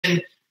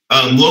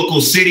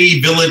local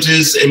city,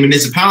 villages, and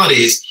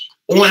municipalities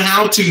on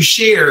how to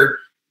share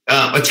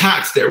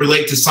attacks that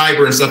relate to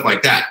cyber and stuff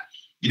like that.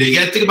 You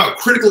got to think about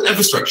critical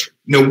infrastructure.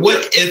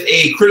 What if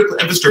a critical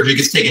infrastructure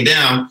gets taken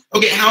down?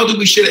 Okay, how do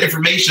we share that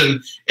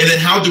information? And then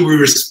how do we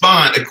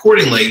respond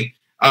accordingly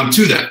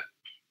to that?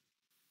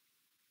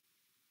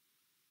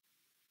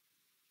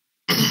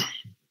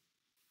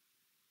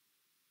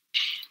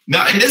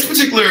 Now, in this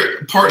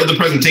particular part of the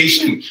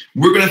presentation,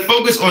 we're going to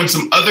focus on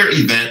some other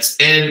events.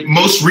 And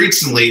most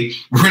recently,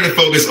 we're going to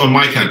focus on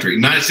my country,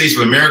 United States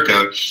of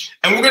America.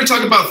 And we're going to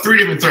talk about three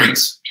different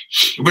things.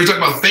 We're going to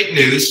talk about fake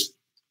news,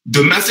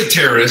 domestic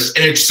terrorists,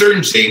 and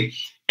insurgency,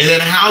 and then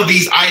how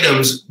these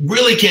items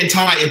really can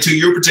tie into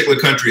your particular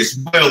country as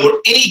well, or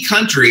any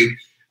country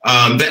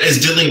that is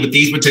dealing with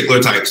these particular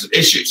types of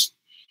issues.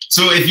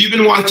 So if you've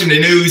been watching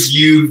the news,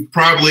 you've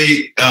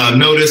probably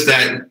noticed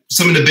that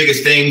some of the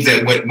biggest things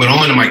that went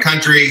on in my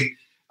country,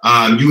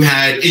 you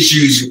had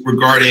issues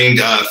regarding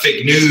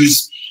fake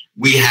news.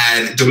 We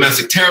had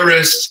domestic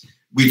terrorists.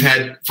 We've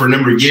had for a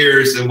number of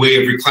years a way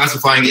of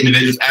reclassifying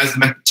individuals as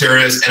domestic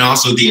terrorists, and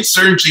also the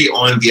insurgency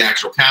on the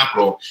actual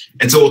Capitol.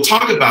 And so we'll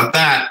talk about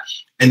that,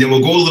 and then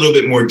we'll go a little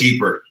bit more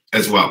deeper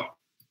as well.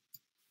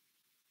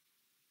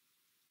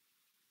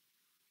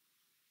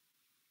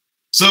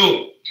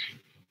 So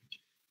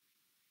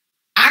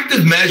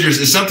active measures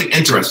is something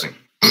interesting.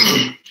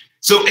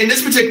 So in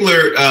this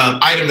particular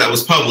item that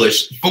was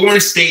published,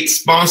 foreign states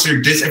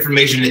sponsored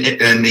disinformation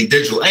in the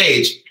digital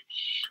age.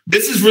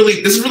 This is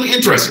really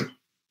interesting.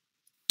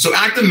 So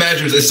active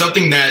measures is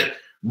something that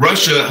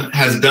Russia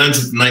has done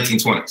since the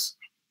 1920s.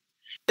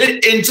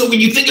 And so when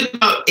you think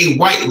about a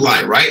white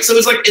lie, right? So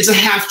it's a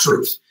half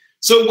truth.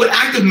 So what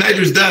active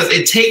measures does,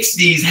 it takes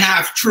these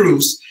half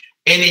truths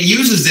and it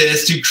uses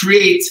this to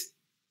create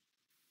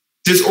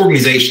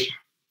disorganization,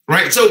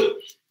 right? So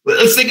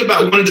let's think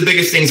about one of the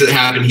biggest things that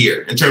happened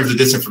here in terms of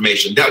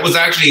disinformation. That was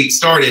actually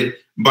started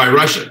by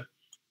Russia.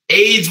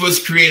 AIDS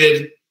was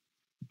created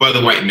by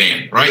the white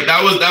man, right?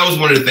 That was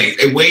one of the things,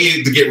 a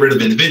way to get rid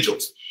of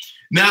individuals.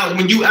 Now,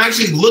 when you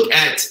actually look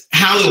at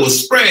how it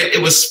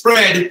was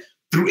spread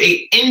through an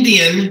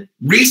Indian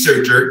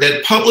researcher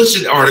that published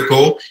an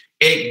article.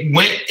 It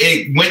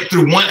went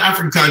through one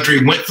African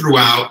country, went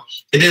throughout,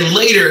 and then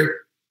later,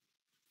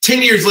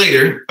 10 years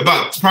later,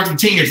 about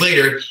approximately 10 years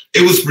later,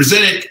 it was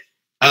presented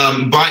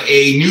by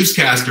a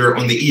newscaster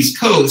on the East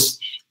Coast.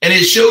 And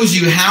it shows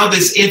you how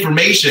this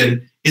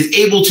information is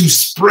able to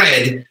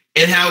spread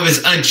and how, if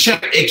it's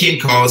unchecked, it can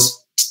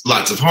cause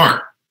lots of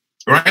harm,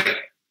 right?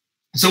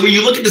 So when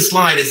you look at the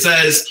slide, it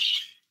says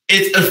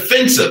it's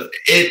offensive.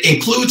 It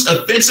includes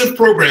offensive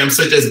programs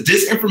such as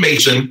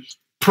disinformation,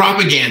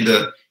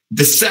 propaganda,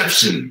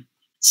 deception,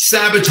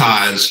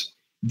 sabotage,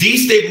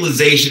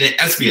 destabilization, and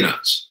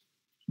espionage,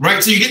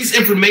 right? So you get this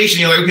information,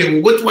 you're like, okay,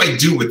 well, what do I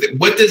do with it?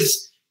 What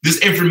does this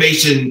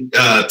information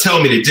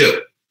tell me to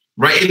do,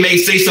 right? It may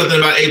say something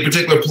about a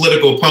particular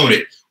political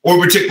opponent or a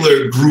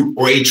particular group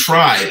or a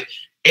tribe,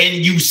 and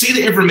you see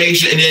the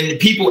information and then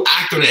people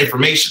act on the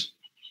information.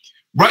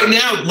 Right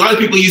now, a lot of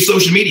people use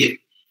social media.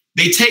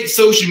 They take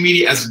social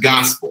media as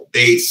gospel.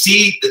 They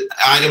see the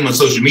item on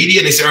social media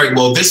and they say, all right,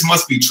 well, this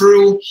must be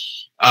true.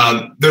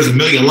 There's 1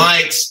 million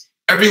likes.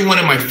 Everyone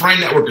in my friend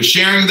network is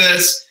sharing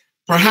this.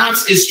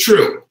 Perhaps it's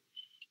true.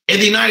 In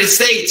the United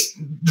States,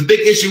 the big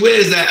issue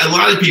is that a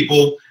lot of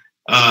people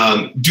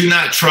do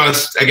not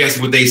trust, I guess,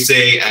 what they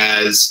say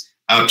as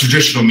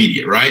traditional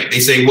media, right? They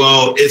say,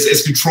 well,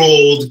 it's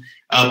controlled.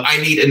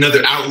 I need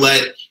another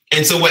outlet.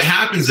 And so what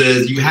happens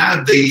is you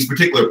have these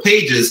particular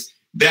pages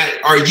that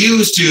are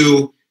used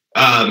to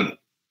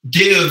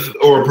give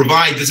or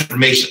provide this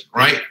information,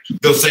 right?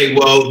 They'll say,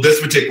 well,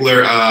 this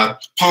particular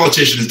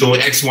politician is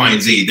doing X, Y,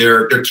 and Z.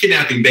 They're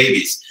kidnapping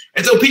babies.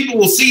 And so people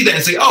will see that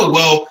and say, oh,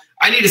 well,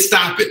 I need to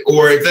stop it.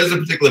 Or if there's a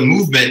particular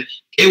movement,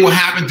 it will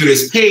happen through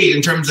this page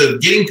in terms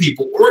of getting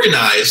people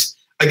organized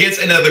against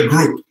another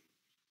group,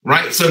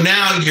 right? So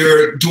now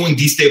you're doing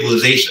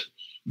destabilization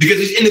because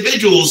these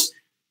individuals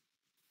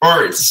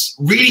are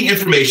reading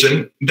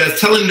information that's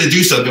telling them to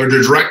do something or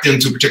to direct them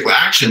to particular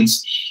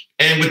actions.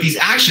 And with these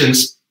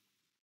actions,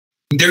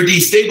 they're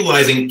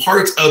destabilizing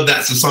parts of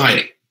that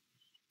society,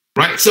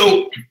 right?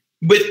 So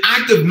with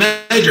active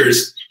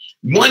measures,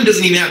 one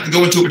doesn't even have to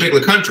go into a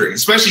particular country,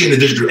 especially in the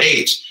digital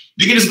age.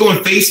 You can just go on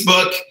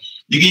Facebook,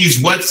 you can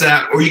use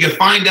WhatsApp, or you can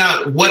find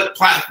out what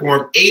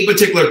platform a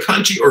particular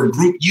country or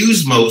group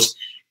use most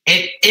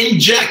and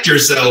inject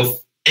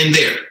yourself in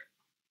there.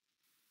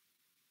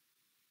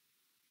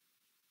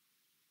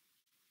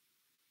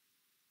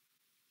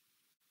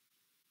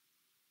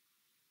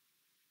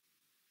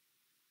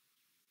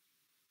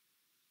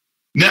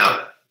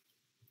 Now,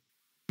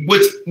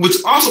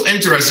 what's also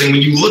interesting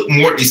when you look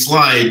more at these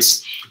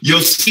slides,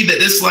 you'll see that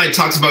this slide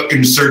talks about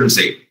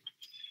insurgency.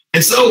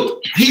 And so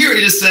here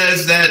it just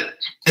says that,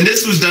 and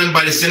this was done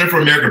by the Center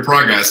for American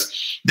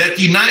Progress, that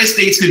the United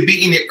States could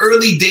be in the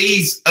early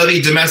days of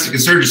a domestic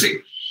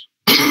insurgency.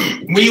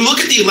 When you look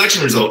at the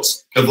election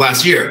results of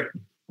last year,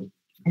 you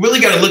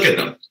really got to look at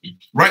them,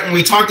 right? When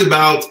we talked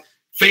about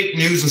fake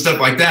news and stuff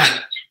like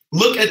that,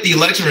 look at the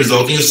election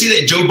results, and you'll see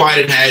that Joe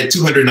Biden had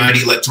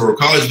 290 electoral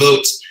college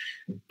votes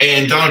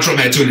and Donald Trump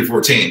had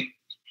 214.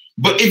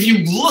 But if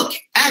you look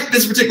at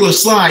this particular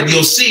slide,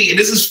 you'll see, and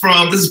this is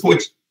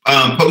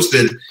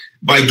posted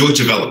by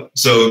Deutsche Welle,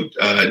 so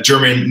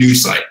German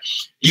news site.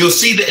 You'll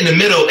see that in the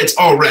middle, it's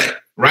all red,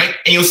 right?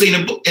 And you'll see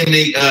in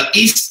the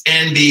east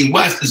and the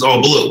west is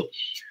all blue.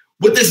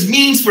 What this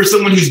means for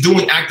someone who's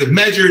doing active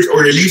measures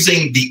or they're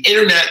using the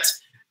internet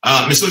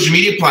and social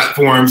media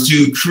platforms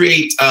to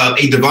create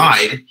a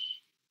divide,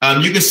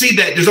 you can see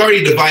that there's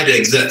already a divide that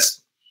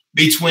exists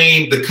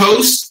between the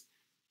coast,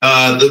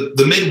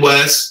 the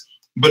Midwest.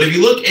 But if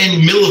you look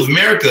in middle of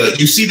America,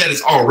 you see that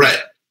it's all red.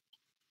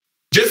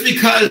 Just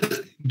because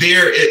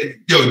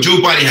Joe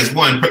Biden has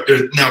won,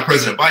 now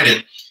President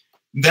Biden,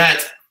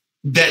 that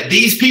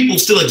these people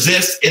still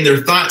exist and their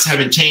thoughts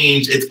haven't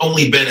changed. It's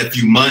only been a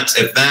few months,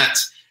 if that.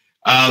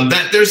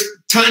 That there's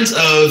tons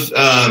of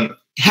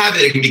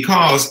havoc that can be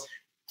caused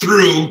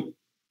through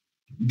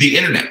the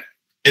internet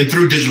and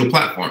through digital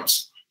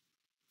platforms.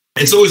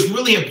 And so it's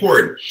really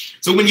important.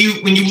 So when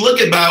you look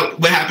about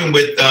what happened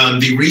with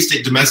the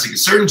recent domestic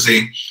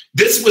insurgency,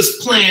 this was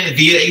planned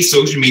via a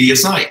social media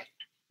site.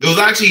 It was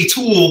actually a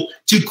tool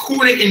to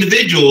coordinate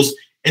individuals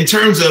in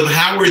terms of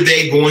how are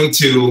they going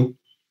to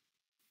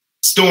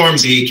storm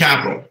the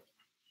Capitol.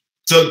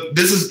 So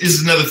this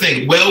is another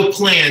thing,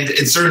 well-planned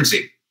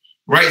insurgency,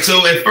 right?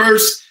 So at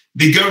first,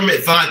 the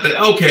government thought that,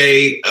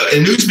 okay,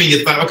 and news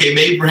media thought, okay,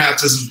 maybe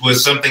perhaps this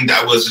was something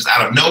that was just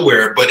out of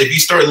nowhere. But if you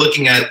start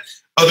looking at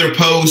other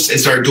posts and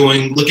start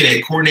looking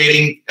at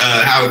coordinating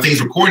how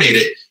things were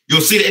coordinated,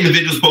 you'll see the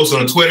individuals post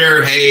on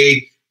Twitter,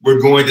 hey, we're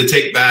going to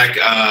take back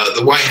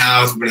the White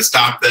House, we're going to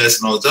stop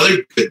this, and all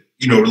those other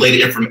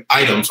related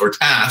items or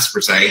tasks, per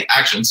se,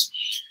 actions.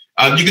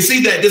 You can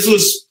see that this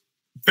was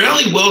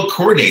fairly well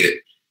coordinated.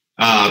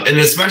 And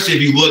especially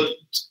if you look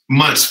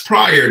months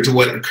prior to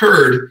what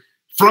occurred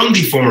from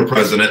the former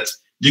president,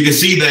 you can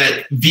see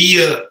that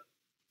via,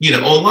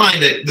 online,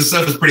 that this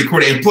stuff is pretty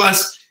coordinated. And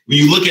plus, when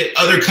you look at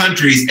other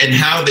countries and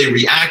how they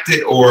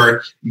reacted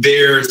or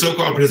their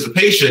so-called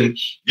participation,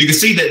 you can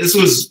see that this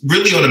was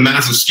really on a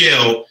massive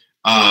scale,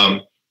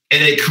 and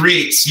it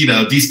creates,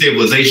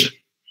 destabilization.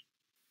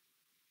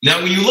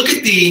 Now, when you look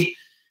at the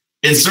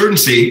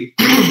insurgency,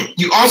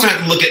 you also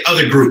have to look at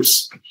other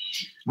groups,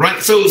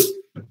 right? So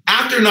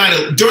during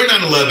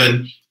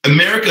 9/11,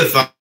 America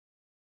thought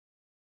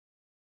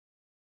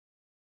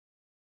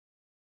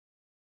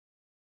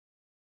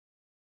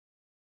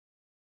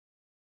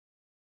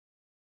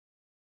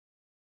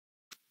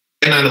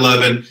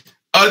 9/11,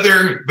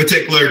 other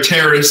particular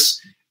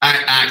terrorist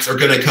acts are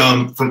going to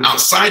come from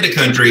outside the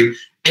country,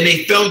 and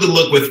they failed to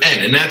look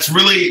within. And that's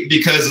really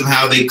because of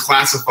how they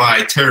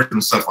classify terrorism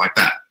and stuff like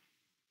that.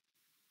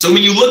 So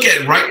when you look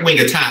at right-wing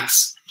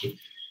attacks,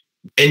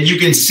 and you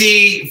can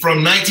see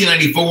from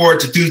 1994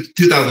 to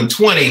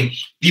 2020,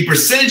 the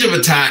percentage of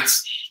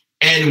attacks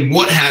and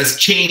what has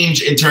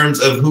changed in terms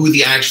of who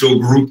the actual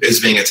group is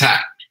being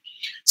attacked.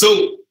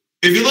 So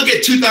if you look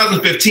at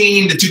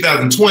 2015 to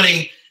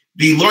 2020,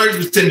 the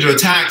largest percentage of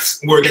attacks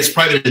were against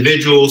private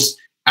individuals,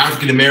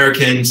 African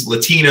Americans,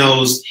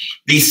 Latinos.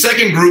 The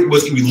second group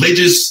was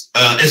religious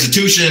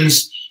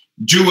institutions,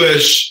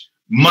 Jewish,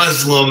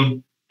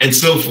 Muslim, and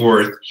so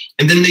forth.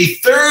 And then the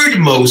third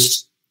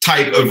most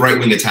type of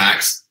right-wing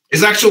attacks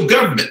is actual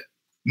government,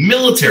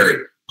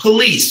 military,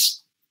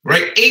 police,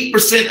 right?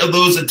 8% of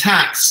those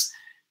attacks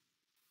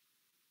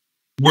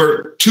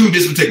were to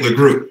this particular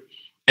group.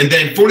 And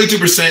then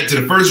 42% to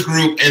the first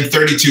group and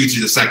 32%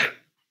 to the second.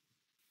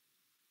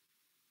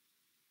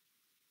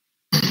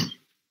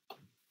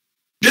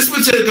 This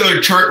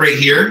particular chart right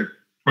here,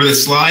 or the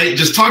slide, it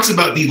just talks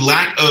about the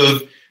lack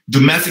of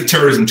domestic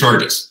terrorism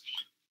charges.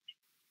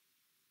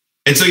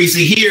 And so you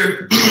see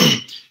here,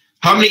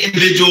 how many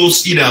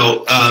individuals,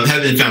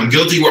 have been found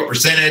guilty, what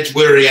percentage,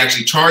 what are they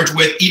actually charged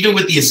with? Even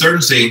with the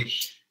insurgency,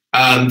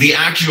 the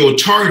actual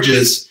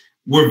charges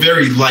were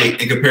very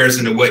light in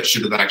comparison to what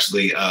should have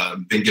actually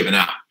been given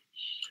out.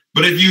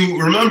 But if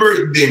you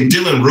remember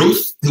Dylan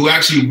Ruth, who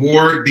actually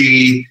wore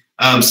the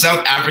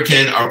South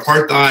African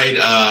apartheid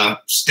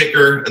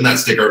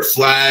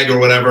flag or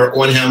whatever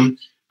on him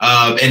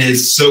in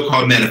his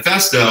so-called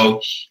manifesto,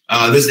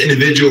 this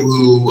individual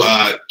who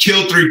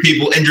killed 3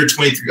 people, injured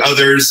 23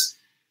 others,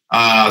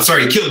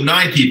 killed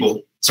 9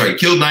 people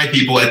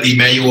at the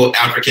Emmanuel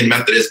African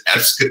Methodist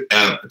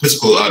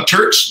Episcopal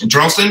Church in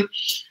Charleston,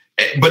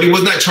 but he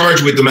was not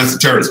charged with domestic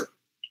terrorism.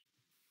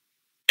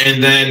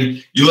 And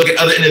then you look at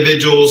other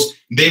individuals,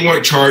 they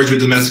weren't charged with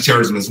domestic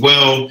terrorism as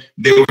well.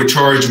 They were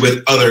charged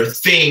with other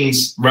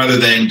things rather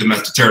than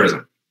domestic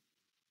terrorism.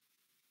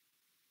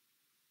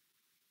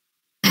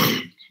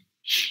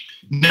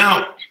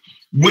 Now,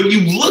 when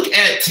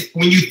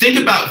you think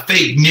about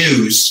fake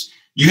news,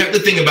 you have to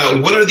think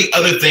about what are the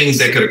other things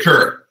that could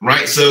occur,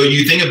 right? So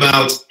you think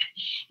about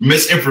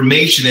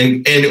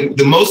misinformation, and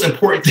the most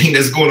important thing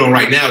that's going on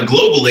right now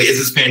globally is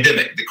this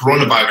pandemic, the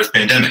coronavirus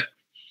pandemic.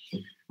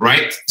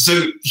 Right.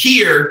 So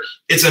here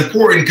it's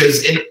important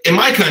because in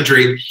my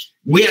country,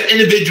 we have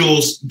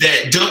individuals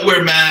that don't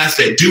wear masks,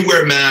 that do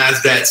wear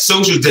masks, that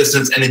social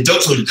distance and that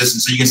don't social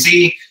distance. So you can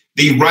see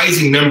the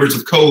rising numbers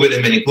of COVID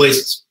in many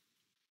places.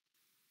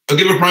 I'll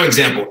give a prime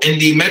example. In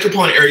the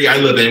metropolitan area I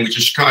live in, which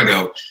is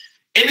Chicago,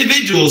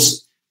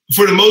 individuals,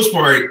 for the most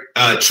part,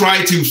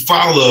 try to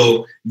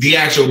follow the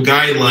actual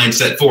guidelines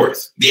set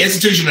forth. The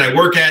institution that I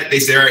work at, they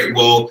say, all right,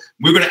 well,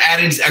 we're going to add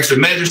in these extra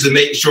measures to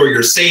make sure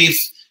you're safe,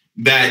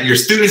 that your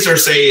students are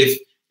safe,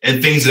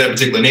 and things of that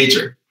particular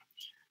nature.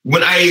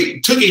 When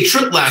I took a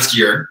trip last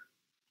year,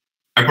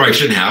 I probably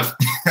shouldn't have.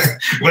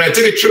 When I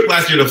took a trip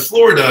last year to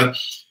Florida,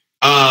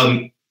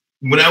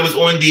 when I was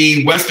on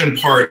the western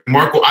part,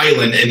 Marco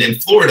Island, and in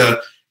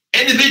Florida,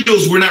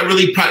 individuals were not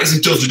really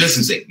practicing social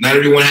distancing. Not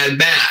everyone had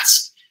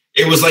masks.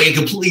 It was like a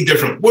completely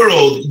different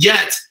world.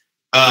 Yet,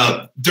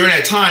 during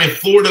that time,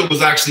 Florida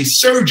was actually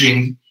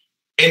surging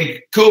in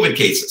COVID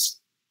cases,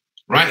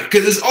 right?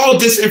 Because it's all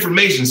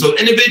disinformation. So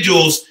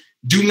individuals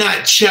do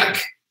not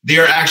check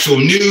their actual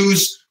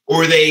news,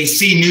 or they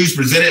see news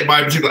presented by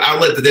a particular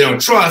outlet that they don't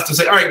trust and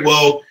say, all right,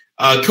 well,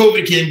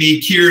 COVID can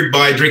be cured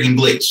by drinking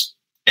bleach.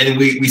 And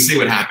we see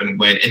what happened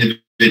when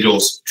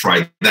individuals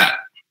tried that.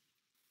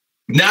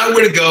 Now we're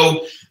going to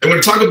go and we're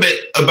going to talk a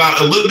bit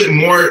about a little bit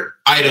more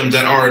items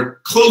that are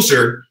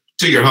closer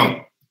to your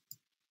home.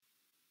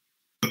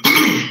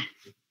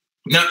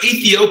 Now,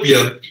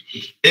 Ethiopia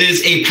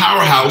is a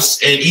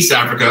powerhouse in East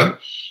Africa,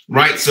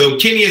 right? So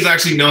Kenya is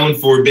actually known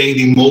for being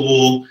the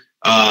mobile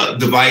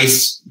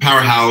device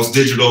powerhouse,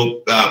 digital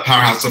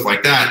powerhouse, stuff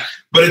like that.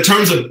 But in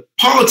terms of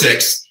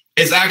politics,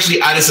 it's actually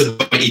Addis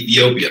Ababa,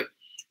 Ethiopia.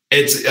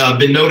 It's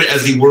been noted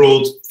as the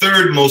world's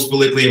third most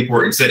politically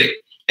important city.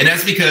 And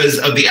that's because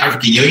of the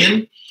African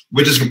Union,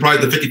 which is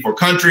comprised of 54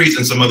 countries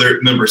and some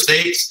other member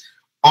states.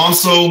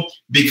 Also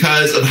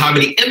because of how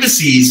many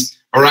embassies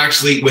are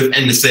actually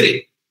within the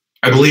city.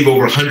 I believe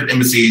over 100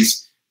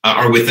 embassies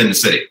are within the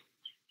city.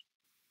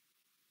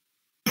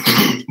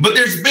 But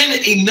there's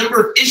been a number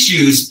of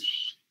issues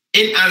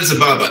in Addis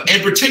Ababa,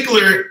 in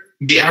particular,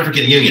 the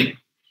African Union.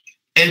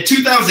 In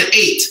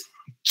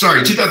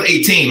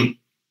 2018,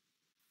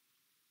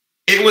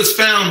 it was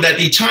found that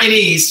the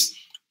Chinese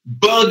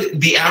bugged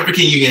the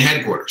African Union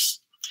headquarters.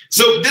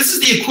 So this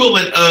is the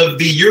equivalent of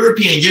the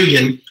European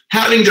Union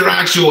having their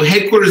actual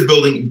headquarters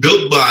building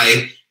built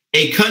by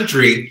a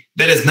country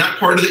that is not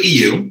part of the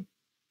EU,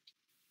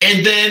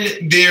 and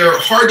then their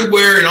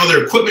hardware and all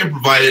their equipment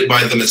provided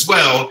by them as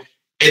well,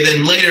 and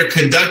then later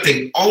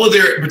conducting all of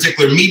their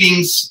particular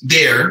meetings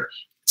there.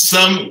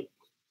 Some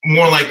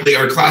more likely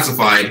are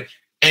classified,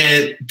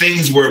 and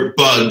things were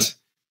bugged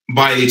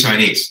by the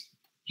Chinese.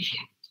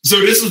 So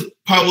this was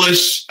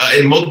published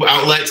in multiple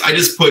outlets. I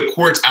just put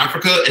Quartz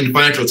Africa in the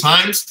Financial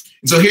Times.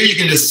 And so here you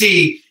can just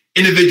see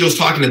individuals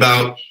talking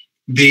about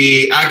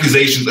the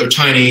accusations of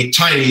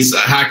Chinese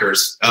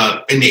hackers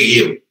in the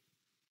EU.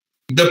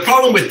 The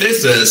problem with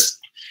this is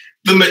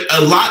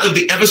a lot of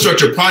the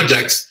infrastructure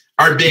projects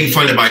are being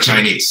funded by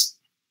Chinese,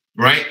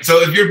 right? So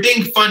if you're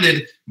being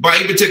funded by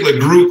a particular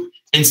group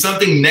and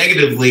something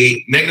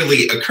negatively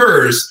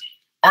occurs,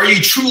 are you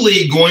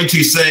truly going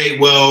to say,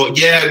 well,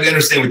 yeah, we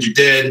understand what you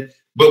did,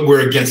 but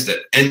we're against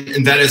it?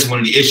 And that is one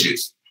of the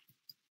issues.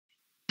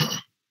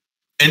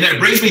 And that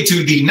brings me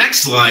to the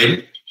next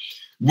slide,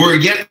 where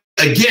yet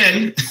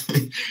again,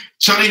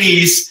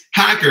 Chinese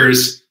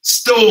hackers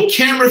stole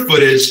camera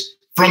footage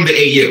from the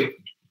AU.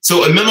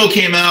 So a memo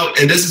came out,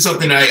 and this is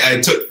something I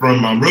took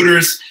from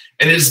Reuters,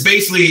 and it just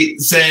basically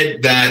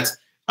said that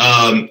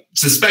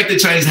suspected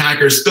Chinese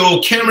hackers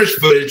stole camera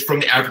footage from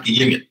the African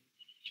Union.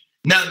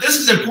 Now, this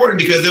is important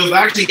because there was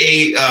actually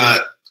a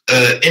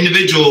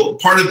individual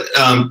part of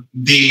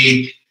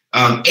the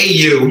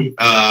AU.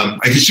 I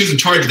guess she was in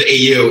charge of the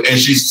AU, and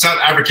she's South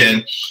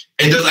African.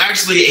 And there's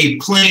actually a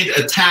planned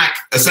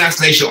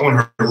assassination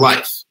on her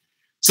life.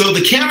 So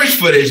the camera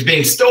footage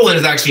being stolen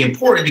is actually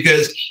important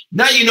because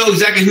now you know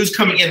exactly who's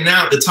coming in and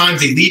out, the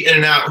times they leave in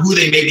and out, who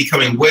they may be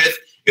coming with,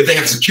 if they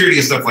have security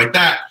and stuff like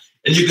that.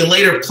 And you can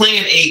later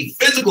plan a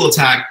physical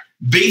attack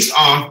based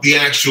off the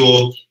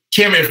actual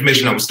camera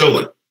information that was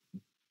stolen.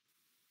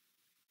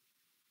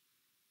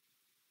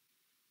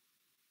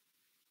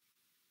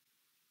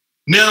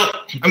 Now,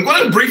 I'm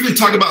going to briefly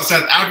talk about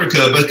South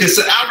Africa because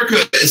South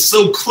Africa is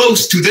so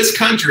close to this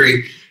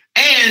country,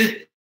 and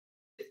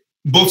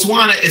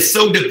Botswana is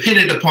so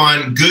dependent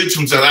upon goods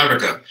from South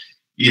Africa.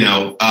 You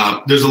know,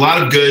 there's a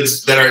lot of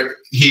goods that are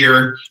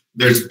here.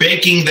 There's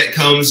banking that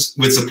comes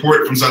with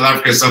support from South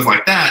Africa and stuff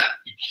like that.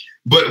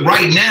 But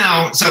right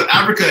now, South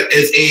Africa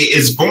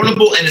is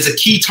vulnerable and is a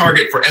key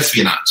target for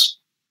espionage,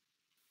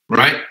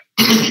 right?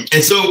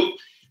 And so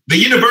the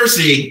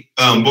university,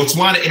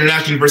 Botswana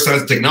International University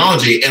of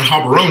Technology in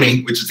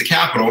Gaborone, which is the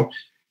capital,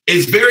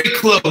 is very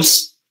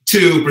close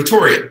to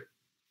Pretoria.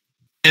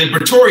 And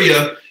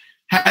Pretoria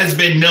has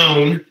been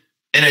known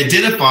and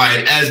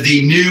identified as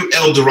the new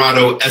El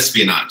Dorado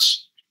espionage.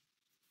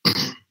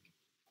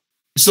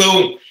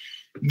 So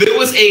there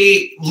was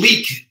a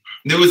leak.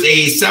 There was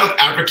a South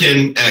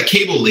African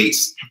cable leak,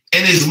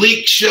 and his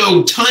leak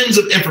showed tons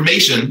of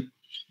information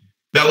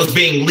that was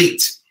being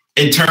leaked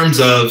in terms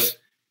of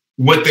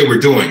what they were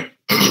doing.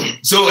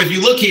 So if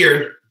you look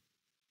here,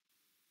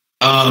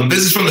 this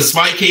is from the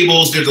spy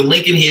cables. There's a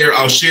link in here.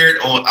 I'll share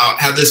it on, I'll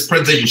have this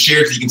presentation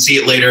shared so you can see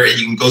it later and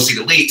you can go see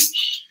the leaks.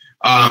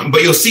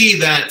 But you'll see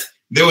that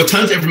there were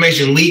tons of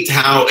information leaked,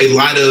 how a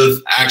lot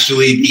of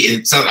actually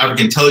the South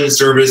African intelligence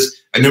service,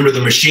 a number of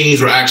the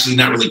machines were actually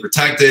not really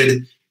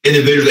protected.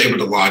 Individuals were able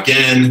to log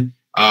in.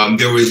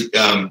 There was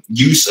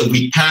use of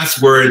weak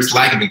passwords,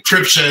 lack of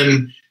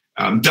encryption,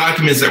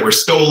 documents that were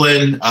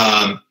stolen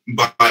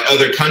by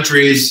other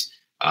countries,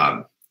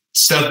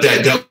 stuff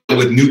that dealt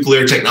with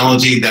nuclear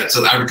technology that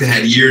South Africa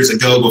had years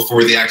ago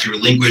before they actually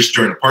relinquished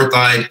during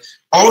apartheid.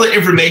 All the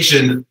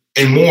information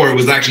and more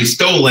was actually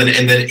stolen.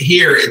 And then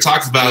here it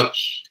talks about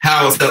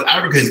how South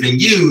Africa has been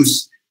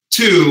used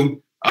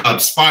to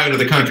spy on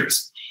other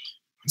countries.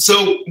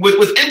 So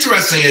what's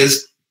interesting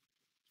is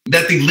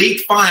that the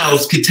leaked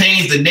files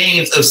contains the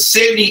names of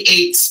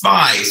 78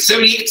 spies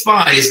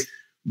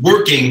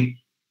working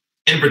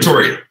in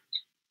Pretoria,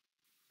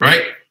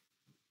 right?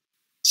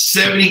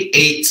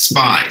 78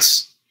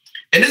 spies.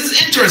 And this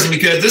is interesting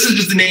because this is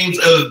just the names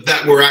of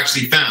that were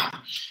actually found.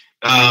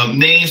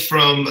 Names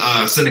from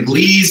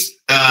Senegalese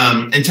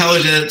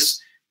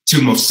intelligence to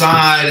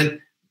Mossad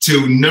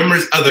to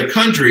numerous other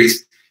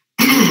countries.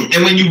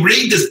 And when you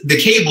read the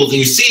cables and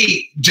you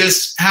see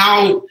just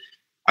how,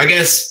 I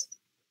guess,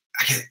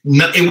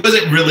 it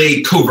wasn't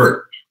really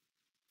covert.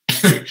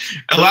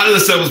 A lot of the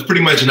stuff was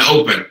pretty much in the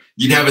open.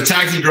 You'd have a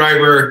taxi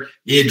driver,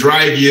 he'd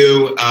drive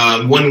you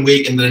 1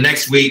 week, and the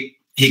next week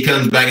he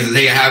comes back and says,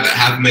 hey, I have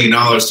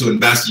 $500,000 to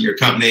invest in your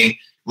company.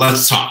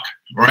 Let's talk,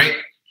 right?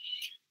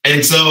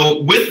 And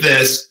so with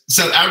this,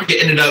 South Africa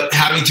ended up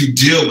having to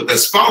deal with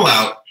this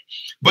fallout,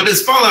 but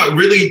this fallout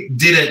really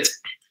didn't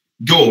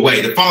go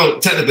away. The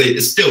fallout technically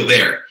is still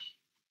there.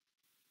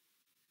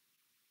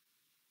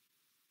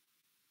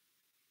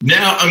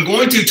 Now I'm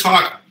going to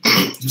talk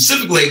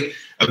specifically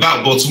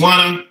about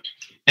Botswana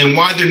and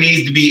why there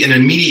needs to be an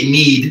immediate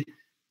need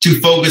to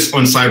focus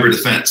on cyber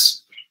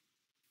defense.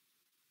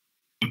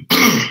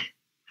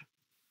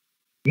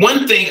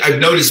 One thing I've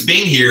noticed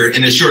being here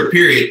in a short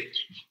period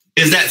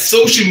is that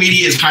social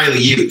media is highly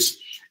used.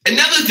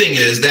 Another thing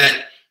is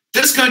that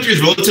this country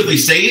is relatively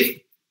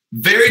safe,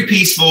 very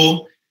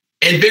peaceful,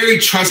 and very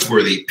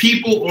trustworthy.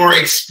 People are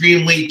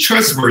extremely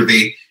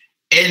trustworthy,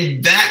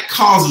 and that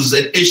causes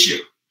an issue.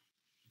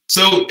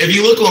 So if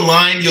you look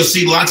online, you'll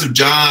see lots of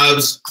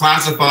jobs,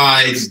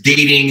 classifieds,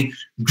 dating,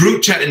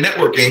 group chat, and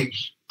networking,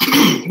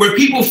 where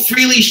people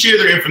freely share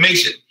their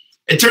information.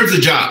 In terms of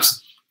jobs,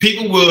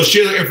 people will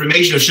share their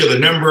information, they'll share their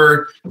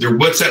number, their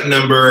WhatsApp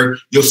number,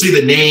 you'll see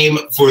the name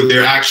for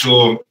their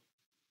actual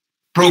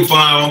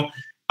profile.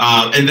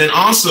 And then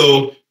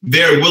also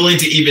they're willing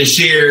to even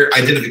share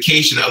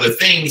identification and other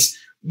things,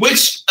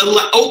 which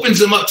opens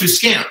them up to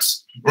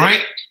scams,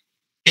 right?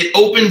 It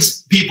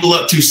opens people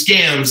up to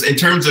scams in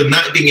terms of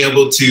not being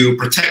able to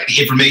protect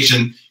the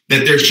information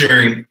that they're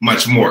sharing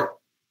much more.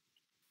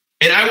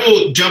 And I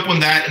will jump on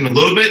that in a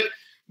little bit.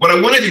 What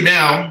I want to do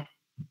now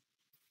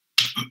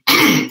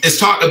is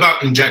talk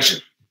about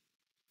injection.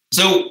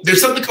 So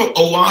there's something called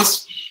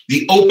OWASP,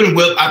 the Open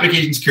Web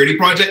Application Security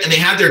Project, and they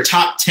have their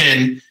top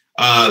 10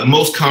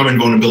 most common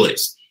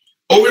vulnerabilities.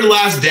 Over the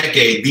last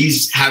decade,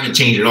 these haven't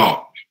changed at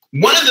all.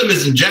 One of them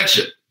is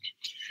injection.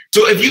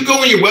 So if you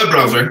go in your web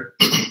browser,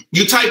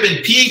 you type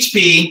in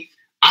PHP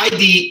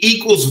ID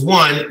equals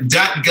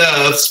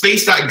 1.gov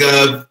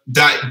space.gov.bw.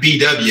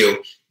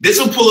 This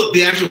will pull up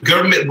the actual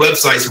government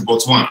websites for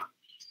Botswana.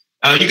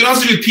 You can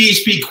also do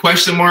PHP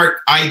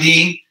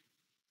ID.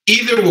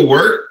 Either will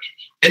work.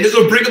 And this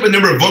will bring up a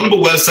number of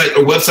vulnerable websites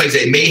or websites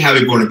that may have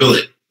a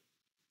vulnerability.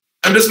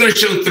 I'm just going to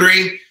show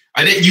 3.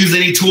 I didn't use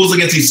any tools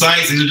against these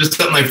sites. These are just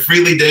something I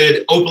freely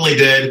did, openly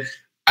did.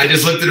 I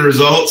just looked at the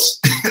results.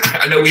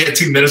 I know we had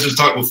 2 ministers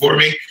talk before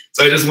me,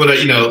 so I just want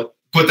to,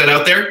 put that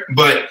out there.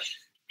 But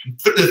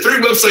the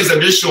 3 websites I'm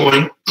just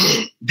showing,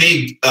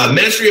 the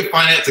Ministry of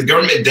Finance, the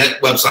government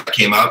debt website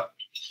came up.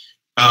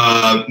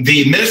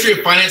 The Ministry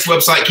of Finance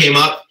website came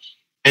up,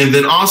 and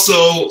then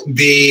also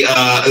the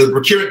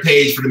procurement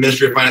page for the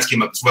Ministry of Finance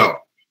came up as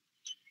well.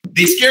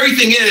 The scary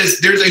thing is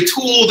there's a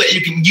tool that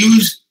you can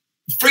use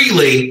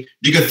freely.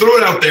 You can throw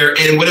it out there,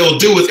 and what it will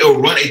do is it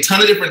will run a ton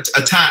of different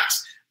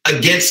attacks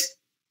against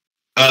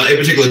a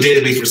particular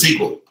database for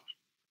SQL.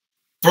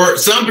 For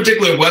some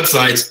particular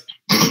websites,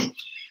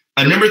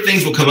 a number of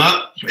things will come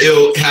up.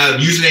 It'll have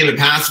username and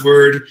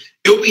password.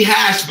 It'll be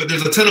hashed, but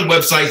there's a ton of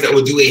websites that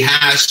will do a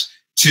hash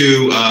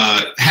to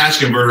hash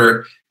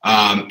converter,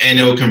 and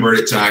it will convert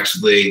it to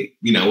actually,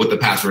 what the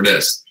password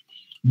is.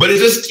 But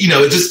it's just,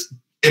 it's just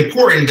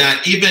important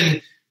that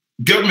even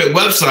government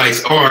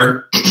websites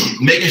are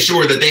making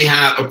sure that they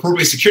have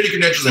appropriate security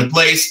credentials in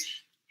place,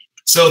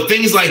 so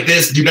things like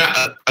this do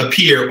not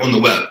appear on the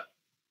web.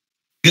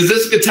 Because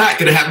this attack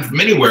could have happened from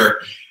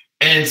anywhere.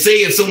 And say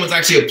if someone's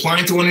actually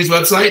applying to one of these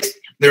websites,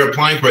 they're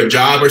applying for a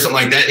job or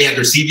something like that, they have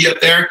their CV up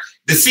there,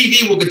 the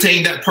CV will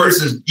contain that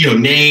person's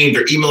name,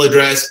 their email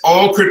address,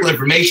 all critical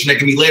information that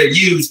can be later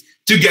used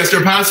to guess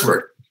their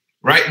password,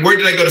 right? Where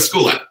did I go to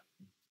school at?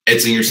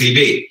 It's in your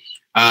CV.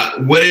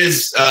 What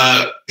is,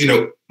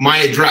 my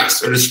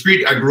address or the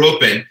street I grew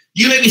up in?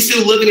 You may be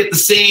still living at the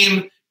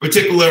same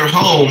particular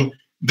home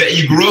that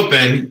you grew up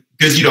in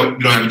because you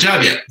don't have a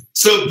job yet.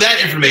 So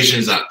that information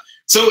is up.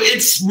 So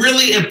it's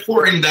really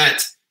important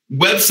that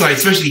websites,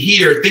 especially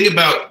here, think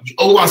about the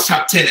OWASP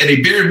top 10 at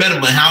a bare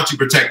minimum and how to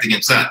protect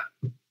against that.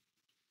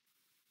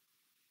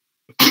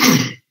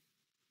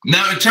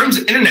 Now, in terms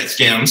of internet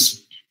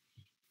scams,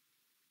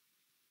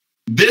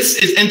 this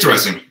is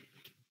interesting.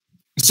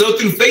 So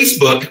through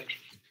Facebook,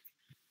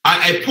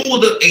 I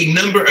pulled up a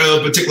number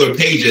of particular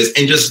pages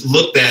and just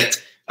looked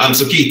at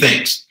some key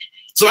things.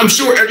 So I'm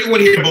sure everyone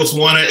here in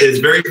Botswana is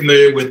very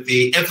familiar with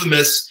the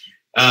infamous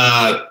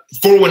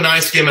 419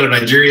 scam out of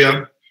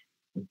Nigeria.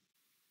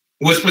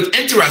 What's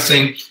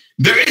interesting,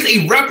 there is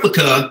a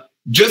replica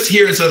just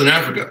here in Southern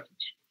Africa.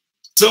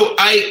 So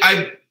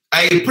I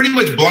pretty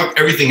much blocked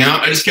everything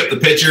out. I just kept the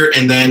picture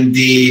and then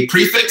the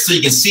prefix so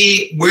you can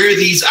see where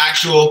these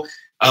actual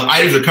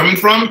items are coming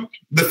from.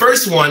 The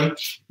first one,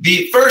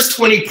 the first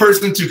 20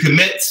 person to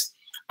commit,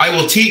 I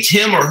will teach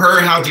him or her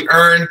how to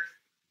earn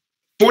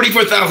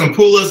 44,000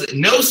 pulas.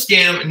 No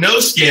scam, no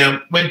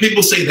scam. When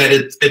people say that,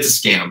 it's a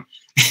scam.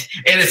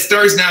 And it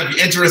starts now. If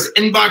you're interested,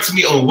 inbox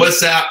me on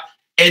WhatsApp.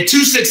 And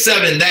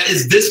 267, that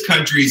is this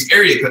country's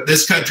area code,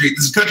 this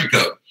is country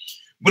code.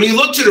 When you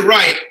look to the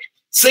right,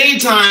 same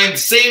time,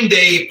 same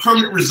day,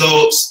 permanent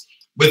results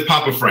with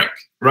Papa Frank,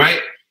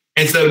 right?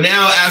 And so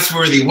now as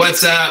for the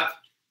WhatsApp,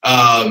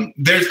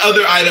 there's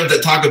other items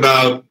that talk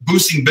about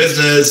boosting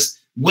business,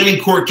 winning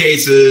court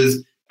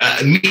cases,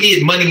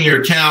 immediate money in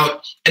your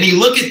account. And you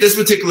look at this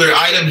particular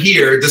item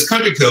here, this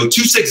country code,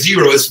 260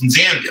 is from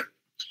Zambia.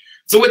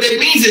 So what that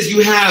means is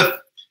you have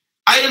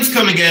items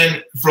coming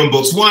in from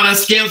Botswana,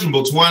 scams from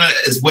Botswana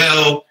as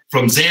well,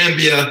 from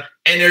Zambia,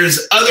 and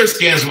there's other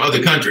scams from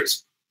other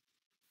countries.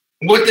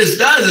 What this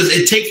does is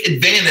it takes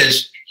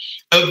advantage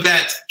of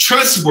that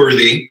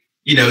trustworthy,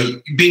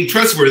 being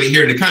trustworthy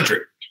here in the country.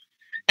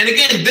 And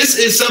again, this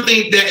is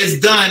something that is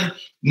done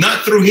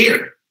not through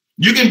here.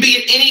 You can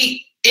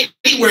be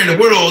anywhere in the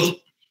world,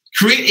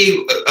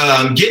 create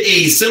get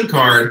a SIM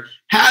card,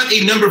 have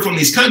a number from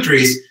these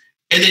countries,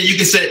 and then you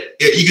can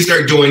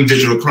start doing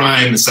digital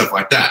crime and stuff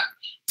like that.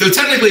 So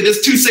technically,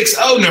 this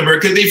 260 number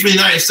could be from the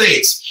United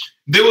States.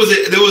 There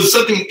was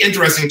something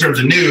interesting in terms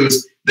of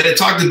news that it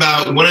talked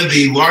about one of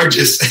the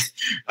largest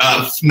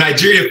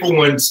Nigeria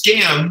 411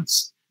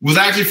 scams was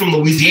actually from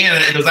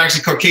Louisiana, and it was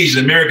actually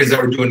Caucasian Americans that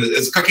were doing this.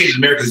 It's Caucasian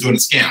Americans doing the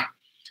scam.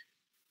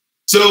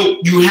 So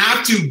you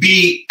have to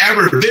be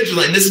ever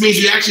vigilant, and this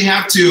means you actually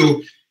have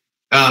to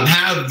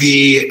have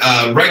the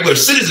regular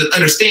citizen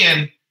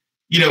understand,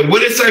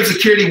 what is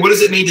cybersecurity, what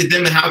does it mean to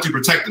them, and how to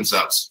protect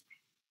themselves.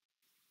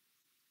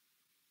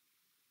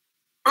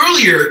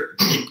 Earlier,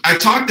 I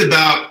talked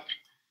about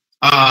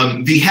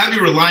the heavy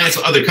reliance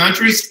on other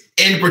countries,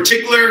 in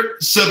particular,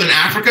 Southern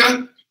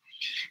Africa.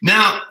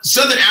 Now,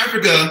 Southern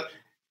Africa,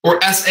 or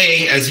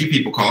SA, as you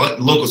people call it,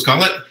 locals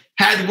call it,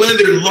 had one of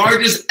their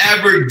largest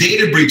ever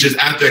data breaches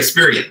after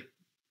Experian,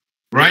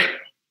 right?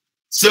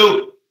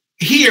 So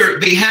here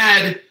they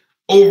had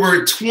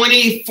over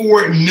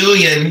 24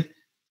 million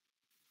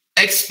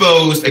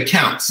exposed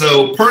accounts.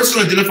 So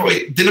personal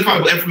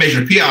identifiable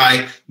information,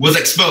 PI, was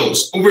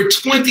exposed. Over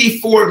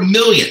 24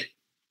 million,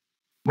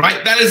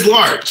 right? That is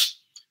large.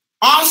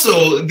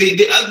 Also,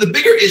 the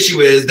bigger issue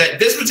is that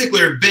this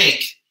particular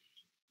bank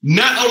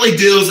not only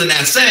deals in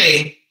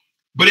SA,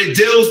 but it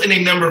deals in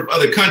a number of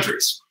other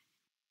countries.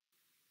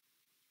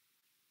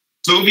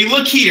 So if we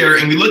look here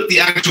and we look at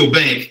the actual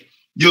bank,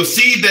 you'll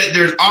see that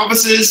there's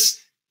offices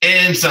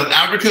in South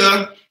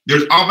Africa,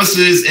 there's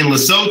offices in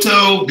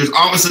Lesotho, there's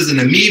offices in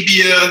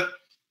Namibia,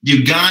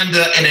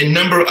 Uganda, and a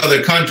number of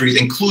other countries,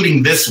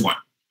 including this one,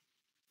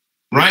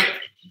 right?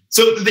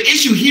 So the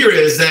issue here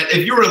is that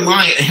if you're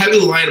heavily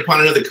reliant upon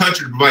another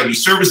country to provide you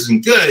services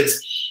and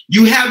goods,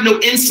 you have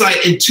no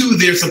insight into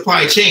their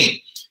supply chain.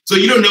 So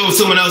you don't know if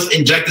someone else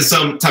injected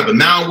some type of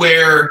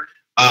malware,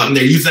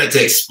 they're using that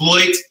to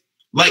exploit.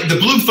 Like the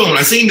blue phone,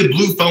 I seen the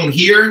blue phone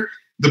here.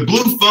 The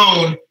blue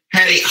phone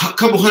had a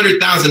couple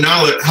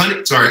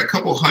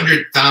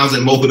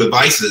 $100,000 mobile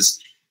devices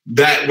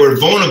that were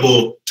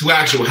vulnerable to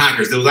actual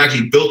hackers. There was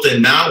actually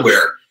built-in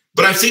malware,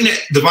 but I've seen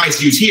that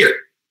device used here.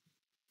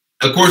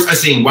 Of course, I've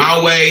seen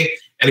Huawei,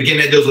 and again,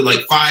 that deals with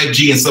like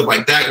 5G and stuff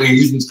like that when you're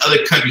using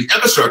other countries'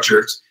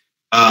 infrastructures,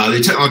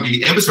 the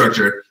technology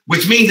infrastructure,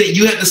 which means that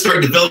you have to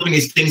start developing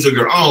these things of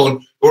your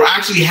own or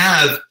actually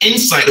have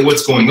insight of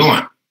what's going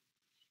on.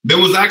 There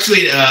was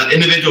actually an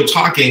individual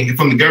talking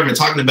from the government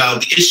talking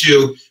about the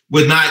issue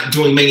with not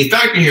doing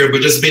manufacturing here, but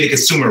just being a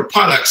consumer of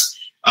products.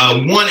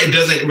 One, it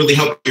doesn't really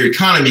help your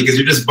economy because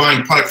you're just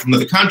buying product from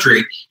another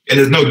country and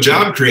there's no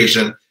job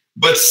creation.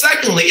 But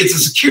secondly, it's a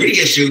security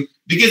issue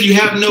because you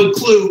have no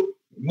clue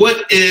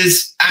what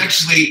is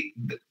actually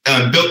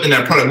built in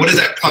that product. What is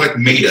that product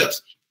made of?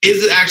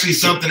 Is it actually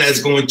something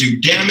that's going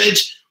to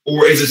damage,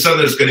 or is it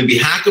something that's going to be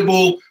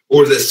hackable,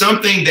 or is it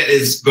something that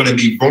is going to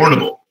be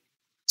vulnerable?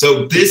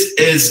 So this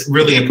is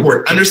really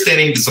important,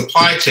 understanding the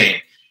supply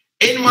chain.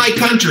 In my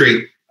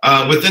country,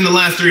 within the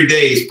last 30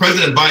 days,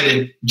 President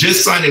Biden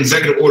just signed an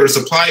executive order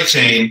supply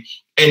chain,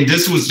 and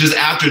this was just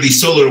after the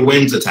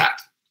SolarWinds attack,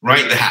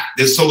 right?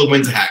 This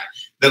SolarWinds hack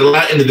that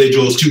allowed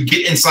individuals to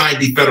get inside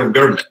the federal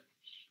government.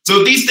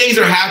 So if these things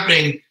are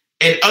happening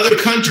in other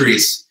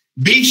countries,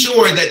 be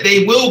sure that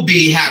they will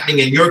be happening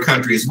in your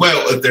country as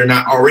well if they're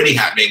not already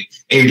happening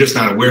and you're just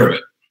not aware of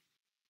it.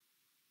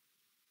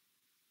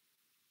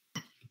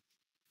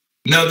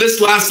 Now, this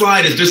last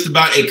slide is just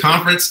about a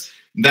conference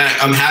that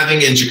I'm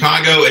having in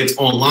Chicago. It's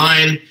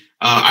online.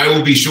 I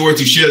will be sure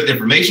to share the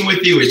information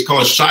with you. It's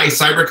called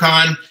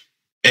CyberCon,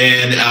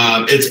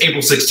 and it's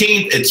April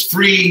 16th. It's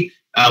free.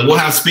 We'll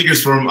have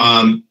speakers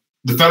from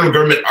the federal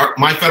government,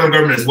 my federal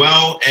government as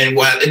well, and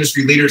we'll have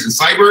industry leaders in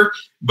cyber.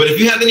 But if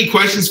you have any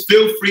questions,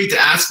 feel free to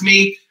ask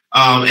me.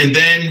 And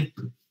then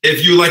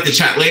if you'd like to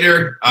chat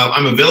later,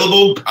 I'm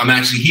available. I'm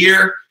actually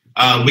here.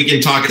 We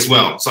can talk as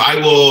well. So I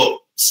will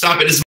stop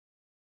at this.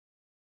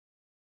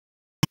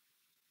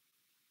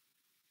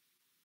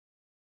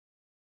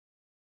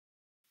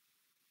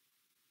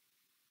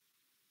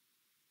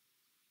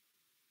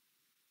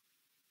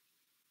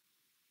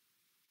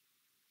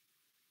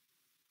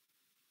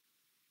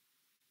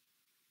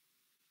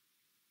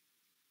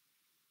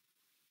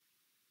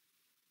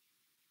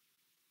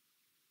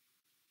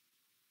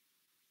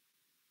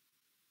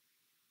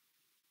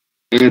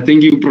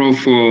 Thank you, Prof,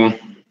 for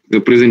the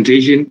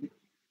presentation.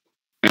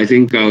 I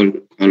think I'll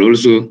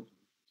also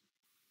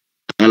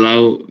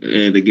allow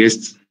the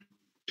guests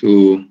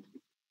to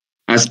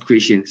ask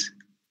questions.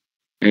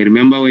 I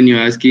remember when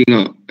you're asking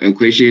a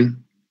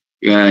question,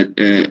 you are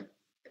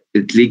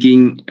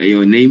clicking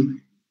your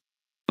name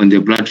on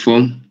the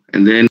platform,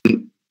 and then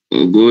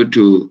go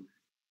to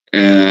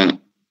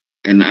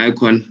an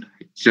icon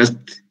just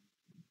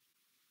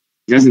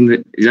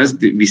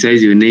beside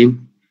your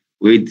name,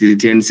 where it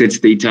returns set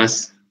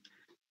status,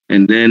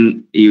 and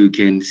then you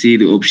can see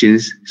the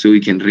options, so you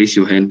can raise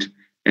your hand,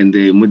 and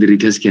the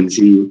moderators can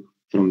see you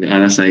from the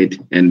other side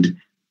and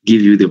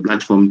give you the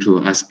platform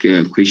to ask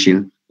a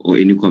question or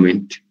any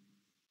comment.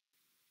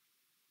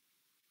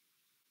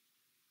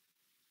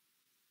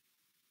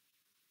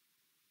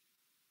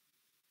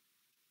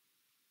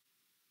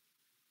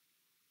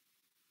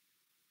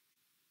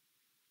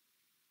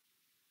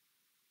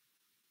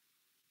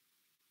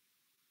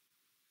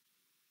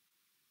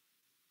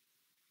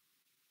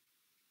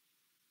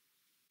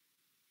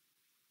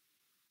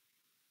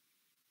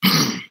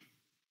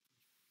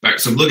 All right,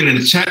 so I'm looking in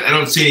the chat. I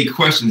don't see any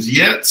questions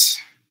yet.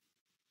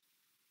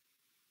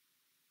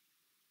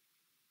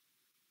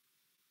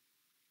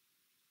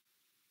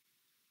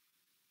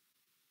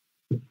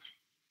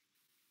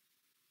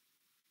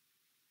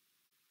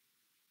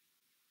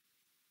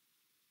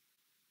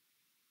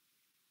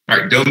 All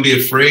right, don't be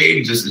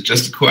afraid. It's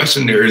just a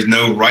question. There is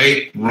no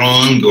right,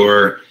 wrong,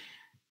 or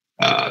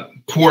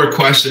poor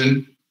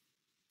question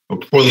or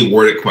poorly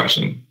worded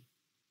question.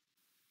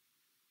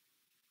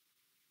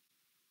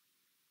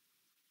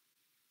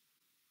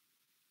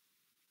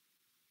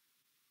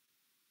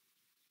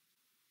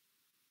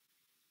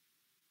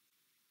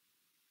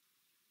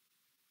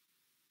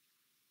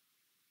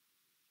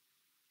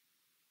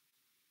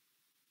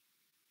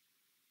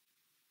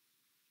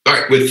 All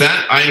right, with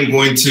that, I am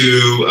going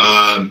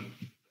to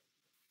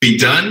be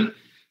done.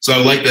 So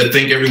I'd like to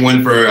thank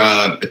everyone for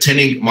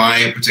attending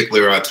my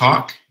particular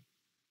talk.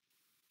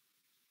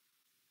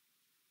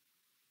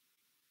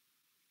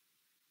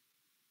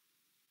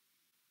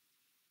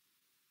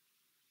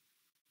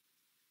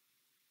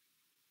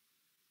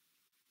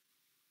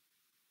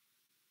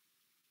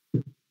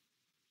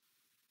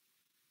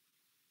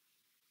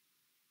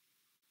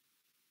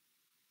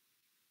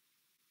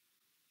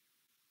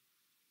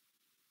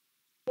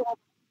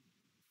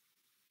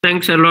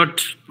 Thanks a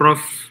lot,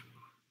 Prof.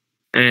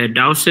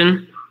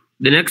 Dawson.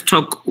 The next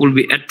talk will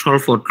be at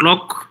 12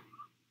 o'clock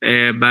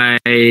by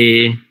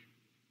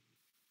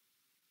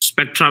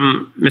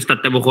Spectrum, Mr.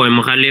 Tebogo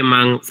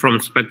Mogalemang from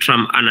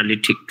Spectrum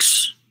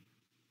Analytics.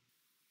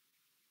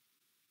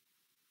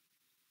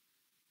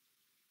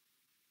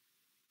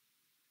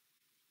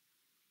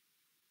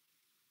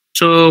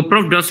 So,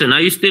 Prof. Dawson,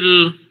 are you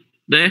still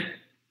there?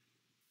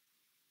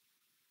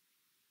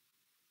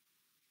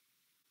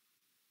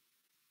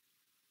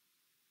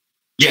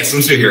 Yes,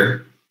 I'm still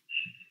here.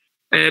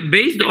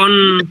 Based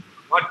on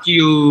what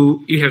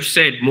you have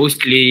said,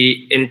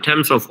 mostly in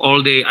terms of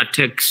all the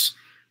attacks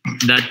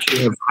that you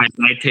have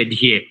highlighted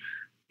here,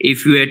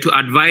 if you were to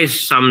advise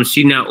some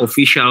senior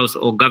officials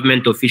or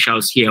government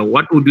officials here,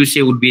 what would you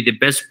say would be the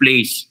best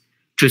place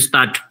to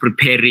start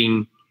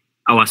preparing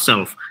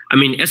ourselves? I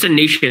mean, as a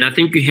nation, I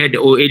think you heard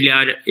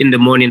earlier in the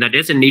morning that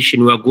as a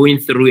nation, we are going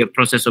through a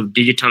process of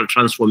digital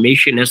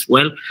transformation as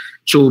well.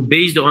 So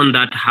based on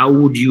that, how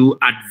would you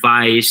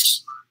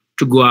advise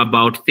to go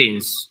about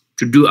things,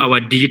 to do our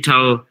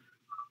digital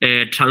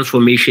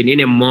transformation in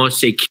a more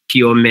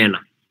secure manner?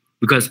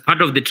 Because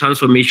part of the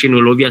transformation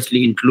will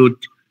obviously include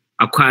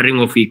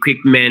acquiring of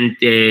equipment,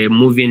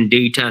 moving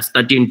data,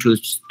 starting to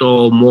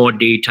store more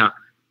data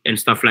and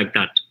stuff like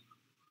that.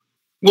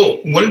 Well,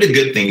 one of the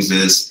good things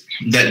is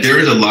that there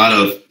is a lot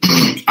of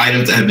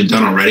items that have been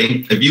done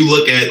already. If you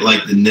look at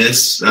like the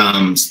NIST the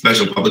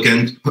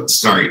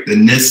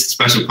NIST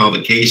special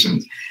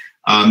publications,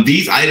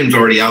 these items are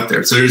already out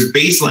there. So there's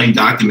baseline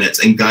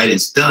documents and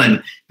guidance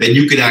done that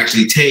you could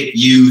actually take,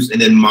 use,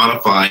 and then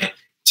modify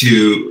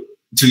to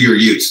your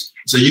use.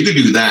 So you could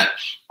do that.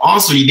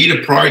 Also, you need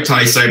to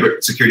prioritize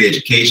cybersecurity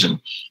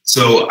education.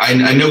 So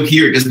I know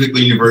here at this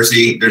particular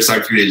university, there's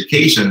cybersecurity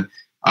education,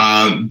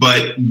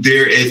 but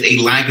there is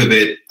a lack of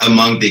it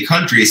among the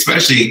country,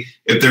 especially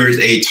if there is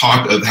a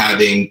talk of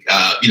having,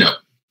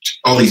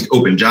 all these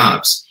open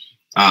jobs.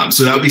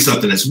 So that would be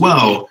something as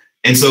well.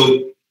 And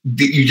so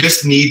you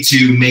just need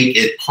to make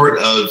it part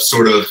of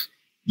sort of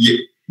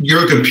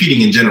your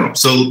computing in general.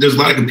 So there's a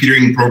lot of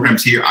computing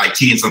programs here,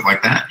 IT and stuff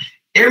like that.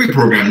 Every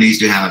program needs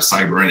to have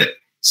cyber in it.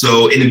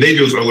 So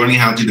individuals are learning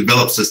how to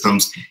develop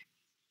systems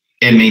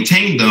and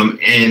maintain them,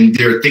 and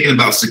they're thinking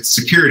about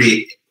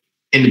security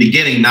in the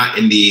beginning, not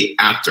in the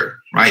after,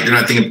 right? They're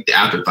not thinking of the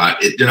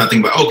afterthought. They're not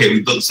thinking about, okay,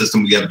 we built a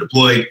system, we have it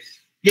deployed.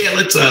 Yeah,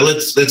 let's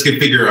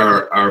configure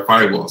our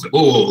firewalls. Like,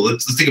 whoa,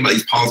 let's think about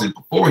these policies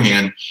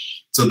beforehand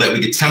so that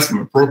we can test them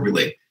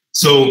appropriately.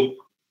 So,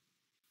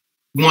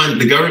 one,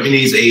 the government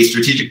needs a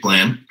strategic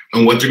plan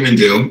on what they're going to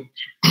do.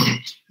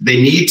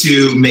 They need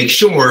to make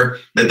sure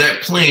that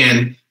that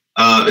plan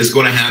is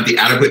going to have the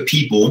adequate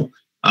people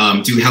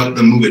to help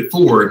them move it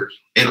forward,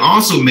 and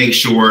also make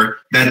sure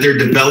that they're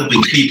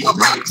developing people,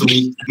 right? So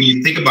when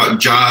you think about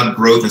job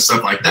growth and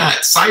stuff like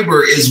that,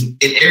 cyber is an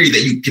area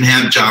that you can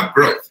have job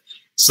growth.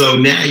 So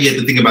now you have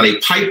to think about a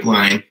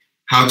pipeline,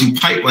 how to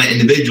pipeline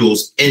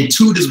individuals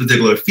into this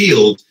particular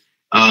field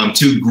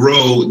to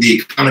grow the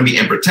economy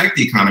and protect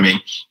the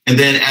economy. And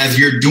then as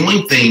you're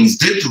doing things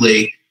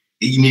digitally,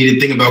 you need to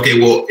think about, okay,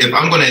 well, if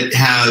I'm going to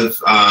have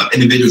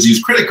individuals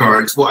use credit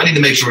cards, well, I need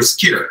to make sure it's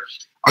secure.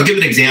 I'll give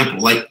an example,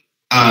 like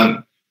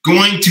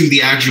going to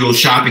the actual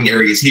shopping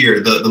areas here,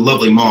 the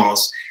lovely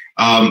malls.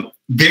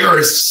 There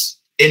are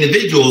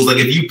individuals, like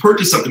if you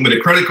purchase something with a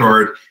credit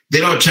card, they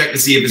don't check to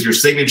see if it's your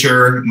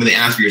signature when they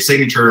ask for your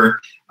signature.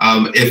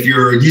 If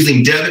you're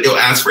using debit, it'll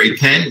ask for a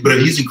PIN. But if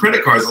you're using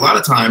credit cards, a lot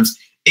of times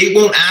it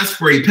won't ask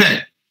for a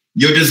PIN.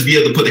 You'll just be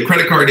able to put the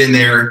credit card in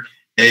there,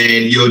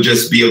 and you'll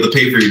just be able to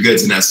pay for your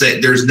goods, and that's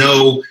it. There's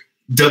no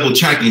double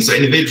checking. So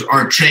individuals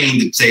aren't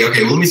trained to say,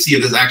 okay, well, let me see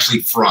if this is actually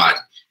fraud,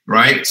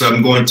 right? So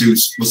I'm going to,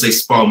 we'll say,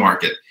 SPA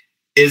market.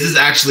 Is this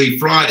actually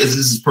fraud? Is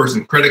this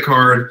person's credit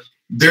card?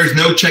 There's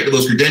no check of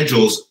those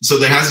credentials. So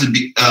there has to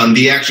be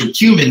the actual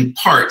human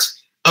part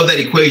of that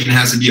equation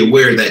has to be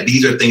aware that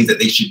these are things that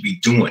they should be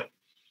doing.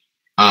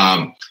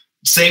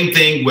 Same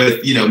thing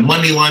with,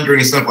 money laundering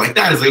and stuff like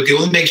that. It's like, okay,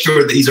 well, make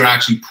sure that these are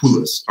actually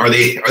poolless. Are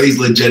these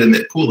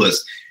legitimate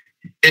poolless?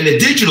 In the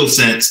digital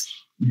sense,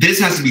 this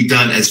has to be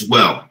done as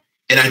well.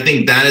 And I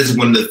think that is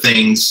one of the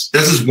things,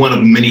 this is one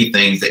of many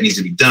things that needs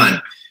to be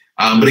done.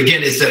 But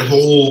again, it's that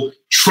whole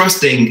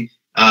trusting,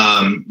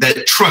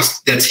 that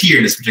trust that's here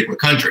in this particular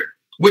country,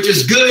 which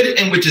is good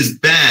and which is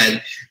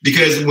bad,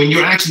 because when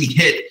you're actually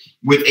hit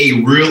with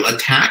a real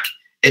attack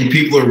and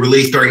people are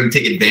really starting to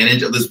take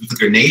advantage of this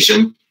particular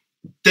nation,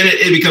 then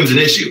it becomes an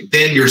issue.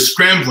 Then you're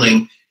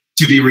scrambling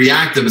to be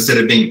reactive instead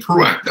of being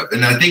proactive.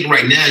 And I think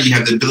right now you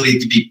have the ability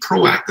to be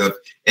proactive.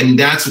 And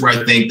that's where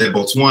I think that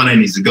Botswana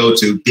needs to go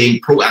to,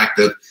 being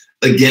proactive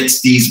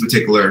against these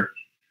particular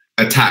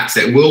attacks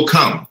that will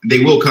come. They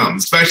will come,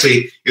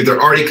 especially if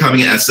they're already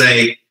coming at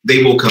SA,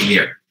 they will come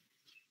here.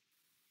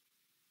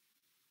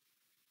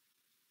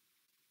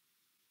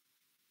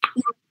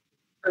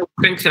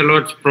 Thanks a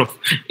lot, Prof.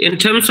 In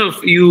terms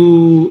of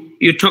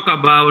you talk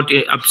about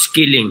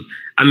upskilling.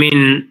 I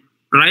mean,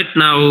 right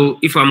now,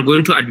 if I'm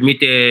going to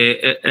admit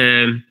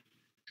a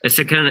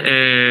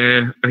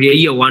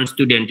year one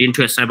student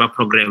into a cyber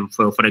program,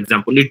 for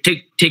example, it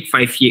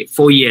take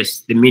 4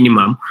 years, the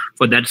minimum,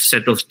 for that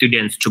set of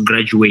students to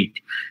graduate.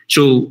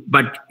 So,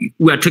 but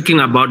we are talking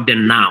about the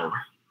now,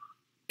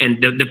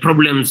 and the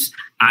problems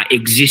are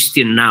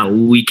existing now.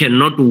 We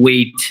cannot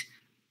wait.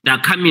 They're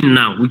coming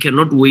now. We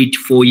cannot wait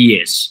 4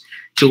 years.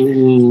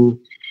 So,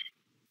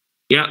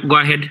 yeah, go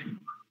ahead.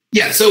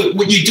 Yeah, so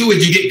what you do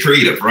is you get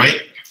creative, right?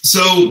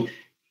 So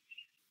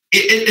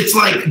it's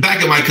like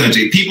back in my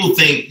country, people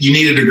think you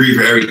need a degree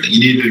for everything. You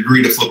need a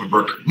degree to flip a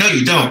burger. No,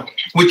 you don't.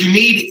 What you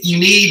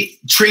need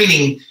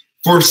training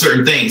for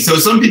certain things. So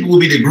some people will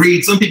be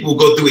degreed. Some people will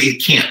go through a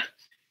camp.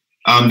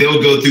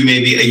 They'll go through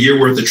maybe a year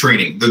worth of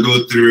training. They'll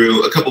go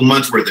through a couple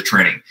months worth of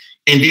training,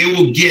 and they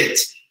will get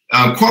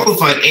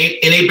qualified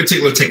in a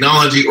particular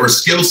technology or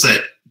skill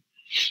set.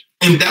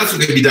 And that's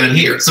what can be done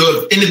here. So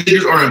if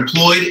individuals are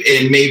employed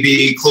in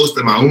maybe close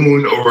to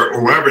Maun or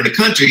wherever in the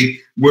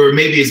country where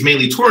maybe it's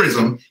mainly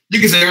tourism, you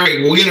can say, all right,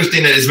 well, we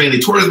understand that it's mainly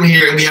tourism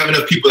here and we have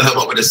enough people to help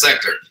out with the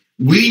sector.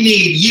 We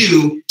need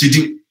you to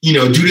do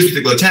this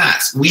particular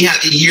task. We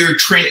have a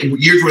year's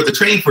worth of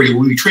training for you.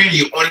 We train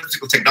you on a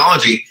particular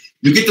technology.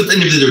 You get those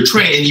individuals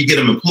trained and you get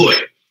them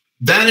employed.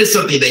 That is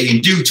something that you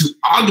can do to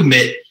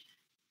augment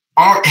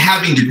our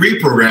having degree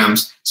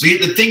programs. So you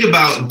have to think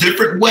about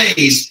different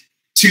ways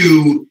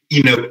to,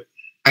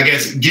 I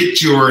guess,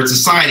 get your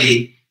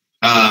society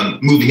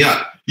moving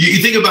up.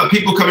 You think about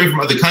people coming from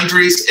other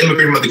countries,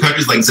 immigrating from other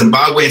countries like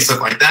Zimbabwe and stuff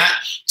like that.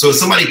 So if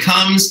somebody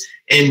comes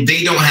and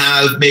they don't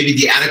have maybe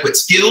the adequate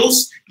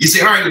skills, you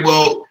say, all right,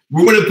 well,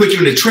 we're going to put you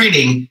into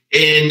training.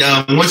 And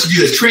once you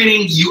do this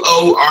training, you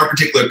owe our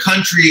particular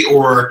country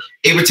or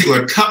a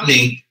particular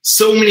company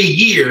so many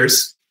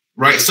years,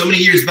 right? So many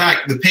years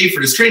back to pay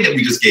for this training that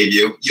we just gave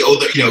you. You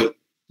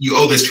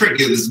owe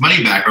this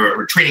money back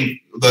or training,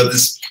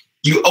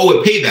 you owe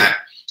a payback.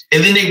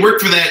 And then they work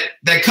for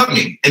that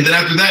company. And then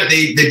after that,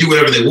 they do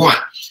whatever they want.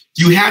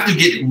 You have to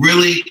get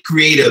really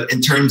creative in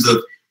terms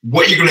of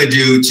what you're going to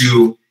do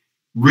to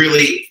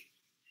really,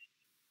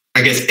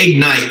 I guess,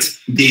 ignite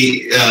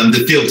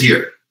the field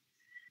here.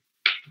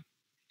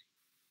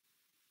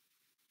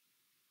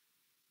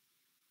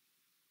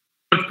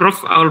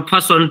 Prof, I'll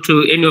pass on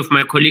to any of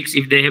my colleagues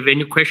if they have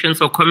any questions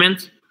or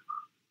comments.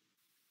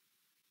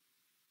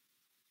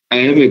 I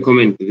have a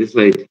comment to this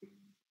slide.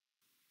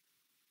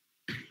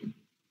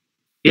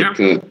 Yeah.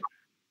 But,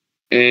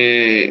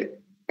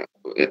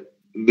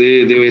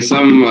 there were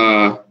some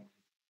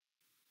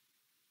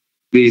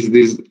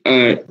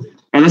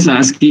others are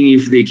asking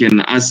if they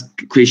can ask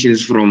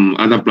questions from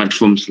other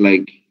platforms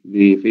like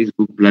the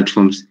Facebook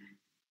platforms,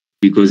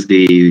 because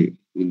they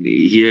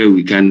here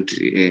we can't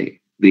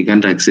they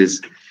can't access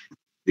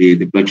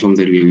the platform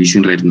that we are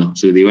using right now.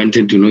 So they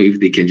wanted to know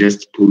if they can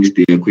just post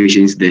their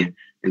questions there,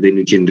 and then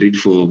we can read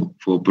for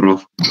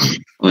Prof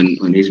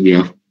on his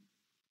behalf.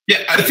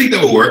 Yeah, I think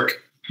that will work.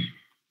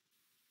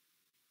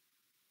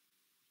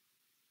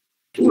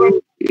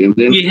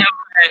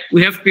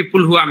 We have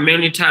people who are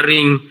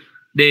monitoring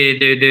the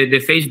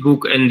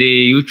Facebook and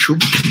the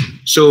YouTube.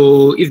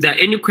 So if there are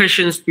any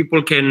questions,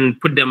 people can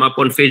put them up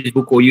on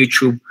Facebook or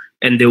YouTube,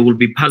 and they will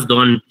be passed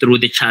on through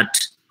the chat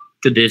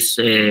to this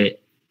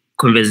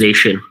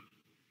conversation.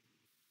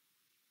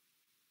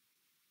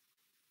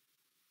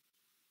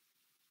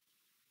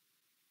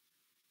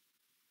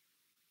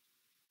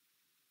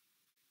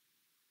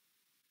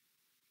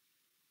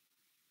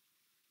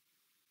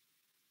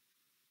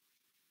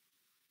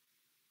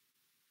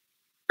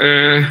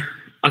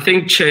 I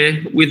think,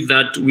 Chair, with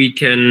that, we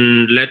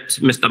can let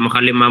Mr.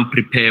 Mogalemang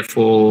prepare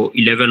for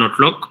 11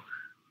 o'clock.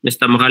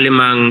 Mr.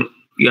 Mogalemang,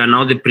 you are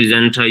now the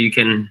presenter. You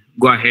can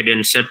go ahead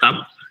and set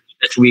up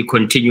as we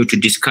continue to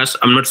discuss.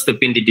 I'm not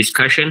stopping the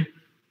discussion.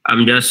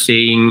 I'm just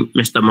saying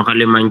Mr.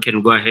 Mogalemang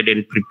can go ahead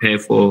and prepare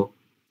for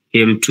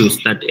him to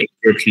start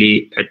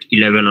exactly at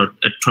 11 or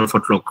at 12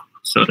 o'clock.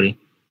 Sorry.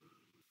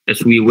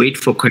 As we wait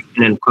for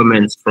questions and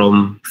comments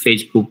from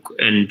Facebook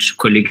and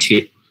colleagues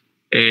here.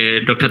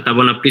 Dr.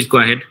 Tabona, please go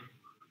ahead.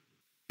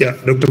 Yeah,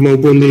 Dr.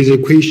 Maupon, there's a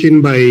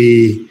question by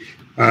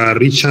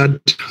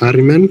Richard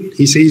Harriman.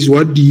 He says,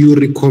 what do you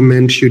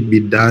recommend should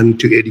be done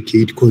to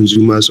educate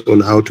consumers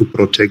on how to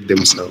protect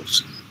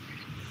themselves?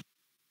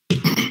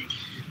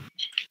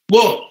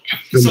 Well,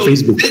 so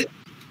Facebook.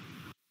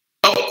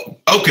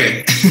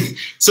 Okay.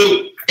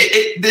 So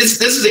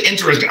this is an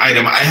interesting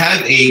item. I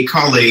have a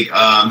colleague,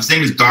 his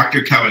name is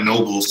Dr. Calvin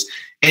Nobles,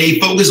 and he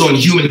focuses on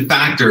human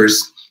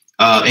factors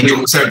in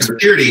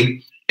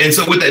cybersecurity. And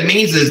so what that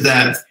means is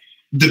that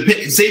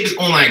say this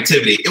online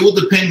activity, it will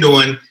depend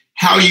on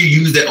how you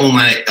use that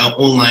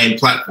online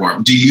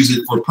platform. Do you use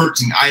it for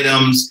purchasing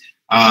items?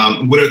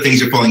 What are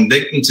things you're falling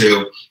victim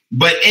to?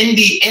 But in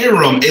the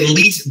interim, at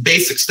least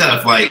basic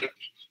stuff like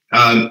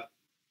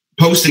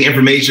posting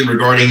information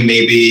regarding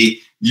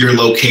maybe your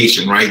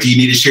location, right? Do you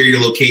need to share your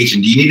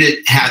location? Do you need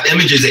to have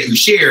images that you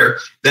share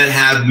that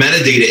have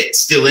metadata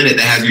still in it,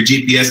 that has your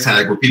GPS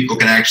tag, where people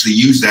can actually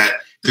use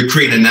that to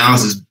create an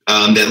analysis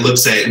that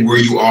looks at where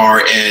you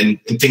are and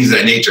things of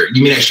that nature.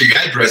 You may not share your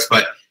address,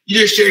 but you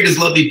just shared this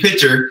lovely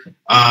picture,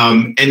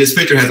 and this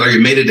picture has all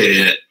your metadata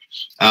in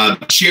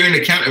it. Sharing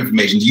account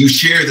information. Do you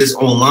share this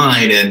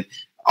online? And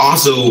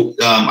also,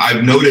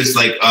 I've noticed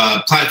like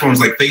platforms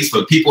like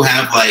Facebook, people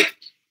have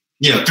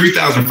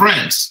 3,000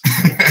 friends.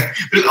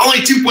 There's only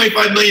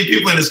 2.5 million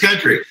people in this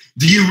country.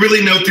 Do you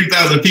really know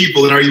 3,000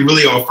 people, and are you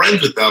really all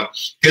friends with them?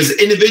 Because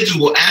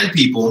individuals will add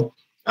people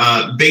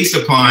based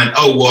upon,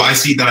 oh, well, I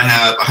see that I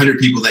have 100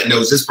 people that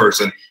knows this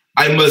person.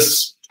 I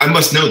must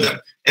know them.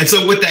 And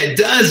so what that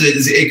does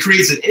is it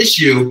creates an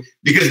issue,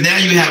 because now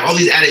you have all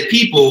these added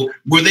people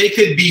where they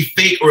could be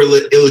fake or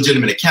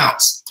illegitimate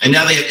accounts. And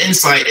now they have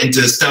insight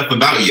into stuff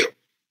about you.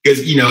 Because,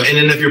 and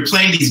then if you're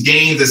playing these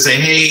games that say,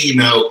 hey,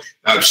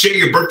 share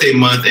your birthday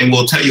month and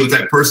we'll tell you what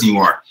type of person you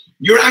are,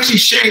 you're actually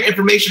sharing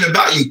information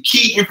about you,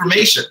 key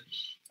information.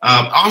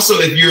 Also,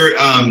 if you're,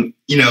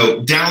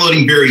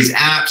 downloading various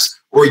apps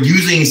or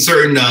using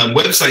certain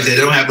websites that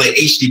don't have like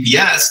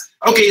HTTPS,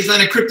 okay, it's not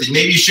encrypted.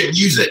 Maybe you shouldn't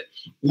use it.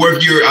 Or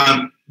if you're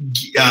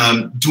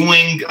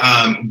doing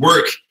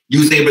work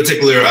using a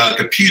particular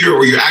computer,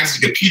 or you're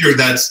accessing a computer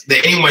that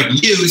anyone can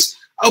use,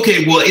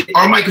 okay, well,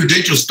 are my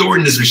credentials stored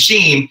in this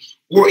machine?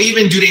 Or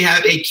even do they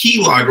have a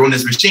keylogger on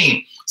this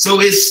machine? So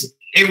it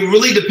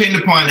really depends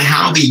upon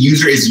how the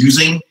user is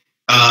using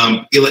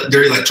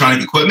their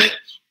electronic equipment.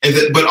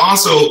 But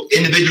also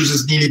individuals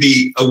just need to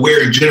be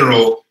aware in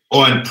general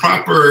on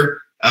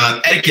proper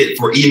etiquette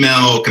for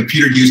email,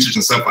 computer usage,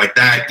 and stuff like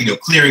that.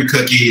 Clearing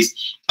cookies.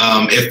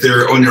 If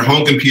they're on their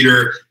home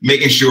computer,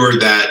 making sure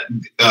that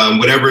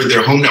whatever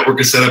their home network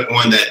is set up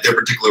on, that their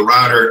particular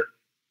router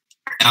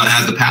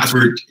has the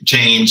password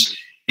changed,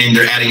 and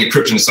they're adding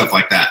encryption and stuff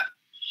like that.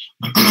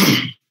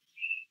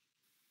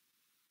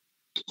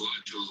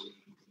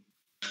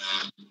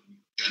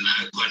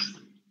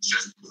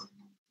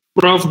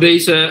 Prof, there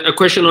is a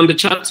question on the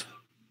chat.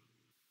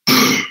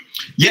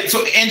 Yeah,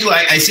 so Angela,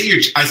 I see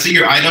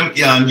your item.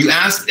 You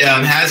asked,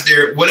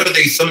 what are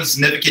some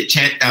significant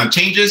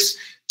changes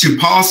to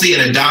policy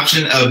and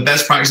adoption of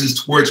best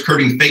practices towards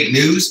curbing fake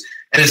news,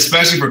 and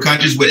especially for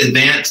countries with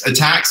advanced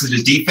attacks such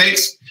as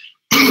deepfakes?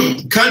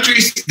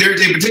 Countries,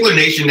 there's a particular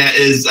nation that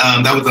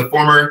was a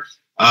former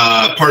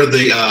part of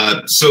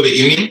the Soviet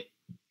Union.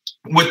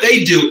 What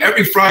they do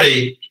every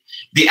Friday,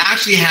 they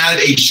actually have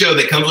a show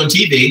that comes on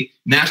TV,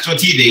 national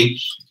TV,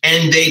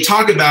 and they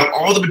talk about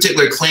all the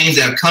particular claims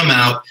that have come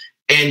out,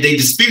 and they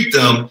dispute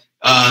them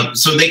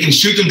so they can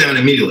shoot them down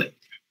immediately.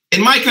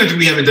 In my country,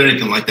 we haven't done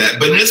anything like that,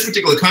 but in this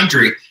particular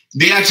country,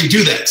 they actually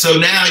do that. So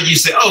now you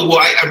say, oh, well,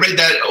 I read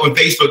that on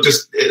Facebook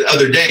just the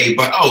other day,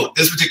 but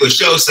this particular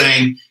show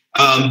saying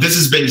this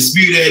has been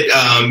disputed,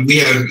 we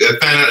have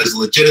found out it's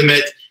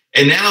legitimate,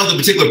 and now the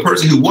particular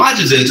person who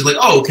watches it is like,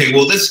 oh, okay,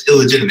 well, this is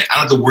illegitimate. I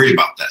don't have to worry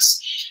about this.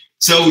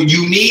 So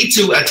you need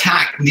to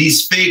attack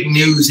these fake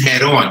news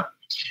head on,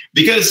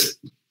 because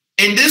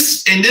in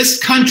this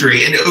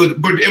country, and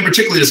in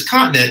particular this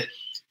continent,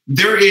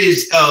 there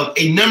is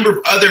a number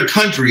of other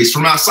countries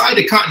from outside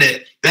the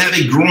continent that have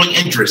a growing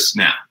interest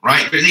now,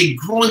 right? There's a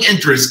growing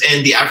interest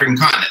in the African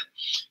continent.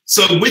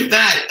 So with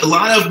that, a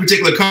lot of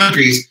particular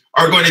countries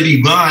are going to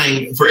be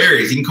vying for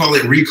areas. You can call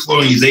it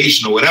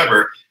recolonization or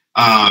whatever,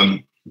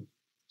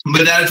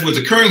 but that is what's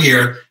occurring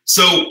here.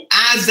 So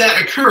as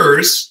that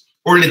occurs,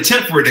 or an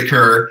attempt for it to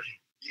occur,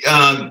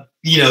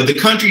 the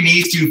country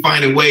needs to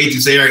find a way to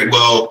say, all right,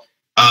 well,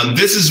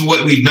 this is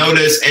what we've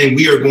noticed, and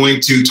we are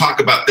going to talk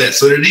about this.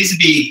 So there needs to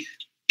be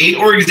an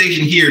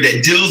organization here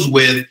that deals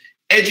with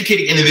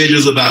educating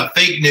individuals about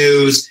fake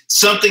news,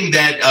 something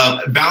that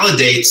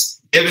validates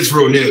if it's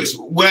real news.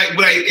 What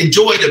I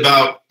enjoyed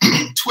about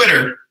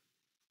Twitter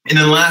in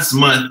the last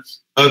month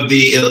of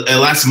the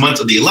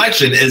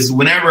election is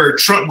whenever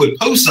Trump would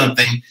post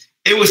something,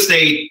 it would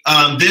state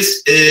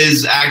this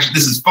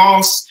is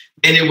false,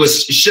 and it would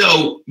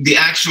show the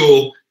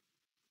actual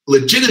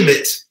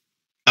legitimate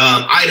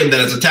item that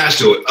is attached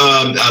to it.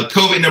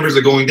 COVID numbers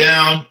are going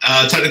down.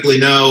 Technically,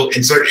 no.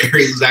 In certain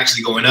areas, it's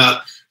actually going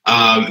up.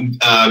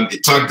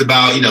 It talked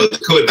about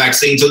the COVID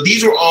vaccine. So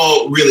these are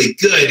all really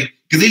good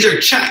because these are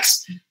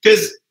checks.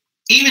 Because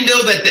even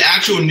though that the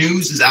actual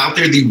news is out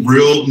there, the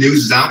real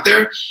news is out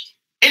there,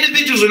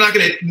 individuals are not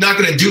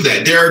going to do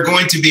that. They're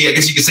going to be, I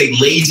guess you could say,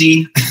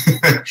 lazy.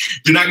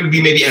 They're not going to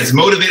be maybe as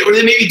motivated, or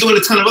they may be doing a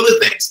ton of other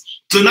things.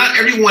 So not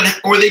everyone,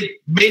 or they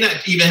may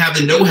not even have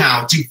the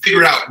know-how to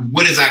figure out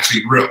what is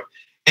actually real.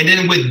 And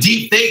then with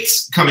deep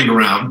fakes coming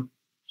around,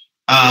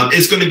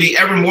 it's going to be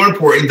ever more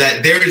important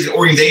that there is an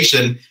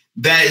organization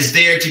that is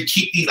there to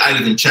keep these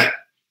items in check.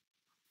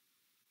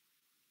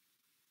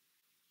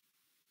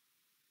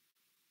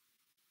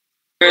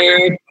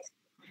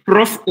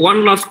 Prof,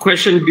 one last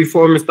question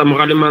before Mr.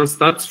 Mogaliman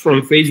starts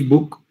from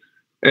Facebook.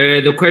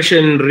 The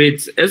question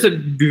reads, as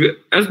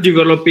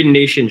developing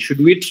nations, should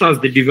we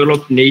trust the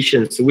developed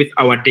nations with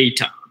our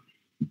data?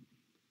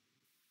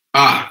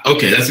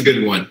 Okay, that's a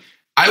good one.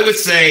 I would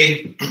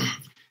say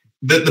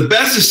that the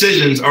best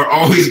decisions are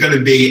always going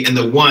to be in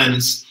the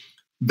ones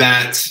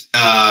that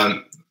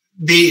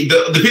the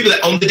people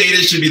that own the data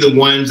should be the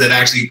ones that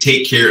actually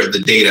take care of the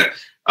data.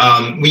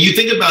 When you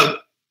think about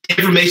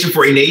information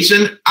for a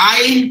nation,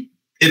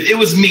 if it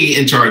was me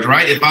in charge,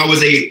 right? If I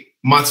was a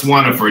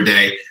Botswana for a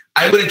day,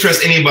 I wouldn't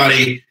trust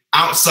anybody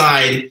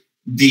outside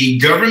the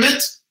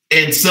government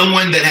and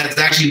someone that has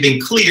actually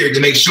been cleared to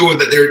make sure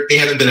that they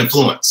haven't been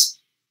influenced,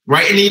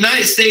 right? In the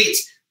United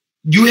States,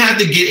 you have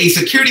to get a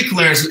security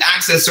clearance to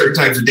access certain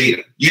types of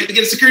data. You have to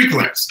get a security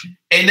clearance.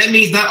 And that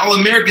means not all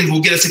Americans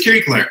will get a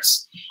security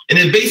clearance. And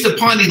then based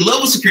upon the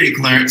level of security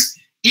clearance,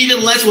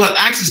 even less will have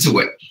access to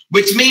it,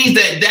 which means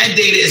that that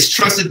data is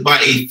trusted by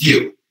a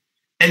few.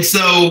 And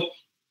so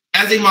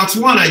as a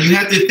Botswana, you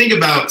have to think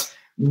about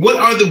what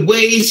are the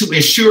ways to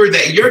ensure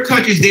that your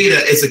country's data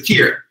is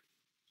secure.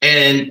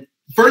 And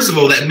first of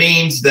all, that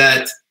means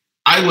that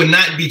I would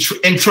not be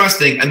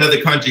entrusting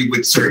another country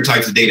with certain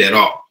types of data at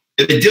all.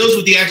 If it deals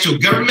with the actual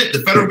government, the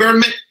federal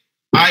government,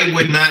 I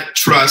would not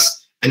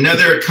trust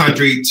another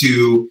country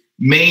to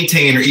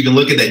maintain or even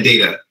look at that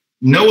data.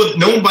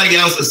 Nobody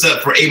else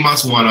except for a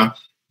Botswana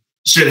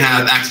should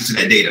have access to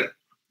that data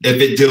if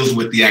it deals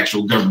with the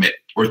actual government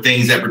or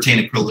things that pertain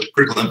to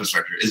critical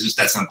infrastructure. It's just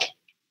that simple.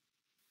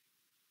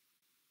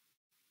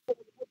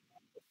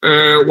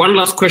 One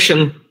last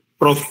question,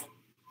 Prof.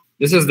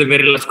 This is the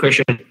very last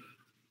question.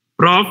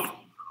 Prof,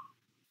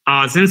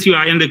 since you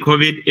are in the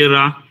COVID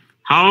era,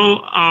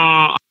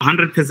 how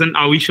 100%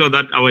 are we sure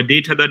that our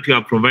data that we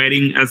are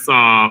providing as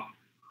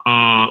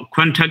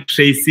contact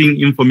tracing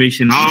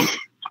information,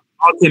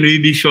 how can we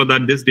be sure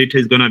that this data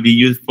is going to be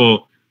used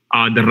for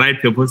the right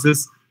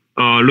purposes?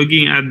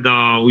 Looking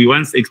at we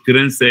once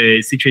experienced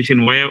a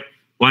situation where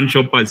one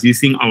shop was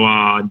using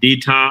our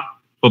data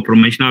for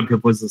promotional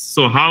purposes.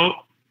 So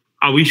how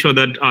are we sure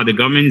that the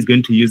government is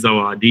going to use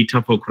our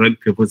data for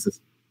correct purposes?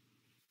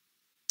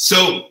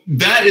 So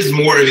that is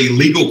more of a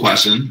legal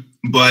question,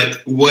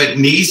 but what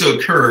needs to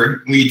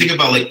occur when you think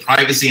about like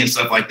privacy and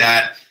stuff like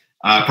that,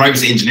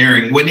 privacy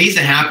engineering, what needs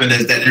to happen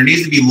is that there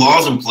needs to be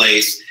laws in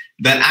place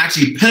that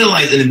actually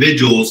penalize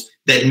individuals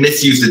that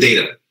misuse the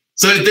data.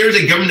 So if there's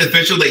a government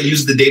official that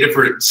uses the data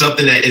for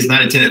something that is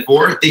not intended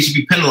for, they should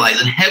be penalized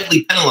and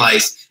heavily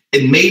penalized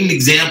and made an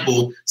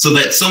example so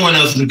that someone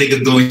else can think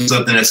of doing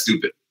something that's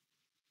stupid.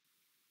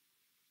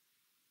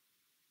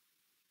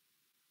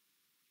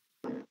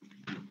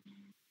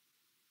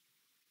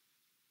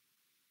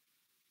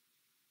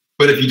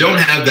 But if you don't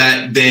have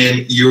that,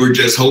 then you're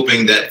just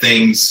hoping that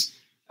things,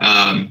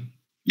 are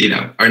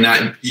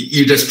not,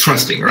 you're just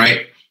trusting,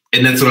 right?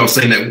 And that's what I was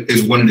saying, that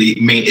is one of the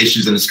main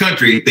issues in this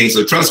country, things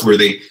are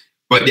trustworthy.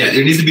 But yeah,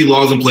 there needs to be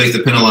laws in place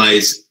to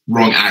penalize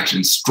wrong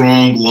actions,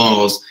 strong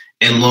laws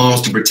and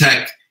laws to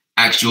protect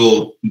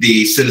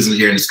the citizens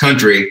here in this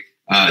country,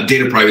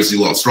 data privacy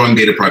laws, strong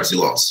data privacy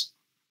laws.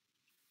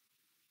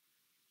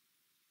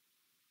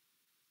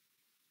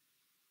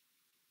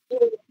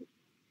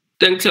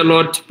 Thanks a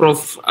lot,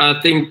 Prof. I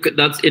think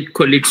that's it,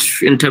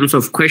 colleagues, in terms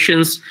of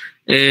questions.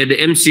 The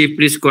MC,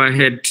 please go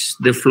ahead.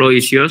 The floor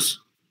is yours.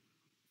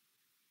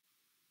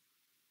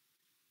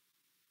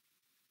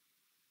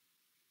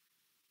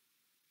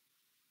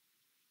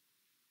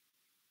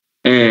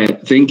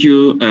 Thank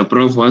you,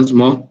 Prof. Once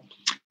more.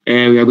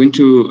 We are going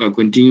to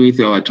continue with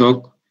our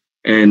talk,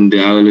 and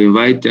I will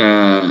invite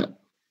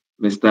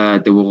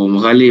Mr. Tebogo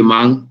Mohale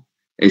Mang,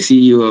 a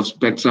CEO of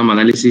Spectrum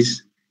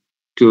Analysis,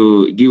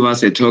 to give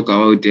us a talk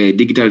about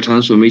digital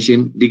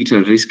transformation,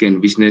 digital risk,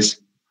 and business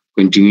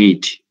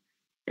continuity.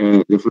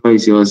 The floor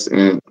is yours,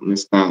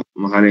 Mr.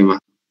 Mohale Mang.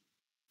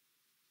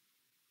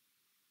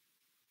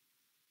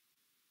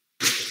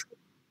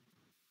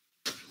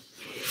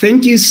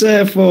 Thank you,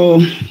 sir, for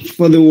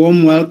the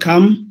warm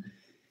welcome.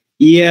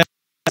 Yeah,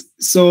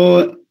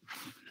 so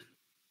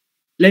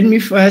let me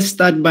first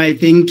start by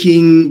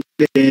thanking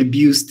the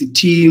BUST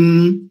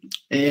team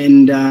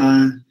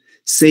and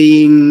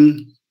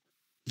saying,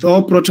 with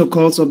all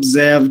protocols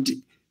observed,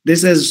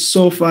 this has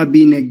so far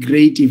been a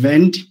great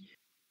event.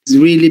 It's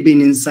really been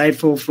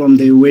insightful from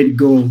the word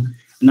go.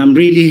 And I'm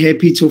really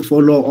happy to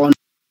follow on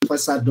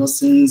Professor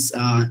Dawson's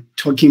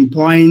talking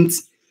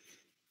points.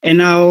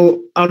 And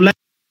I'd like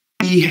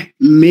to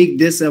make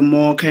this a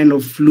more kind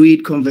of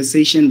fluid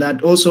conversation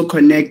that also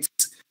connects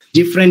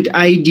different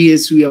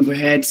ideas we have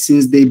had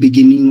since the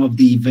beginning of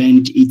the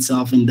event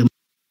itself,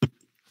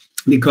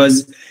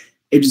 because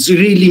it's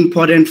really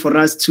important for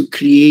us to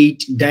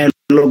create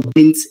dialogue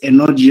points and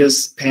not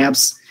just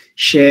perhaps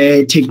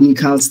share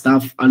technical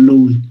stuff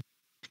alone.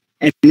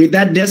 And with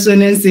that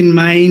dissonance in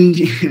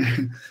mind,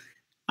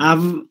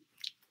 I've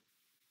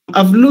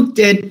looked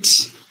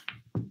at,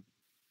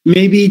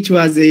 maybe it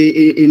was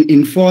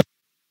in fourth.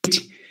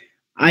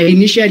 I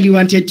initially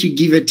wanted to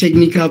give a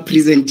technical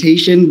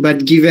presentation,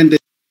 but given the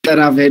that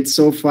I've had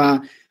so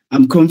far,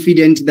 I'm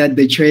confident that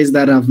the choice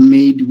that I've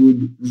made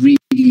would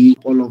really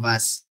help all of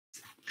us.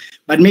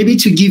 But maybe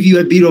to give you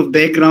a bit of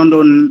background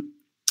on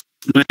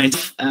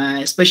myself,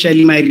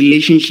 especially my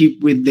relationship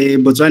with the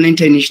Botswana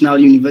International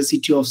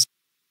University of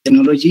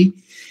Technology,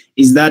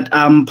 is that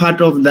I'm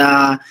part of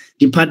the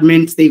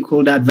Department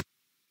Stakeholder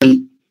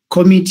Advisory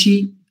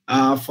Committee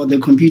for the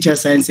Computer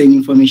Science and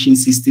Information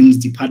Systems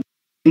Department.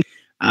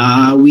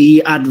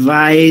 We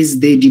advise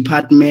the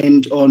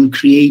department on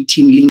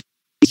creating links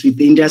with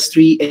the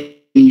industry and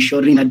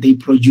ensuring that they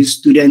produce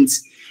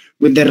students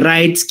with the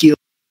right skills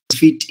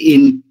fit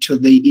into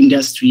the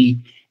industry.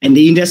 And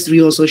the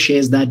industry also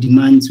shares that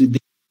demands with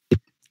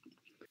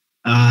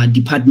the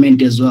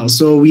department as well.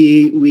 So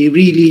we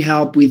really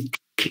help with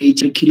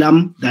creating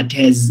curriculum that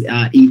has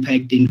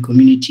impact in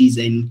communities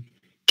and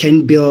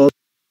can build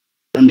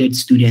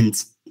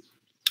students.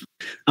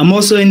 I'm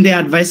also in the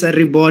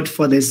advisory board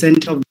for the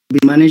Center of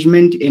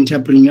Management,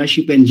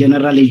 Entrepreneurship, and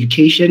General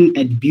Education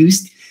at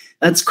BUST.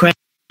 That's quite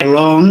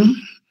long.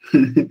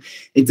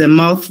 It's a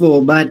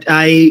mouthful, but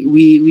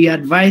we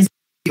advise the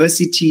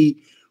university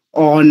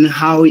on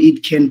how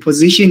it can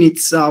position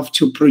itself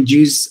to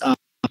produce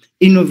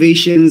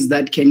innovations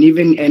that can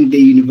even earn the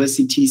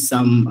university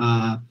some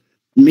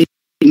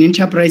an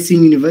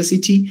enterprising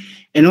university,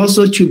 and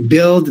also to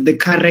build the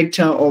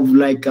character of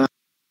like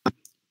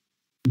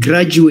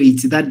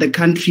graduates that the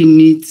country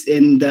needs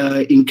in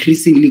the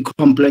increasingly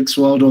complex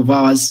world of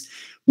ours,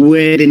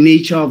 where the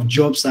nature of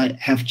jobs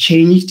have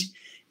changed.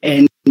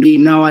 And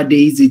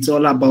nowadays, it's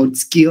all about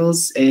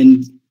skills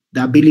and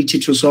the ability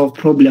to solve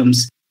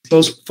problems.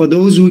 So for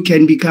those who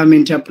can become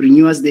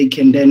entrepreneurs, they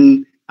can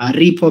then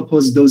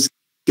repurpose those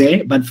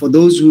there. But for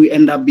those who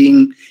end up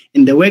being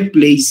in the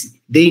workplace,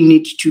 they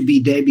need to be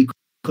there because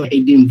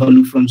adding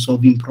value from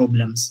solving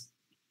problems.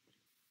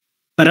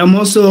 But I'm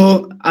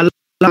also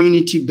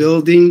community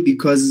building,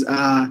 because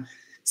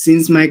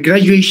since my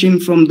graduation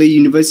from the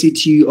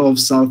University of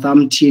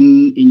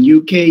Southampton in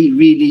UK,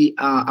 really,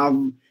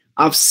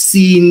 I've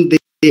seen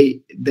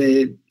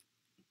the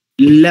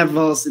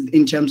levels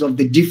in terms of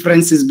the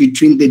differences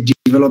between the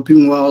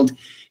developing world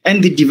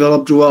and the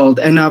developed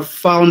world. And I've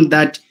found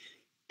that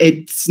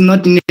it's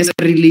not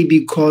necessarily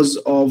because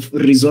of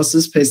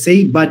resources per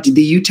se, but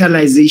the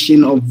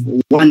utilization of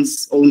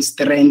one's own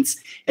strengths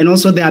and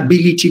also the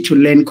ability to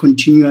learn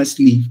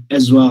continuously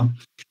as well.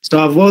 So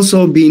I've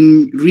also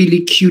been really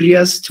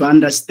curious to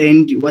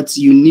understand what's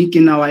unique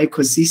in our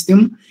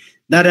ecosystem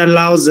that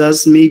allows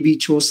us maybe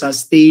to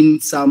sustain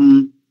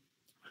some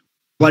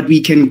what we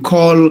can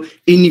call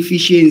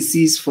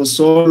inefficiencies for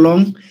so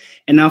long.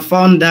 And I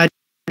found that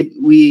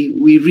we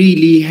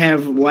really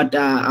have what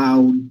I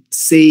would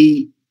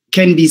say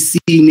can be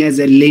seen as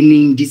a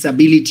learning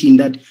disability, in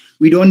that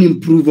we don't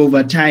improve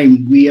over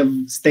time. We have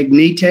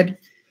stagnated.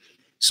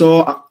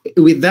 So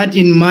with that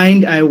in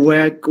mind, I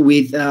work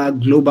with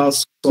Global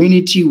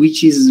Community,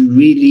 which is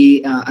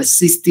really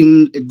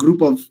assisting a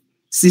group of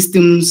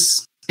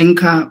systems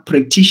anchor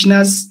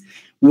practitioners,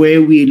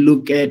 where we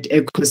look at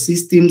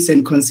ecosystems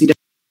and consider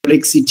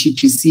complexity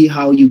to see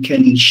how you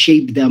can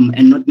shape them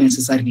and not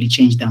necessarily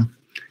change them.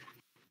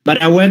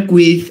 But I work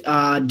with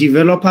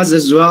developers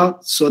as well,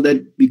 so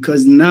that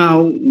because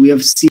now we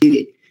have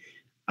seen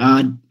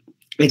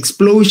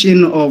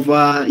explosion of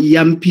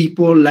young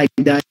people like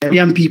that,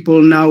 young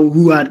people now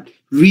who are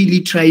really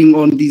trying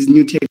on these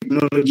new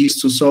technologies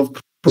to solve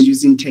problems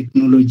using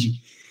technology.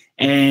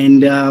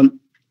 And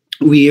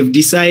we have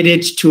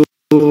decided to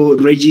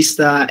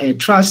register a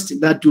trust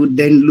that would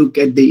then look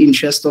at the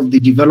interest of the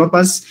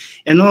developers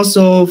and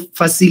also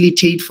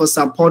facilitate for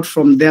support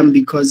from them,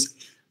 because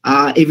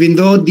even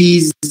though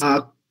these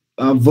are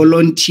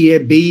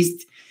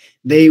volunteer-based,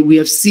 we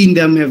have seen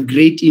them have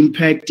great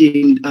impact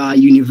in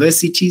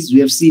universities. We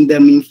have seen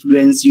them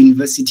influence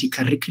university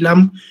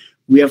curriculum.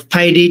 We have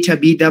PyData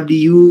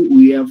BW.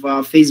 We have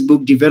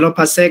Facebook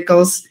developer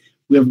circles.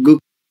 We have Google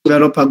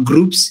developer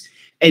groups.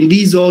 And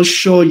these all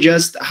show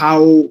just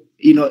how,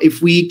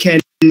 if we can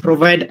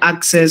provide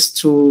access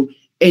to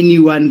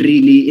anyone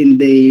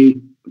really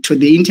to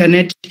the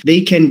internet, they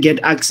can get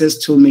access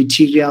to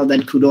material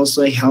that could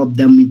also help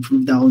them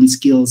improve their own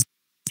skills,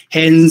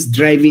 hence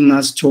driving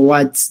us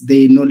towards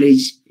the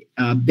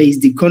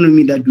knowledge-based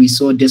economy that we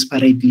so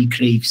desperately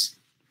craves.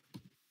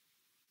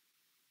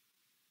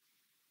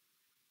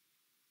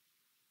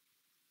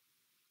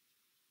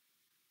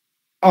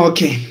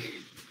 Okay,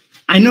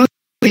 I know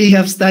we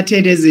have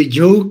started as a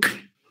joke,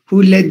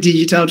 who led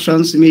digital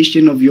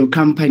transformation of your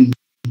company?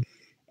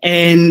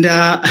 And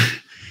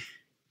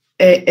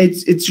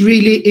it's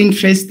really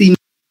interesting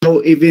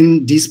how,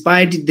 even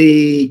despite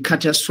the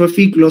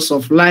catastrophic loss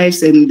of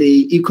lives and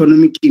the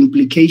economic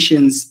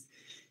implications,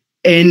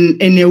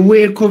 and in a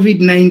way,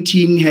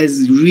 COVID-19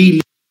 has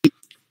really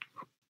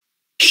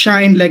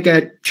shined like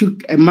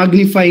took a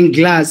magnifying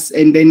glass,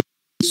 and then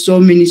so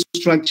many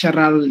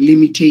structural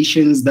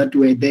limitations that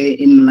were there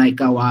in like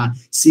our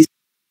system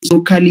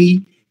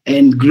locally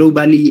and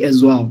globally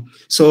as well.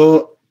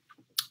 So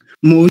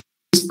most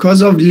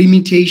because of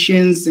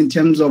limitations in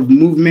terms of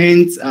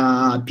movement,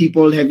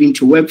 people having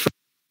to work from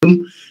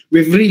home,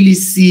 we've really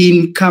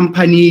seen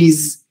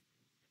companies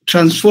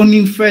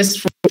transforming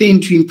first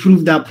to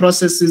improve their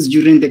processes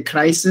during the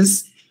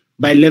crisis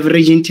by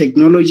leveraging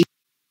technology,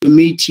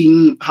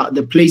 automating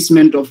the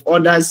placement of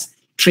orders,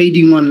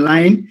 trading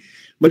online.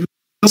 But we've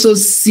also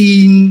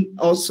seen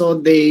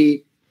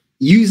the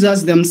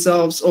users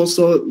themselves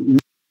also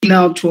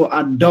now to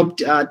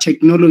adopt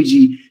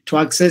technology to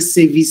access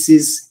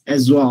services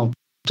as well.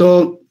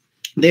 So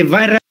the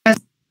virus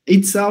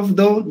itself,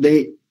 though,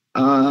 they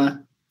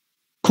are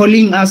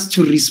calling us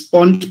to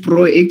respond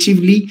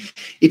proactively.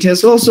 It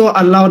has also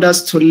allowed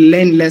us to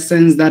learn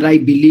lessons that I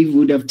believe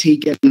would have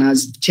taken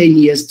us 10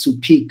 years to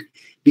pick,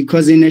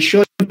 because in a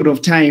short period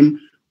of time,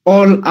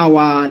 all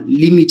our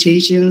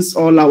limitations,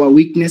 all our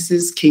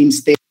weaknesses came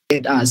stare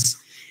at us.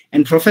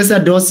 And Professor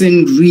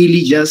Dawson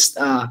really just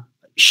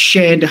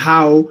shared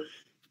how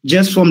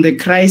just from the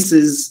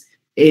crisis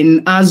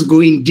in us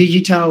going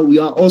digital, we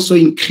are also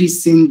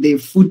increasing the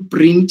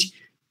footprint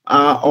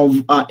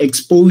of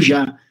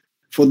exposure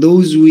for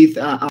those with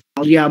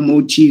ulterior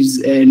motives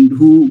and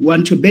who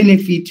want to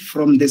benefit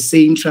from the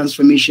same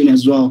transformation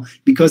as well.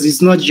 Because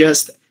it's not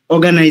just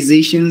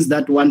organizations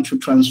that want to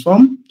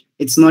transform.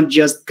 It's not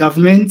just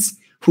governments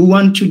who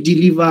want to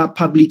deliver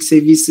public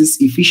services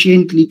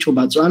efficiently to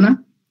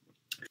Botswana.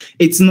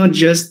 It's not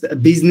just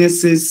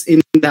businesses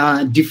in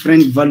the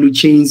different value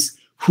chains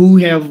who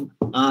have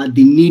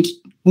the need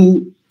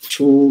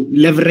to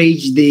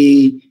leverage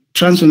the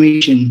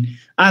transformation.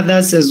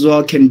 Others as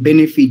well can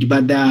benefit,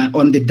 but they're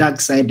on the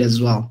dark side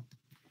as well.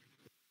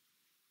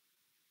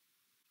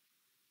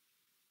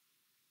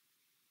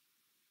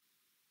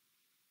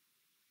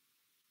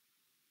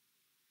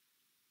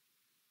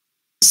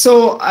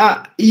 So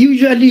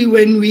usually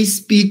when we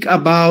speak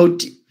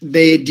about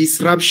the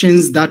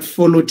disruptions that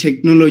follow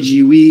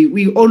technology,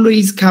 we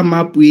always come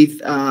up with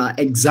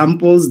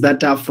examples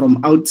that are from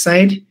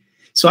outside.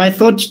 So I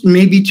thought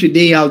maybe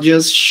today I'll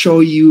just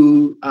show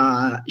you,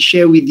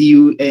 share with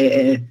you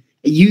a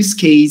use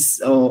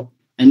case or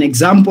an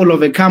example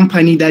of a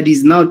company that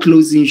is now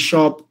closing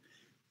shop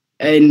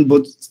in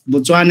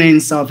Botswana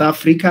and South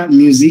Africa,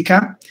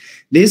 Musica.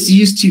 This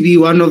used to be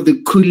one of the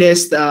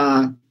coolest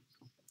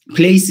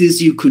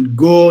places you could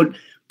go,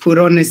 put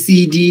on a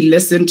CD,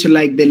 listen to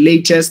like the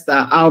latest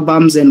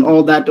albums and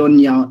all that on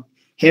your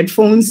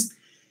headphones.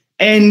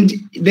 And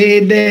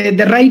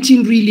the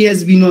writing really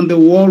has been on the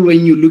wall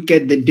when you look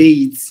at the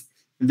dates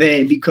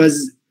there,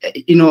 because,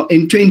 you know,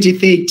 in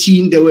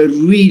 2013, they were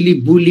really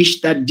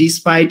bullish that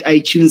despite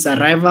iTunes'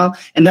 arrival,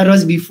 and that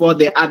was before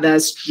the other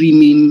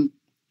streaming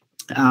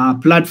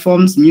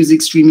platforms,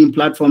 music streaming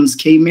platforms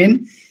came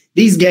in,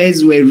 these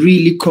guys were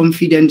really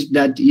confident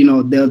that, you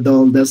know,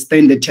 they'll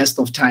stand the test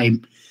of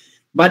time.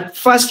 But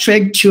fast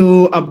track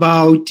to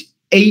about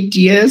 8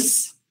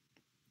 years,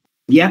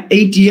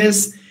 8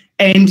 years,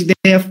 and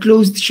they have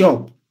closed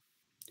shop.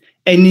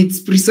 And it's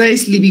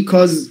precisely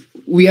because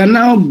we are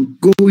now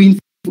going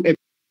through a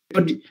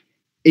period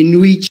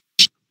in which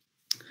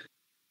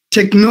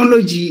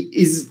technology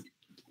is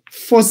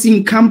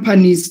forcing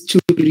companies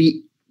to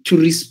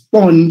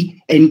respond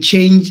and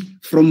change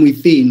from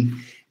within.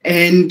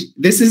 And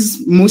this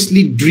is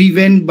mostly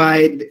driven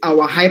by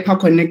our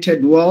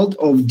hyper-connected world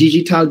of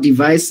digital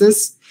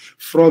devices,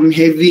 from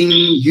having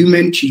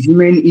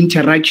human-to-human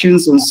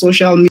interactions on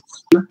social media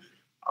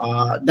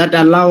that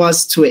allow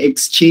us to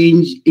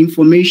exchange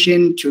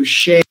information, to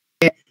share,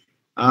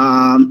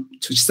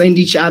 to send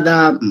each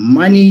other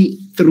money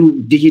through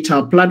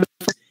digital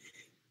platforms.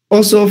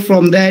 Also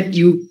from that,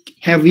 you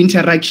have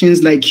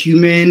interactions like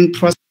human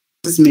process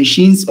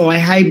machines, or a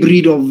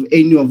hybrid of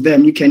any of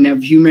them. You can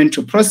have human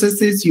to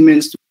processes,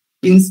 humans to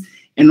machines,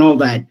 and all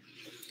that.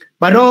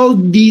 But all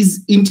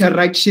these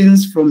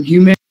interactions from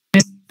human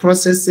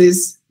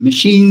processes,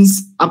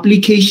 machines,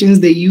 applications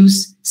they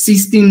use,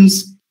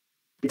 systems,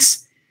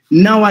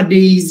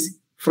 nowadays,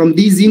 from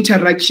these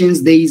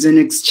interactions, there is an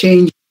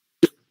exchange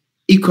of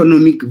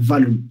economic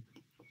value.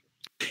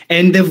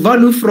 And the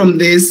value from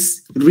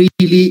this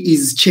really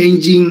is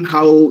changing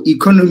how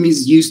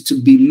economies used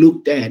to be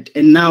looked at.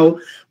 And now,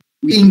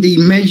 in the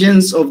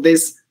emergence of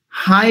this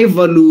high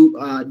value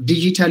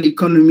digital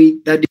economy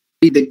that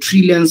is the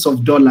trillions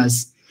of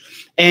dollars.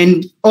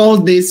 And all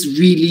this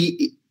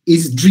really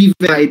is driven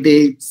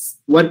by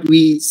what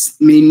we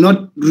may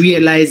not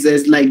realize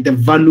as like the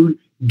value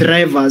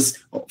drivers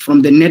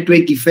from the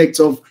network effects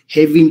of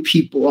having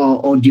people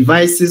or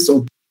devices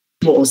or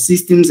people or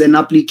systems and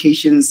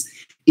applications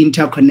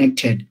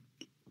interconnected.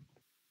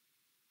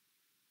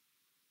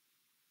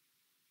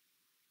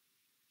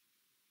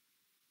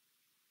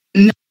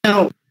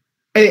 Now,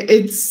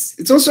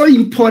 it's also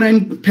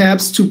important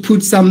perhaps to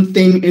put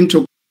something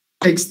into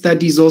context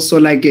that is also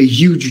like a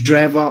huge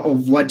driver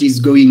of what is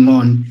going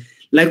on.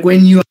 Like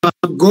when you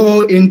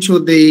go into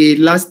the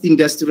last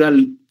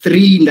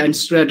three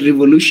industrial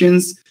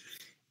revolutions,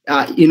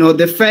 you know,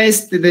 the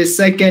first, the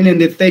second,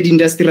 and the third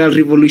industrial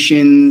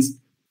revolutions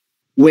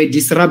were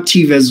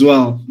disruptive as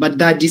well. But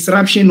that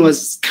disruption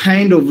was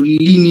kind of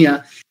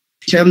linear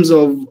in terms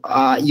of,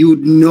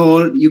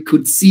 you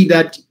could see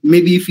that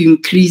maybe if you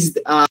increased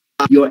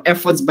your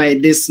efforts by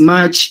this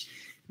much,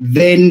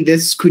 then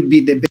this could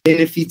be the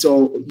benefits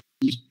or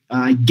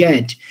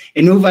get.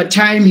 And over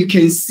time, you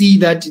can see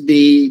that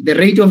the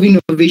rate of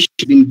innovation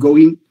has been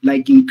going,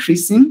 like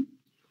increasing.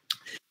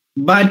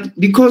 But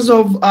because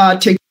of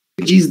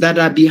technologies that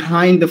are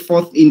behind the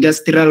fourth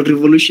industrial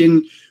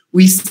revolution,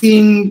 we're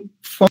seeing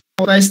for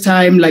the first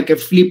time like a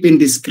flip in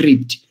the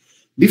script.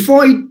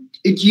 Before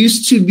it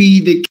used to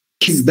be the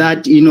case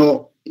that, you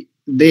know,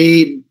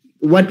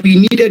 what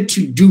we needed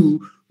to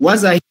do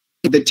was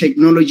the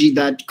technology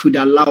that could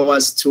allow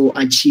us to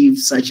achieve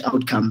such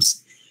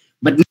outcomes.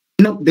 But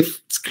now the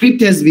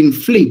script has been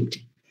flipped.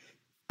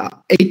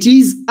 It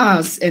is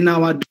us and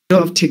our knowledge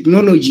of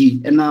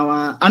technology and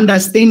our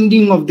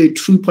understanding of the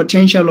true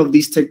potential of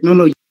this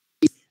technology,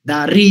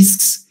 the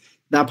risks,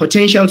 the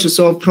potential to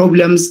solve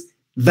problems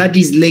that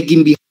is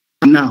lagging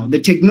behind now. The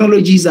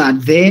technologies are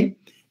there,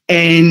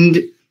 and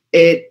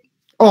it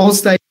all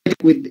started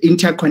with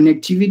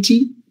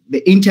interconnectivity.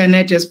 The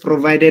internet has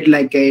provided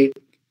like a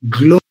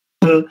global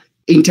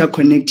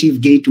interconnective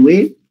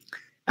gateway.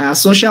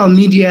 Social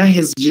media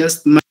has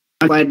just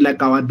magnified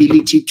like our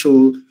ability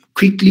to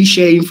quickly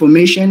share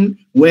information,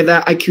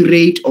 whether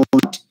accurate or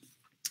not.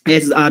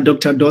 As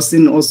Dr.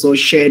 Dawson also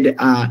shared,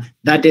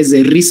 that is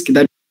a risk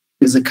that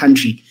as a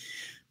country.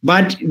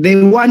 But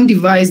the one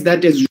device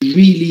that is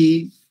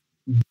really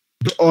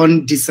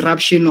on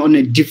disruption on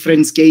a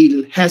different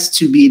scale has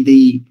to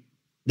be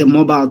the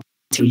mobile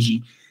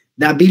technology.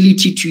 The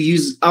ability to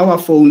use our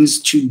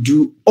phones to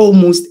do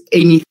almost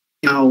anything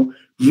now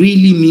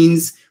really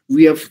means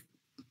we have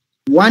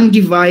one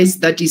device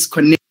that is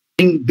connecting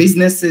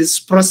businesses,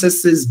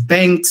 processes,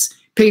 banks,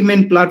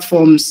 payment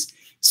platforms,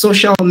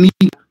 social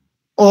media,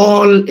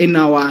 all in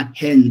our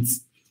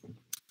hands.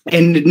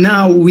 And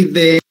now with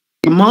the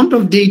amount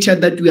of data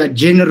that we are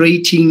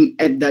generating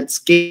at that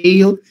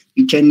scale,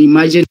 you can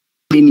imagine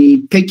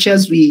many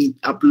pictures we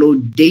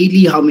upload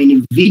daily, how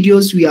many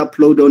videos we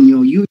upload on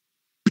your YouTube,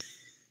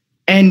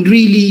 and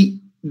really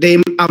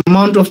the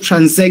amount of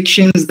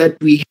transactions that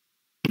we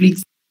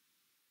have,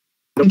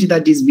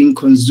 that is being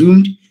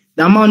consumed,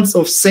 the amounts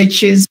of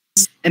searches,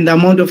 and the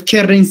amount of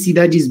currency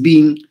that is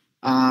being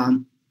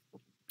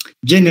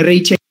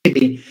generated.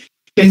 You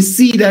can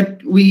see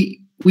that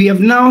we have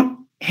now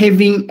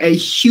having a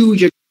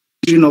huge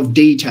explosion of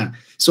data.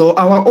 So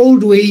our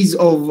old ways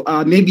of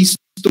maybe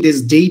storing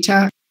this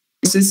data,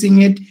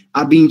 processing it,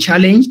 are being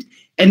challenged,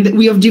 and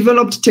we have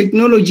developed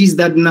technologies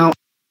that now allow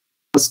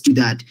us to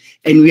do that.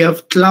 And we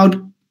have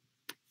cloud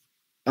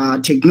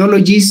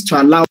technologies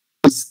to allow us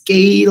to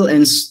scale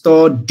and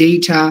store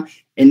data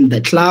in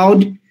the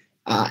cloud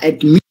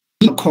at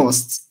minimal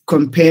costs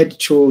compared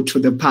to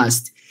the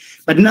past.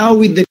 But now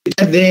with the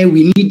data there,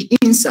 we need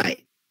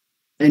insight.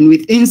 And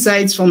with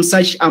insights from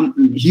such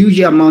huge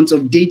amounts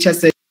of data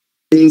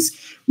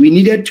settings, we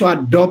needed to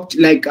adopt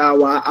like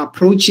our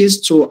approaches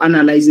to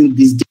analyzing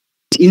these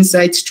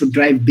insights to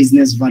drive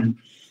business value.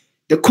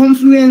 The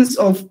confluence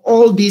of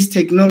all these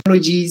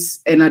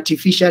technologies and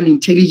artificial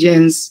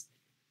intelligence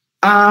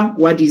are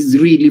what is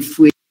really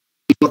fueling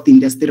the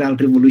industrial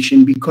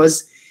revolution,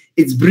 because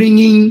it's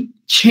bringing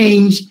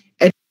change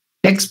at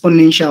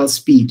exponential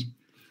speed.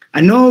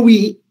 I know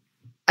we,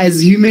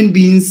 as human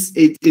beings,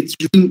 it's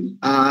really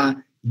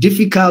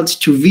difficult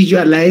to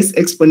visualize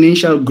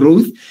exponential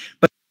growth,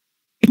 but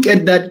look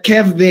at that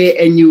curve there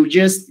and you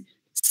just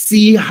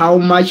see how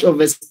much of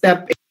a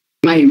step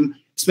in time,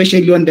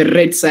 especially on the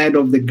red side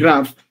of the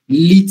graph,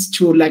 leads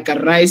to like a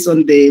rise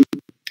on the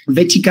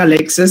vertical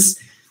axis.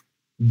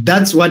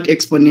 That's what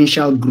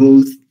exponential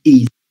growth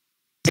is.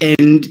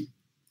 And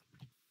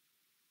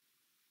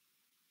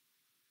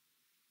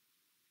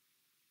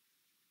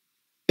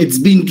it's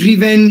been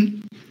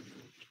driven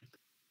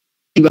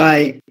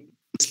by,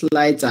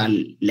 slides are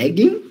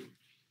lagging,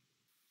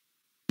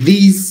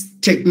 these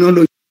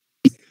technologies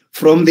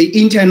from the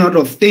Internet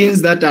of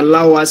Things that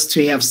allow us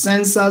to have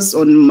sensors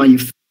on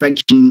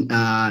manufacturing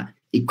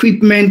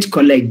equipment,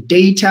 collect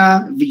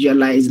data,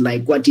 visualize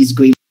like what is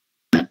going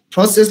on at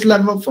process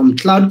level, from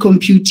cloud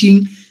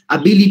computing,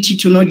 ability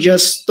to not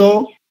just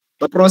store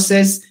but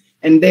process,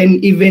 and then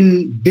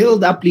even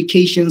build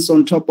applications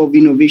on top of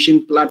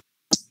innovation platforms.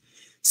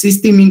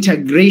 System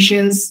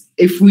integrations,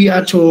 if we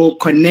are to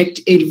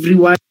connect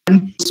everyone,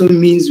 also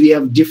means we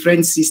have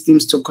different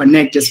systems to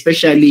connect,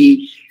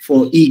 especially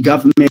for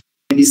e-government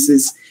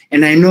services.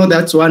 And I know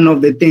that's one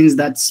of the things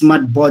that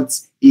smart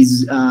bots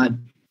is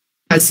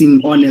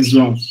passing on as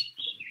well.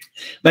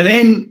 But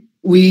then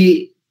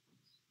we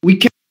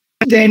can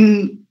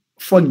then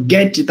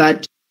forget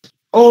that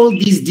all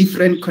these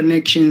different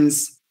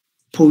connections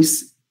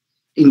pose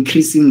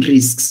increasing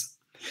risks.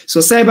 So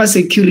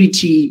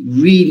cybersecurity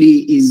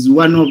really is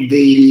one of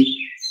the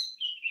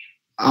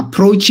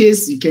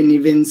approaches. You can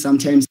even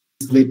sometimes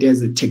think of it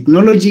as a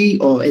technology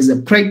or as a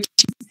practice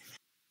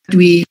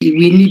we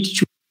need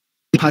to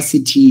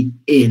capacity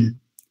in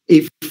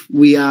if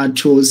we are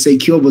to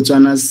secure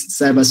Botswana's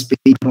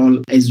cyberspace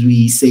role as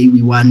we say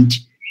we want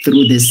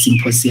through this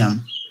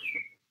symposium.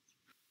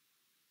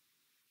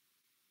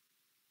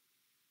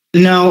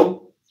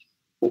 Now,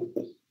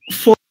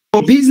 for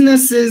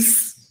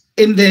businesses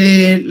in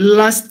the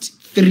last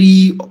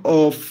 3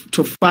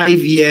 to 5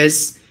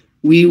 years,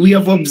 we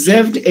have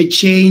observed a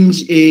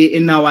change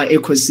in our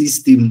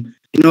ecosystem.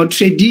 You know,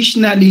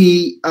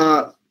 traditionally,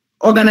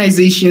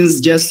 organizations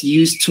just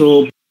used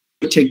to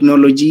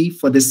technology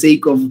for the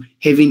sake of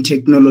having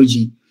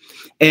technology.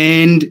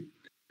 And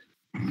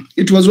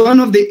it was one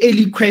of the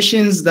early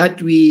questions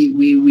that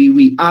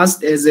we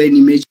asked as an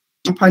emerging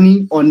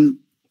company on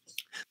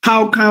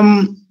how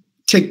come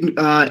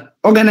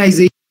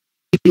organizations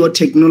your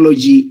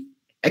technology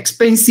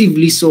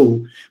expensively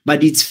so,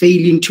 but it's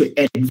failing to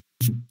add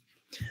value.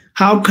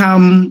 How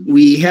come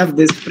we have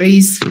this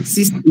phrase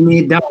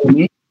system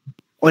down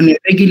on a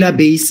regular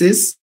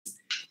basis,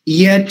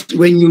 yet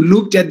when you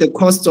looked at the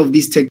cost of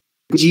these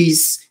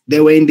technologies, they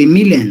were in the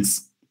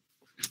millions?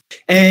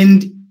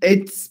 And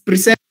it's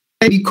precisely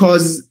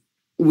because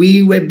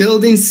we were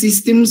building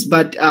systems,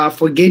 but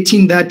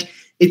forgetting that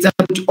it's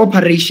about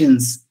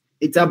operations.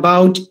 It's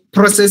about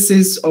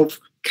processes of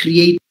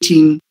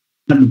creating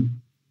value.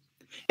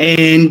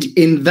 And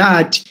in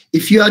that,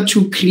 if you are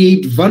to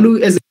create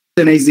value as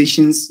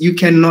organizations, you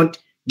cannot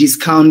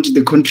discount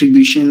the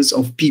contributions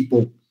of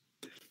people.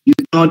 You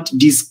cannot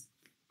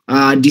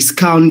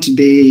discount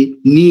the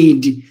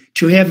need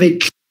to have a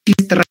clear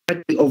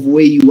strategy of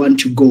where you want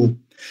to go.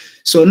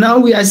 So now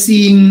we are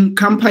seeing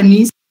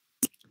companies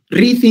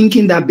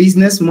rethinking their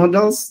business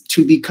models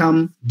to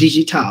become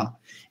digital.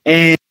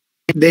 And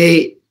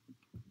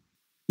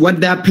what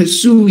they're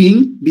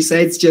pursuing,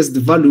 besides just the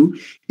value,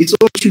 it's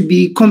also to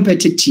be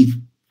competitive.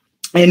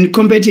 And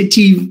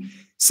competitive,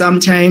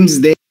 sometimes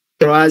there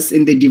us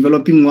in the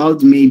developing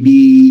world may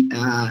be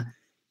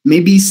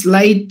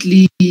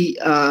slightly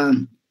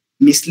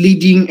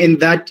misleading in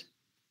that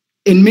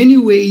in many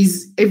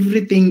ways,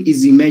 everything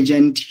is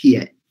emergent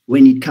here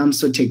when it comes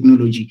to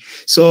technology.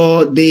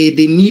 So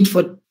the need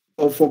for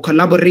for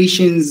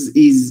collaborations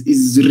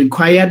is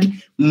required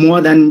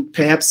more than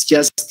perhaps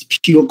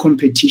just pure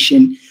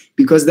competition,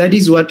 because that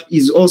is what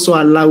is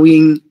also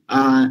allowing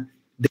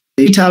the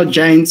digital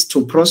giants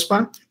to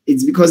prosper.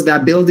 It's because they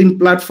are building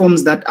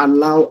platforms that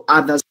allow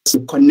others to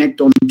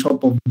connect on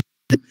top of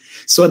them,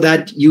 so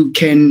that you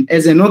can,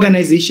 as an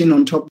organization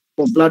on top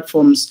of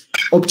platforms,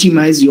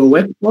 optimize your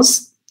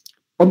workforce,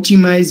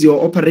 optimize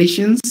your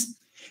operations,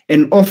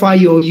 and offer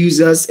your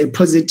users a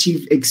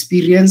positive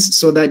experience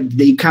so that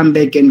they come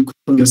back and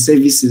consume your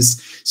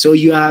services. So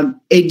you are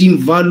adding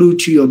value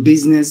to your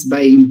business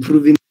by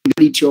improving the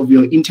quality of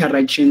your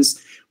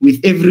interactions with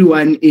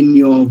everyone in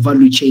your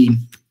value chain.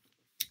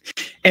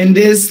 And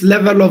this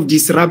level of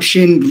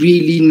disruption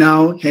really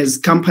now has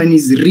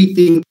companies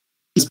rethink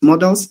these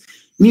models.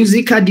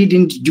 Musica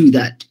didn't do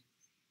that.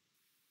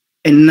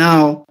 And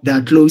now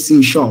they're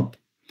closing shop.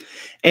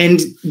 And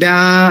there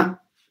are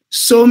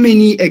so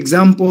many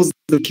examples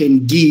we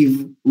can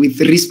give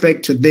with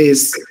respect to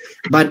this,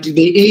 but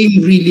the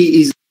aim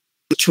really is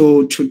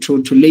to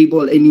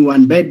label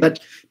anyone bad,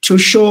 but to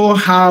show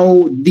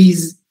how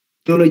these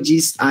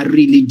technologies are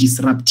really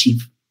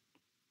disruptive.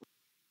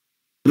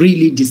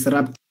 Really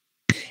disruptive.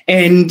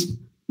 And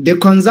the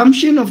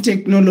consumption of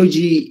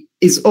technology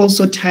is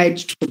also tied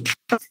to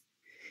trust.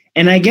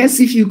 And I guess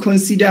if you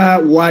consider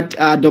what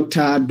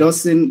Dr.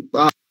 Dawson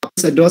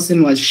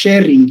was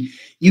sharing,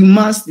 you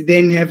must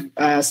then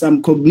have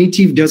some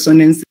cognitive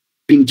dissonance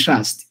in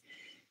trust.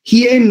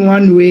 Here, in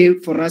one way,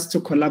 for us to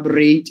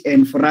collaborate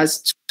and for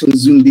us to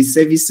consume these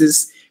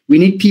services, we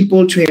need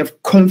people to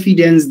have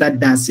confidence that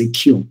they're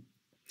secure.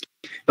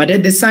 But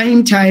at the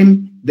same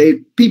time,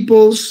 the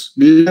people's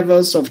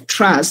levels of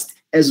trust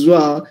as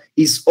well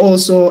is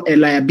also a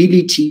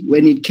liability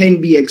when it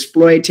can be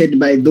exploited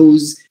by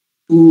those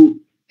who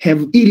have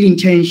ill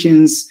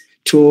intentions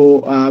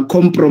to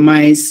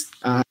compromise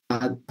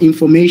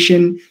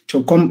information,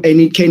 and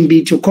it can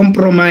be to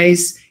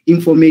compromise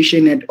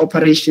information at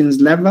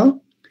operations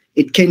level.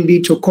 It can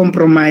be to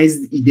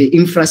compromise the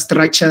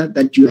infrastructure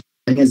that you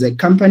have as a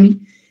company.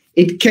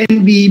 It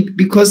can be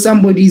because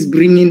somebody is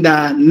bringing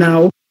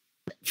now,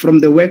 from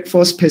the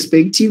workforce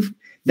perspective,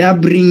 they're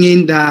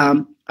bringing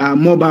the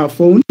mobile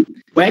phone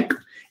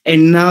work,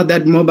 and now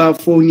that mobile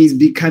phone is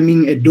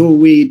becoming a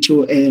doorway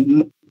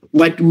to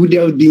what would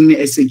have been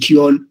a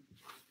secure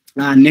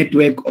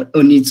network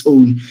on its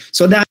own.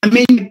 So there are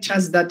many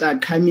factors that are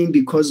coming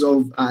because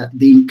of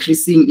the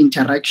increasing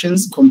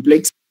interactions,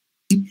 complexity,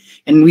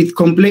 and with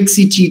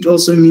complexity, it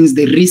also means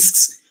the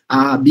risks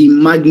are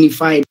being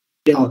magnified,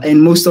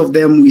 and most of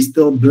them we're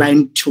still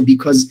blind to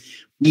because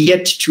we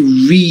yet to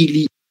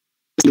really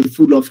the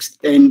full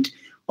extent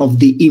of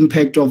the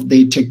impact of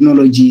the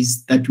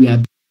technologies that we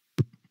have.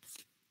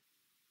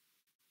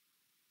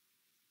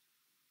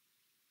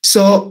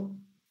 So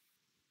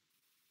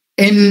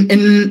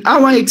in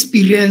our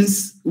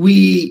experience,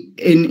 we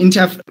in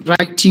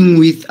interacting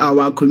with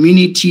our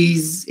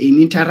communities,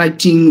 in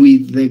interacting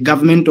with the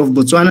government of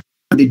Botswana,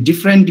 the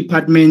different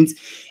departments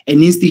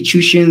and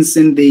institutions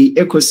in the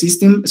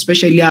ecosystem,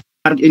 especially around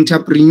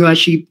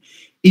entrepreneurship,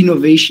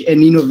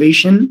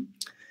 innovation,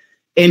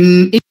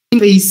 and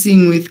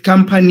interfacing with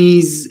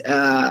companies,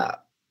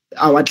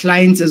 our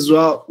clients as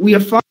well, we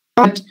have found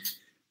that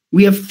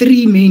we have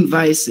three main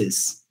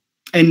vices,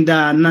 and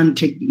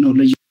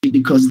non-technology,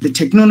 because the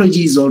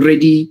technology is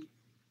already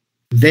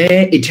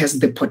there, it has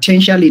the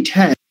potential it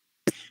has,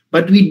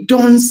 but we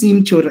don't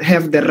seem to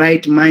have the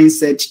right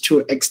mindset to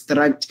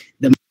extract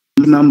the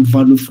minimum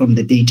value from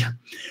the data.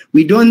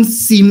 We don't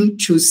seem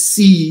to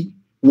see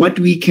what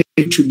we can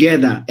do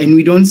together, and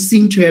we don't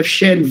seem to have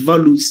shared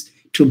values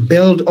to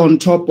build on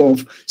top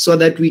of so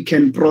that we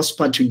can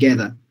prosper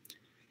together.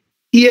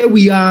 Here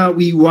we are,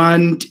 we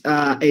want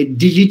a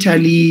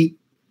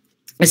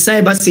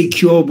cyber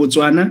secure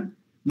Botswana,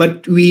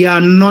 but we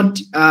are not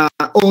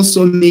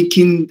also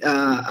making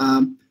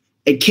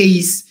a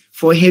case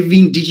for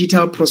having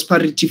digital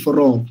prosperity for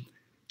all.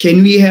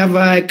 Can we have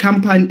a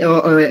company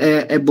or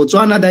a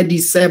Botswana that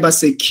is cyber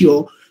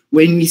secure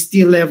when we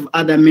still have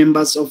other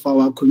members of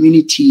our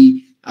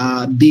community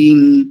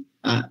being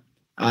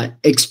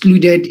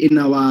excluded in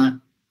our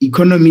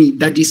economy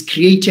that is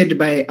created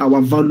by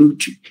our value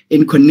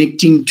in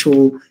connecting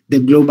to the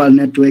global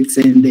networks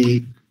and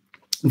the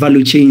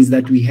value chains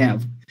that we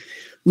have?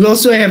 We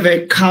also have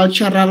a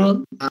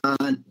cultural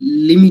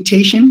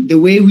limitation, the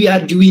way we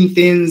are doing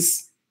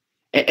things.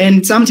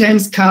 And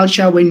sometimes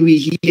culture, when we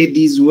hear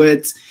these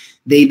words,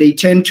 they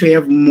tend to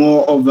have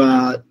more of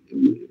a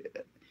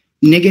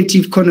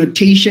negative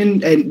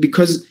connotation, and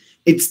because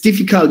it's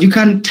difficult, you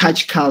can't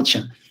touch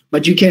culture,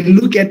 but you can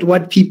look at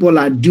what people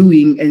are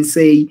doing and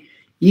say,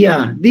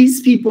 yeah,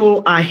 these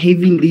people are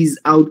having these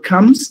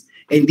outcomes,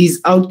 and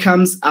these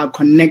outcomes are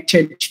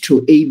connected to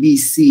A, B,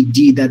 C,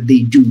 D that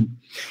they do.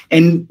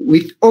 And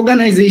with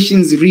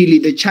organizations, really,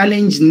 the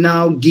challenge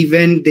now,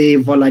 given the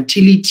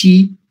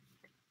volatility,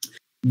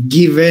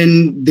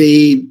 given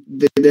the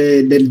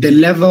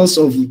levels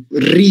of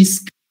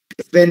risk,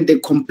 given the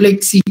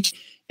complexity,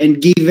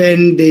 and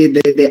given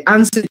the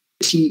uncertainty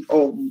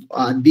of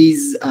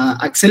these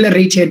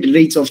accelerated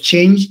rates of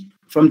change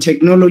from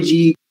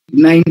technology,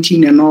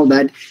 19 and all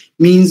that,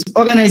 means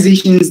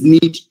organizations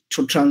need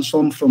to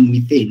transform from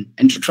within.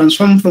 And to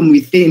transform from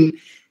within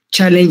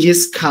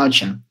challenges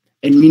culture.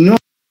 And we know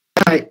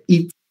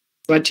it's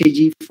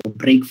strategy for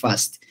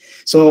breakfast.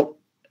 So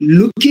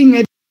looking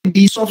at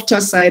the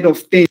softer side of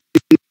things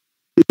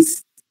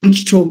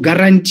to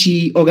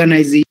guarantee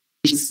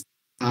organizations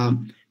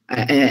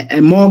a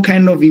more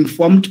kind of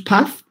informed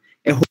path,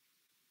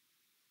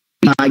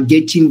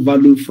 getting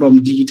value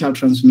from digital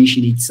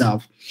transformation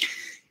itself.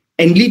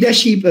 And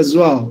leadership as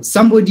well.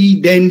 Somebody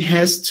then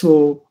has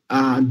to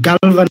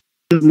galvanize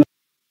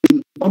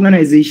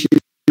organizations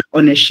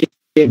on a shared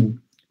level.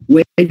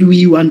 Where do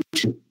we want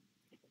to?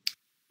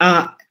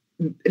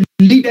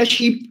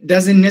 Leadership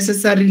doesn't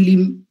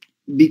necessarily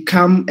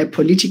become a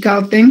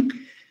political thing,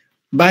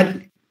 but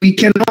we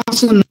can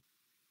also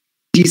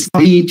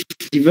need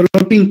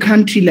developing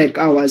country like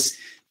ours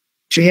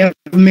to have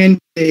government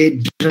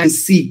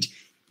transit,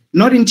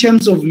 not in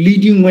terms of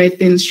leading where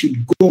things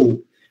should go,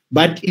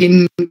 but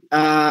in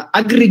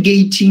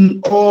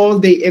aggregating all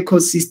the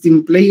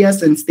ecosystem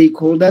players and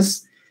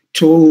stakeholders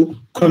to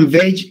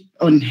converge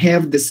and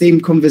have the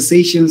same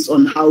conversations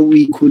on how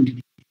we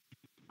could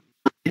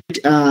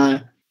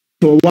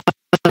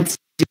towards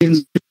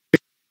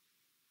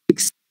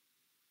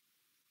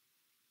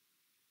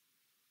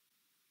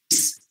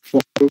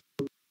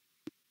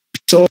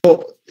so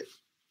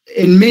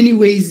in many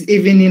ways,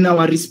 even in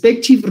our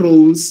respective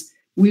roles,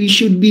 we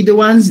should be the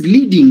ones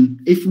leading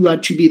if we are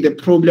to be the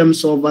problem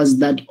solvers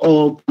that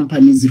all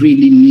companies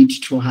really need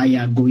to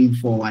hire going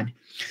forward.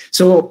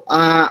 So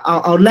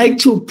I would like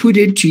to put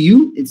it to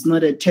you. It's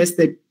not a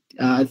tested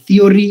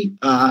theory.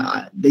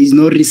 There is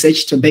no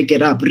research to back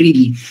it up,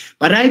 really.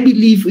 But I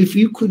believe if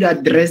you could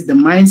address the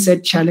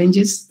mindset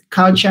challenges,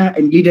 culture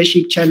and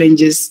leadership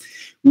challenges,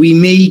 we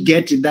may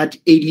get that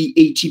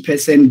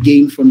 80%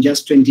 gain from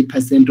just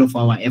 20% of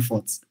our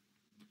efforts.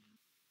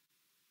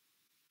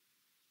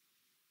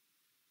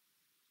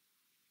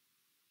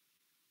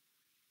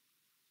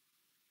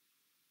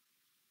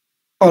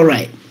 All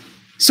right.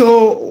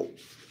 So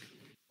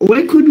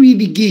where could we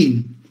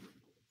begin?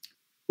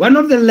 One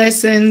of the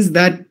lessons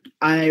that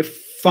I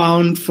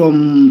found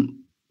from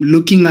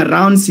looking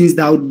around since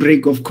the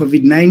outbreak of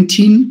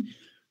COVID-19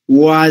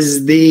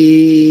 was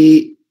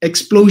the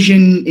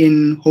explosion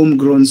in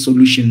homegrown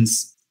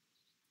solutions.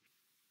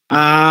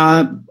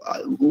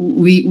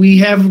 We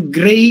have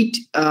great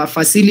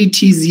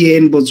facilities here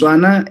in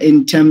Botswana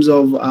in terms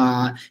of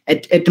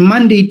at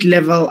mandate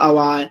level,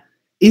 our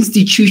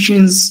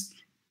institutions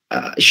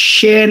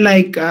share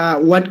like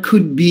what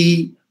could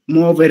be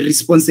more of a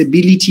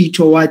responsibility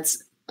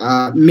towards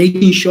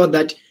making sure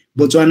that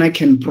Botswana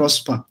can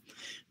prosper.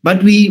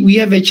 But we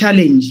have a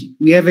challenge.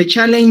 We have a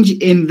challenge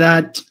in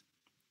that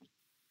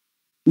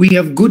we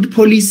have good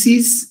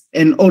policies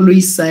and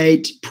always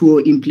cite poor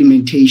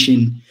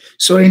implementation.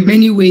 So in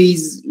many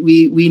ways,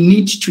 we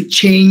need to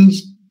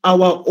change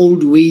our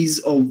old ways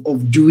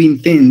of doing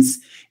things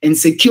and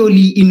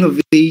securely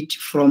innovate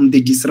from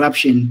the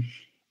disruption.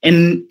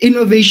 And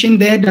innovation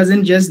there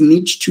doesn't just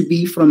need to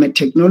be from a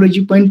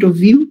technology point of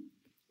view.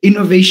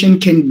 Innovation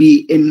can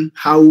be in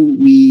how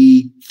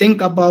we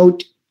think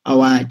about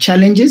our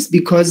challenges,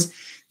 because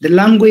the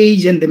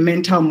language and the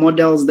mental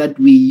models that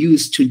we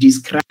use to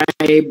describe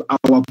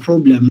our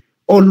problem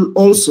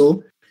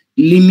also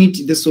limit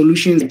the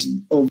solutions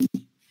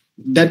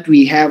that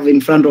we have in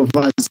front of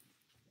us.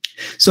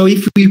 So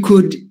if we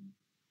could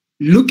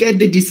look at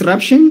the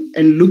disruption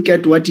and look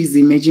at what is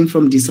emerging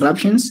from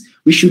disruptions,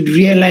 we should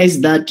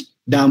realize that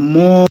there are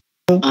more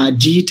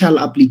digital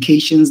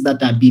applications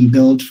that are being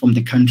built from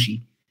the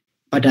country.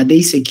 But are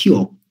they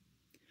secure?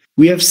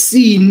 We have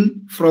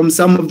seen from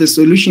some of the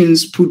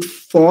solutions put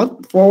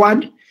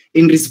forward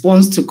in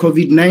response to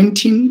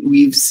COVID-19,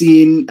 we've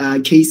seen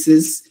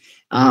cases,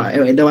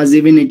 there was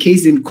even a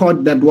case in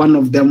court that one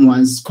of them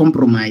was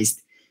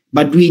compromised,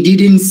 but we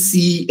didn't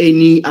see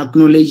any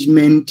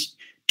acknowledgement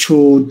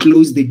to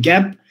close the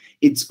gap.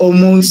 It's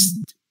almost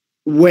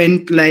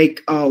went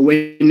like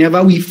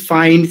whenever we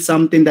find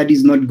something that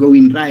is not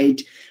going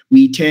right,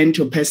 we tend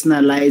to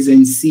personalize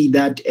and see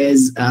that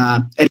as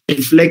a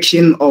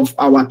reflection of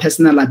our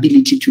personal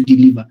ability to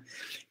deliver.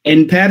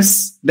 And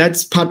perhaps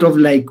that's part of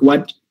like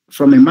what,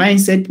 from a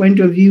mindset point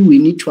of view, we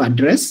need to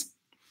address.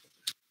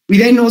 We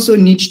then also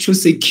need to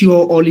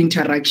secure all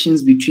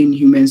interactions between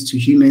humans to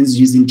humans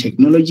using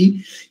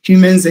technology,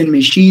 humans and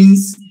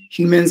machines,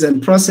 humans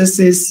and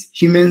processes,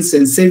 humans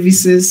and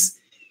services,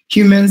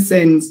 humans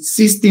and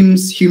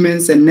systems,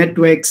 humans and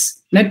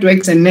networks,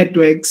 networks and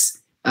networks,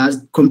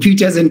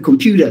 computers and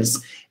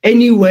computers.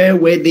 Anywhere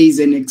where there is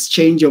an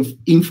exchange of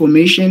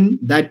information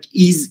that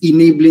is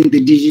enabling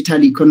the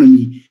digital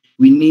economy,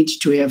 we need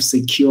to have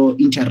secure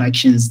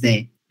interactions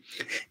there.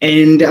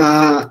 And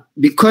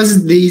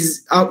because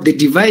these the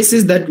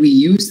devices that we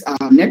use are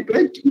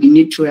networked, we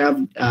need to have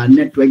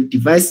network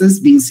devices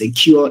being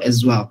secure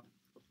as well.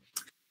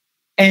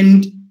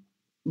 And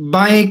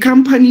by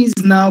companies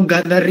now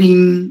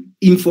gathering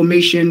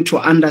information to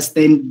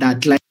understand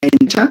that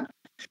client.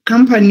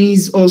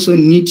 Companies also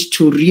need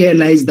to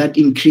realize that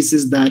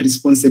increases their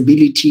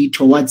responsibility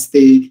towards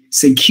the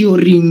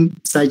securing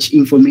such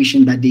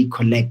information that they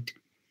collect.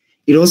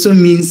 It also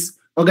means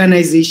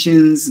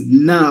organizations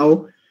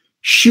now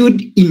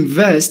should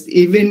invest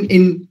even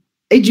in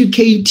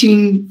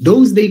educating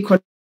those they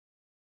collect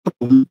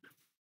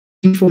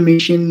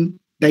information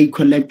they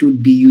collect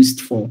would be used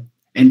for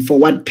and for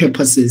what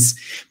purposes,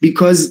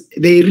 because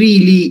there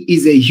really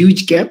is a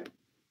huge gap.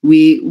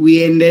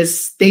 We're in a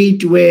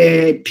state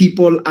where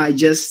people are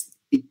just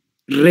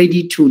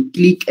ready to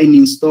click and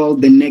install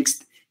the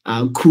next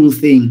cool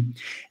thing.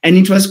 And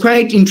it was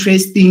quite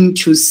interesting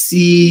to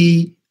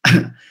see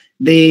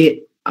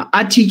the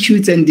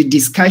attitudes and the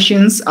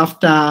discussions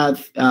after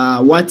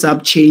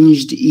WhatsApp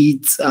changed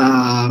its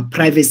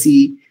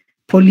privacy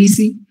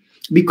policy,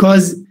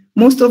 because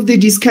most of the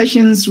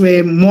discussions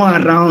were more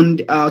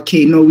around,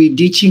 okay, no, we're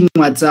ditching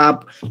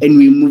WhatsApp and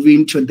we're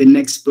moving to the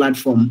next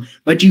platform.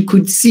 But you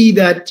could see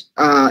that,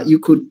 you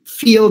could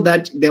feel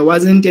that there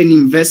wasn't an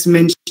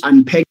investment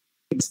unpacked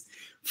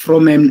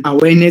from an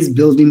awareness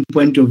building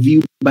point of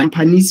view by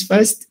companies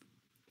first,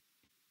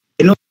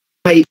 and also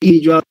by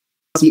individuals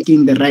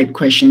asking the right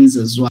questions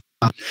as well.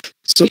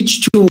 So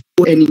each to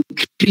an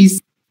increase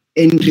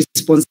in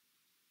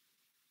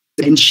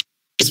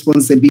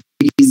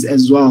responsibilities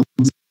as well.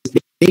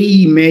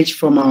 They emerge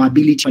from our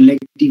ability to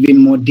collect even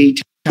more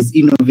data as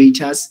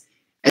innovators,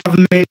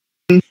 government,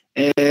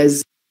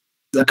 as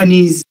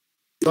companies,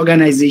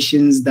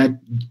 organizations that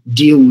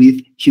deal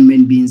with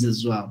human beings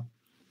as well.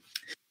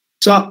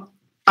 So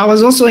I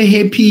was also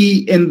happy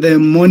in the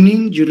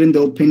morning during the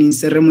opening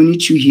ceremony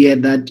to hear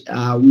that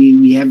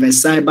we have a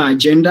cyber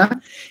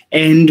agenda.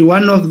 And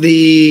one of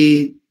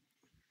the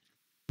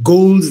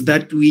goals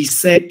that we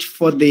set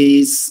for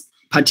this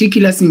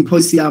particular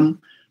symposium,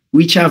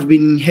 which I've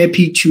been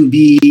happy to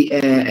be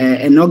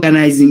an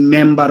organizing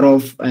member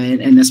of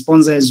and a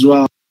sponsor as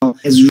well,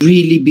 has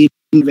really been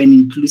an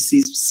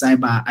inclusive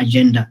cyber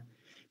agenda.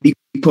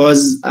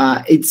 Because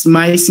it's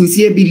my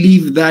sincere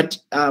belief that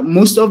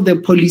most of the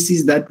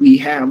policies that we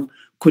have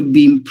could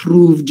be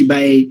improved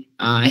by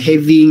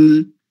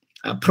having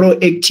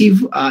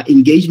proactive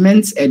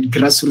engagements at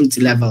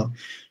grassroots level.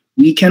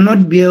 We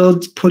cannot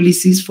build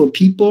policies for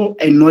people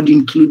and not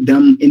include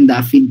them in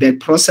the feedback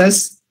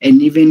process and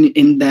even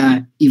in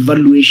the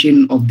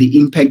evaluation of the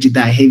impact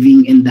they're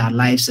having in their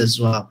lives as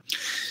well.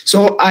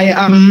 So I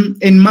am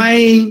in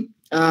my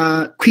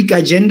quick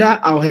agenda,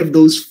 I'll have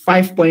those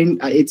 5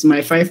 points. It's my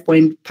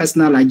 5-point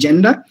personal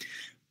agenda,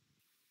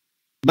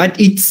 but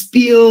it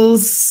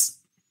spills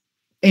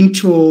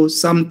into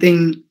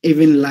something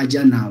even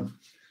larger now.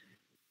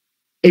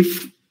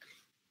 If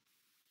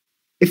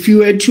you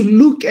were to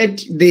look at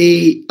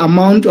the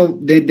amount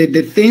of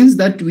the things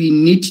that we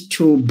need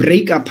to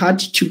break apart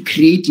to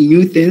create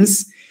new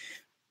things,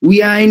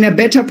 we are in a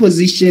better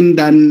position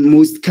than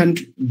most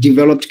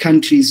developed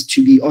countries,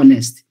 to be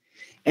honest.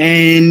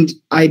 And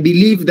I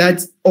believe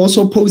that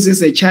also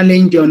poses a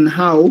challenge on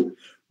how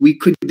we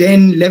could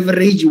then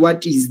leverage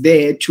what is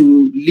there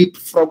to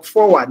leapfrog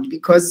forward,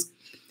 because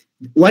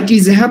what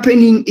is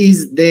happening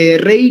is the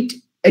rate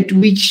at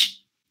which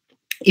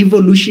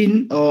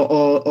evolution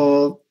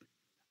or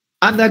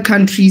other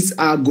countries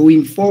are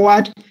going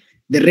forward,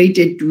 the rate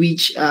at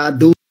which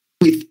those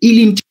with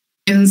ill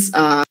intentions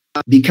are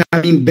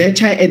becoming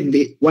better at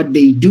what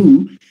they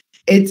do,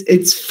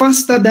 it's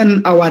faster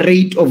than our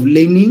rate of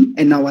learning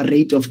and our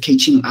rate of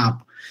catching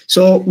up.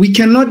 So we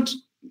cannot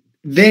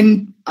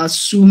then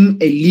assume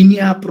a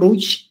linear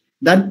approach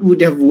that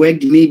would have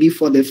worked maybe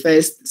for the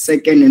first,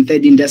 second, and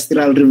third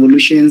industrial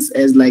revolutions,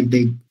 as like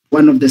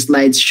one of the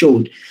slides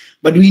showed.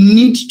 But we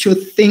need to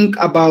think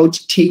about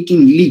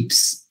taking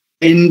leaps.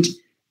 And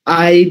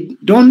I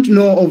don't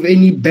know of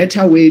any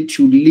better way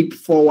to leap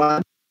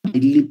forward by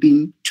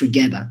leaping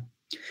together.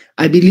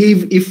 I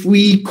believe if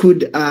we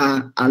could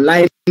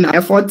align our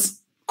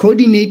efforts,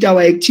 coordinate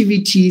our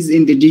activities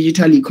in the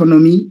digital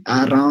economy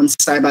around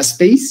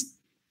cyberspace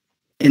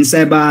and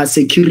cyber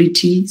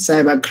security,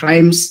 cyber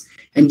crimes,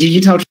 and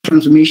digital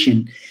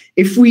transformation,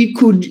 if we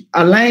could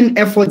align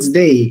efforts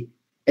there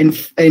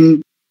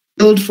and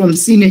build from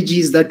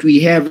synergies that we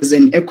have as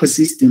an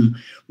ecosystem,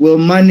 we'll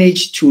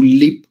manage to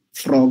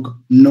leapfrog,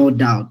 no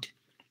doubt.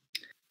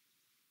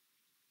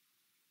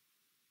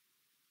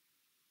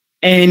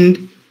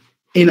 And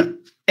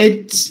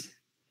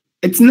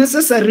it's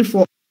necessary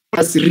for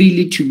us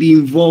really to be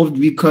involved,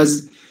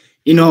 because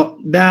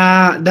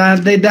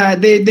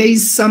there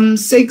is some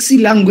sexy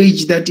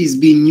language that is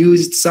being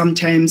used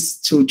sometimes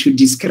to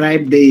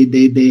describe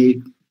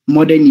the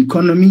modern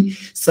economy.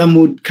 Some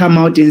would come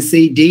out and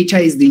say data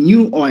is the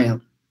new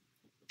oil.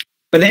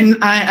 But then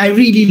I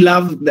really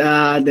love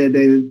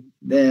the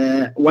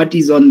what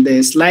is on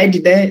the slide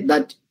there,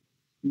 that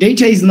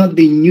data is not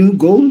the new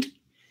gold,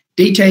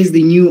 data is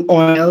the new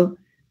oil,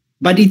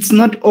 but it's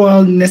not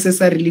oil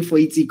necessarily for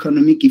its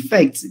economic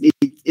effects.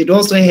 It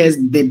also has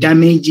the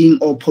damaging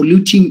or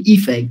polluting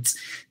effects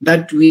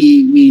that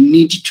we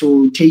need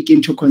to take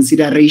into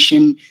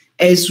consideration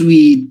as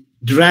we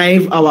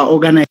drive our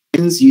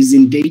organizations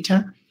using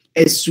data,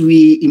 as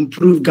we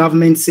improve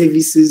government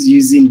services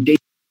using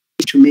data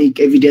to make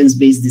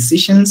evidence-based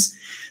decisions,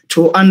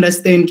 to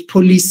understand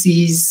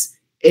policies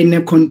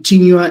and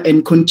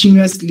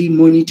continuously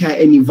monitor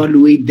and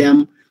evaluate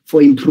them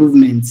for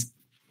improvements.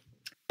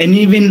 And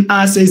even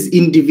us as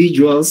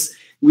individuals,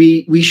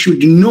 we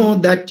should know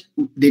that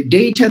the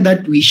data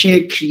that we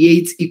share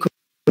creates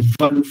economic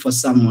value for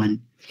someone.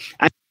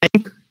 I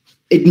think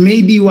it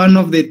may be one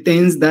of the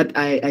things that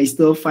I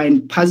still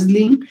find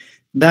puzzling,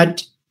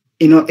 that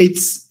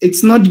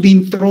it's not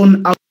being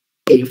thrown out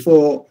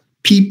for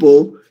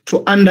people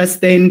to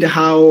understand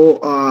how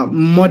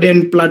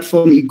modern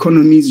platform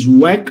economies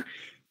work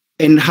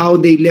and how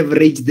they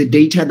leverage the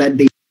data that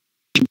they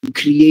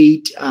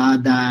create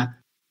the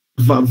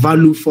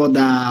value for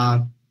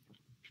the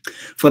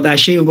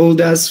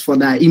shareholders, for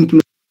the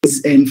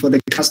employees, and for the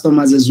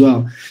customers as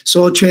well.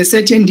 So to a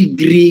certain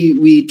degree,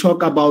 we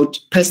talk about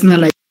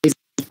personalized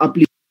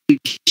application,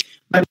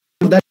 but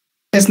that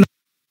personalization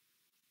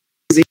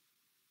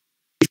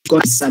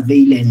is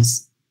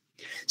surveillance.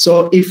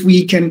 So if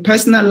we can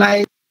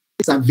personalize,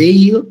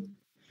 surveil,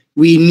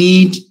 we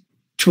need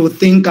to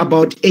think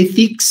about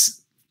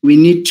ethics. We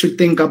need to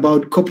think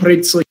about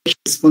corporate social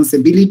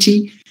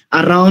responsibility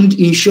around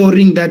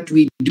ensuring that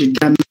we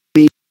damage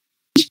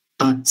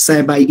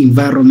cyber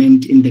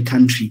environment in the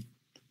country.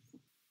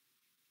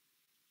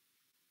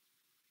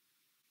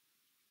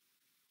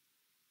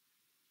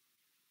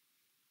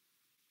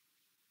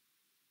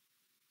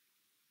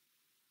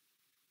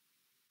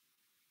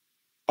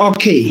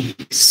 Okay,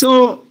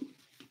 so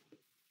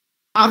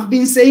I've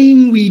been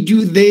saying we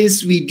do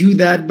this, we do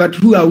that, but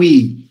who are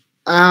we?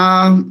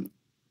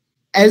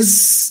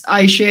 As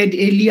I shared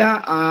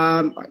earlier,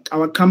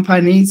 our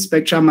company,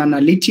 Spectrum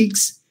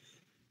Analytics,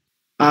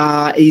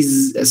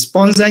 is a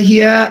sponsor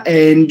here,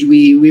 and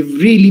we've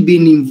really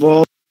been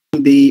involved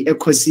in the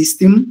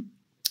ecosystem.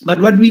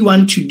 But what we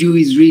want to do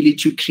is really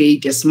to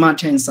create a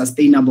smarter and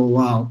sustainable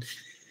world.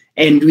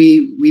 And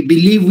we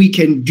believe we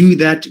can do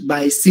that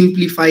by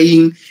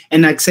simplifying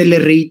and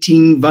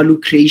accelerating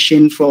value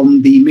creation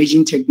from the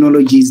emerging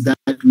technologies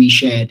that we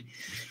shared.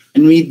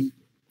 And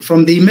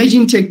from the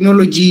emerging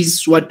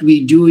technologies, what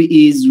we do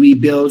is we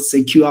build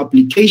secure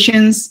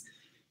applications,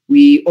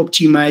 we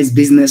optimize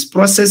business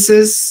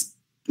processes,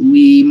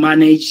 we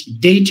manage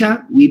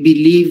data. We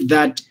believe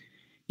that,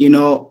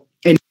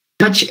 as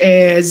much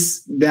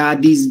as there are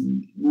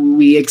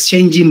we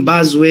exchanging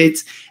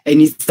buzzwords,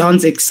 and it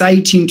sounds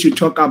exciting to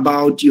talk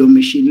about your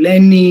machine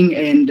learning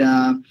and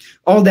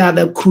all the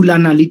other cool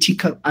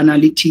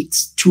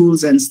analytics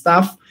tools and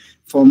stuff,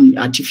 from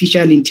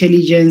artificial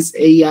intelligence,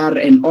 AR,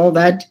 and all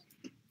that.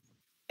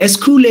 As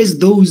cool as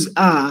those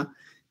are,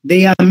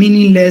 they are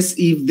meaningless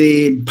if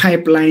the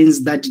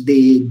pipelines that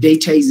the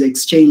data is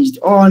exchanged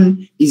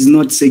on is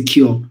not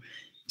secure.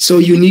 So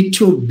you need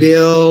to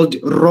build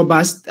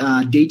robust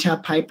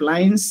data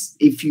pipelines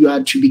if you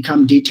are to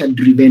become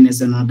data-driven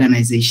as an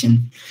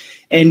organization.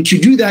 And to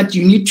do that,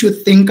 you need to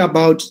think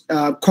about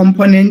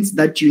components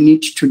that you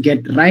need to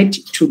get right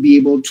to be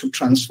able to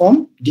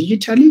transform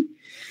digitally,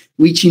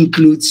 which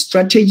includes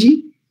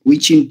strategy,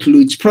 which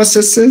includes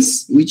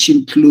processes, which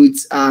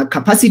includes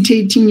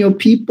capacitating your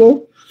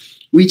people,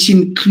 which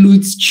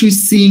includes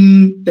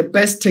choosing the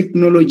best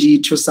technology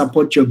to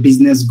support your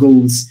business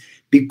goals.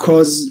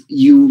 Because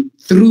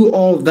through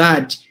all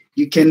that,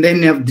 you can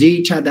then have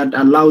data that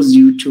allows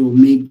you to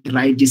make the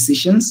right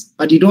decisions,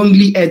 but it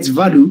only adds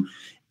value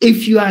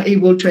if you are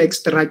able to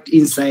extract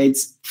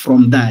insights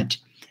from that.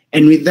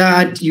 And with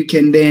that, you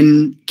can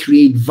then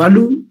create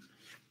value.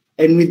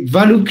 And with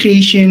value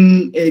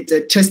creation, it's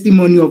a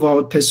testimony of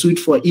our pursuit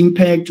for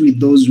impact with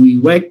those we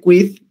work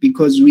with,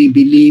 because we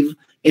believe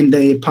in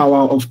the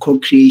power of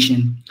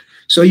co-creation.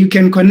 So you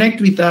can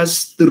connect with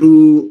us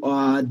through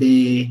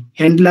the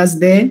handlers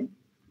there.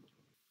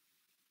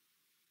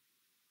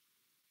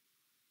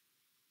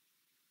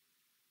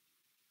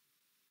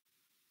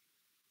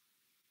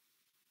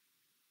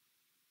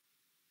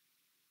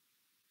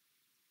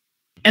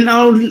 And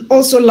I would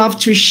also love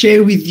to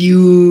share with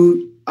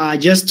you,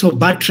 just to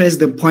buttress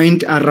the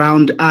point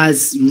around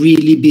us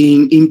really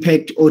being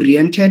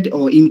impact-oriented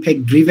or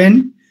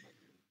impact-driven.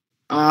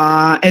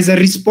 As a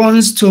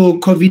response to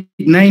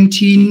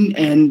COVID-19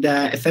 and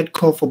a third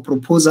call for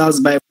proposals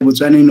by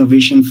Botswana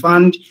Innovation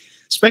Fund,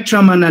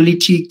 Spectrum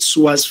Analytics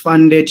was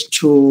funded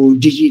to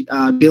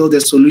build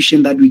a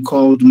solution that we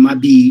called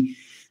MABI.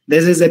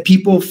 This is a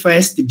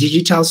people-first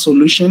digital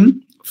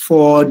solution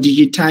for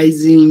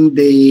digitizing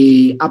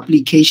the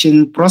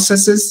application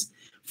processes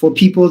for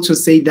people to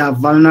say they are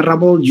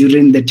vulnerable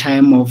during the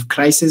time of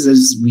crisis,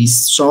 as we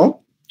saw,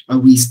 or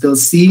we still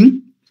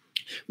seeing.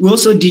 We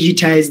also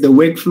digitize the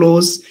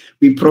workflows.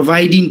 We're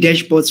providing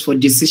dashboards for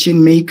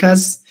decision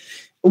makers.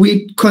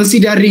 We're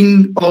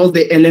considering all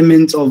the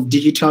elements of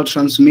digital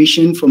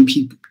transformation, from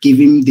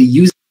giving the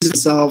user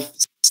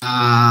themselves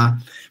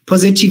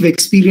positive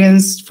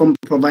experience, from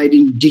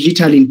providing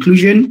digital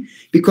inclusion,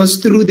 because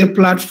through the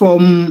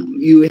platform,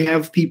 you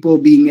have people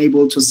being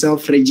able to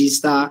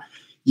self-register.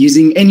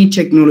 using any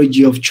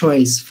technology of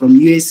choice, from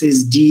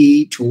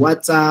USSD to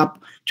WhatsApp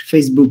to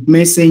Facebook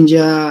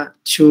Messenger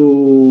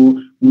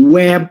to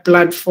web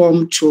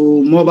platform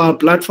to mobile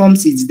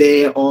platforms. It's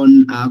there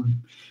on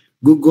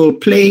Google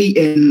Play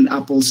and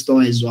Apple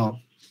Store as well.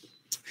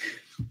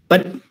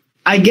 But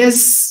I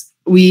guess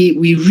we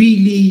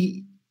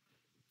really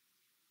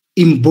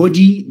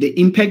embody the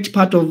impact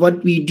part of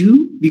what we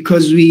do,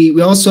 because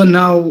we also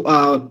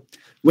now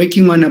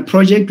working on a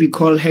project we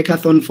call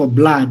Hackathon for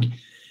Blood,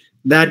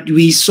 that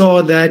we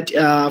saw that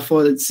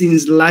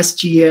since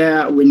last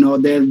year, we know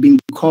there have been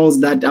calls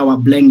that our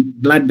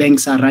blood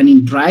banks are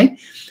running dry.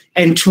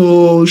 And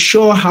to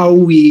show how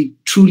we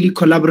truly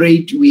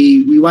collaborate,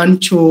 we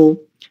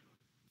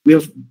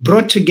have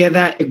brought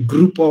together a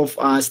group of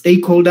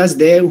stakeholders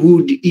there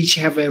who each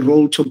have a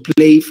role to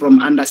play,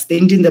 from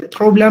understanding the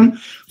problem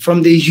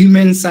from the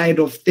human side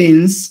of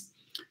things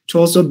to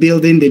also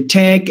building the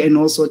tech and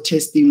also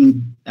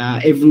testing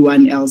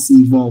everyone else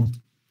involved.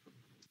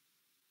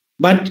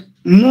 But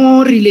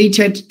more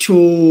related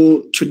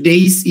to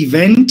today's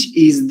event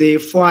is the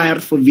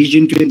 4R for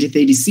Vision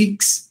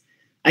 2036.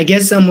 I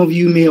guess some of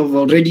you may have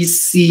already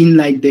seen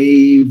like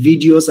the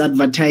videos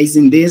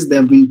advertising this. They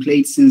have been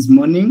played since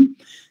morning.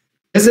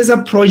 This is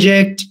a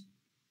project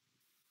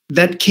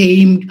that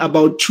came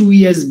about 2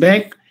 years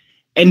back.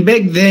 And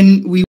back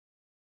then we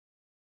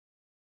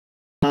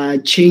were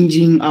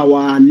changing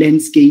our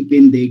landscape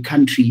in the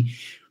country.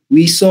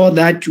 We saw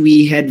that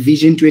we had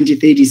Vision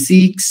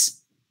 2036,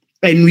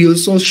 and we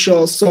also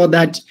saw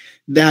that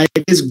there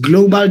is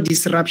global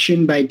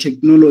disruption by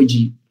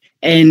technology.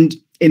 And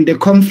in the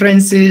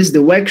conferences,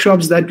 the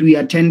workshops that we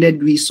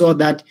attended, we saw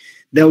that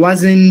there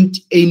wasn't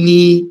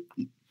any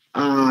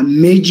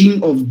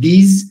merging of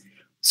these,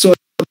 so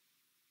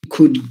we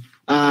could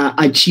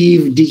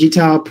achieve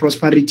digital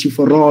prosperity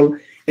for all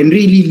and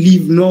really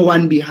leave no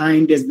one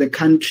behind as the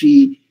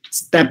country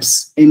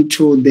steps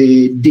into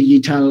the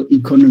digital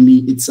economy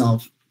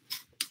itself.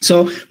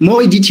 So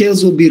more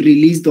details will be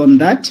released on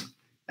that.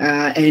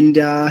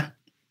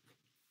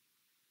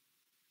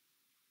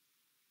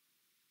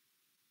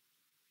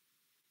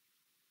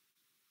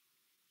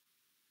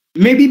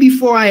 Maybe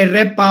before I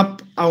wrap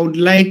up, I would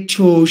like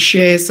to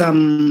share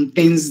some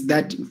things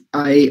that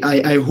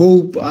I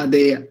hope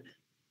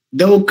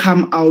they'll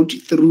come out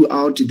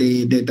throughout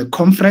the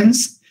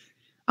conference.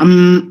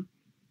 I'm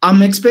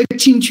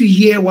expecting to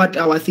hear what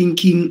our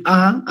thinking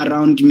are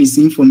around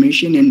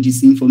misinformation and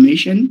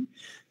disinformation,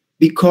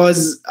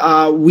 because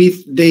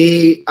with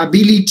the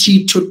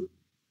ability to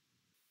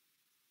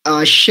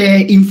share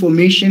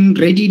information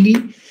readily,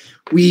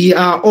 we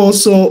are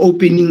also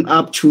opening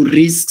up to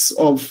risks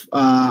of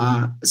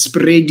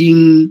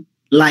spreading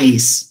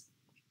lies.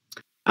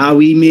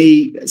 We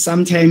may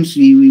sometimes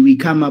we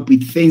come up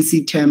with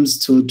fancy terms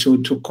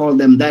to call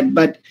them that,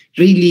 but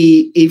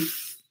really, if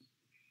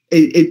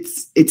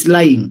it's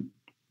lying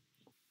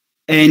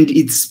and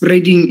it's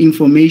spreading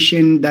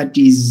information that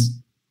is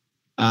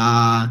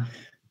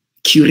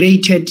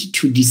curated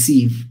to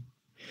deceive.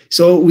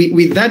 So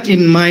with that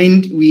in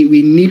mind,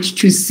 we need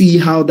to see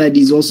how that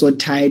is also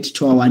tied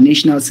to our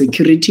national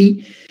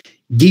security,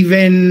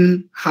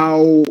 given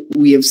how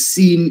we have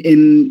seen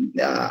in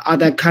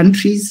other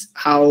countries,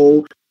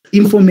 how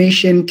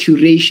information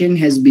curation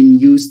has been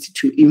used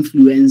to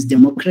influence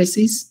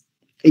democracies.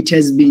 It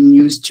has been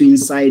used to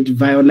incite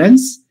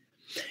violence,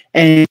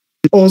 and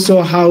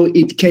also how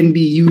it can be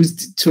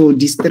used to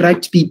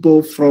distract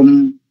people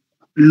from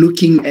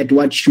looking at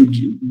what should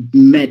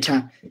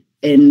matter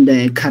in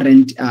the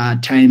current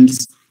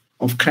times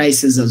of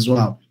crisis as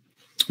well.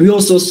 We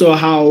also saw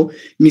how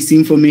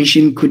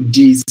misinformation could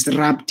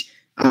disrupt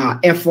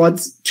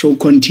efforts to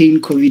contain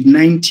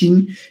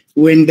COVID-19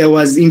 when there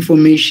was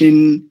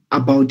information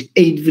about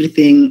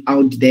everything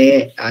out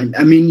there. And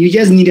I mean, you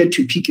just needed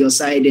to pick your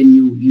side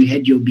and you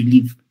had your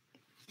belief.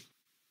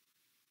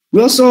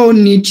 We also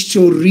need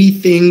to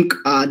rethink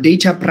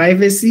data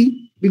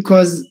privacy,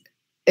 because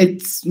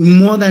it's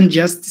more than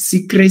just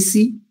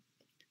secrecy.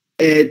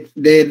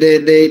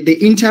 The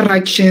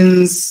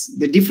interactions,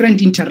 the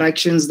different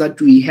interactions that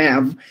we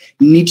have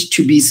need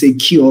to be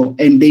secure,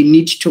 and they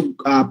need to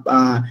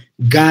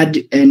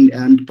guard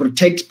and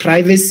protect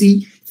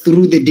privacy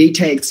through the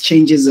data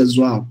exchanges as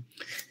well.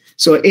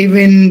 So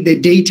even the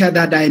data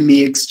that I may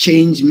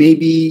exchange,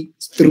 maybe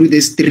through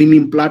the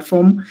streaming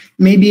platform,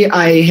 maybe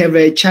I have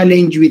a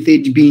challenge with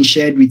it being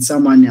shared with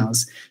someone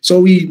else.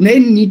 So we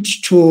then need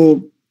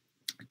to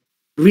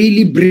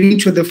really bring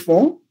to the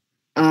fore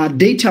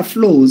data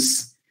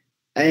flows,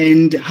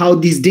 and how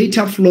these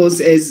data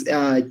flows as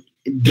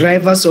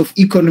drivers of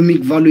economic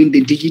value in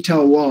the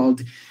digital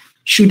world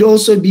should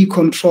also be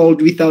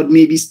controlled without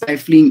maybe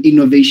stifling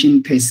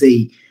innovation per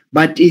se.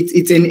 But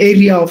it's an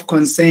area of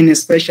concern,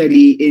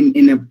 especially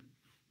in a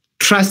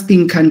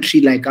trusting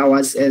country like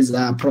ours, as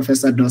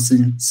Professor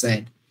Dawson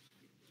said.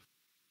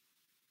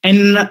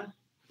 And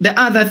the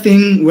other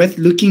thing worth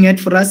looking at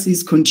for us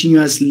is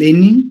continuous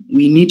learning.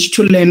 We need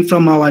to learn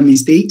from our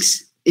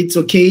mistakes. It's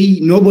okay.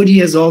 Nobody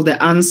has all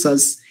the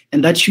answers.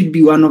 And that should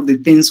be one of the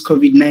things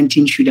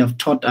COVID-19 should have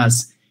taught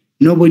us.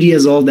 Nobody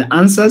has all the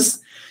answers.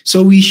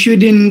 So we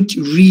shouldn't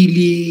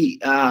really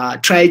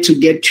try to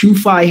get too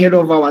far ahead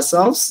of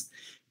ourselves.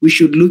 We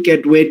should look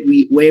at where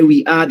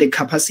we are, the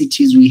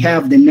capacities we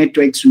have, the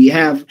networks we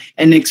have,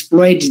 and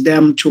exploit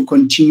them to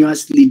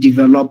continuously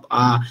develop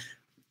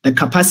the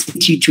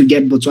capacity to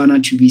get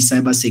Botswana to be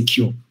cyber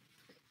secure.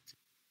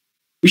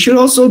 We should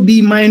also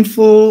be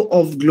mindful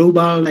of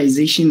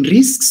globalization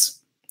risks.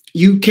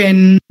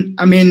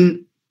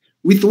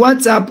 With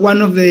WhatsApp,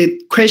 one of the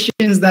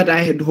questions that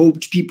I had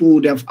hoped people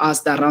would have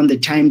asked around the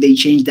time they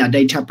changed their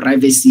data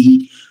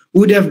privacy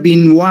would have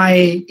been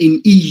why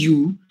in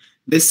EU,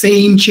 the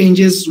same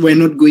changes were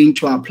not going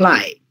to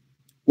apply.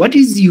 What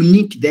is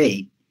unique there?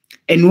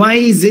 And why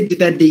is it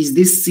that there is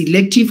this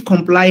selective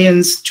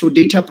compliance to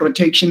data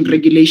protection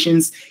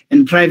regulations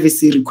and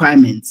privacy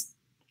requirements?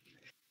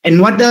 And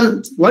what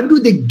do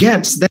the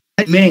gaps that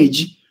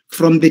emerge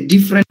from the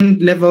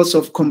different levels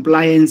of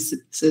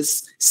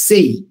compliances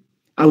say?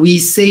 Are we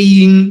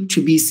saying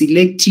to be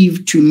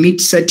selective to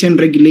meet certain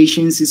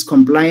regulations is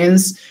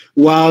compliance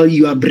while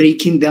you are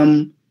breaking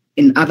them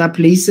in other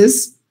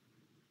places?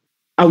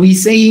 Are we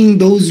saying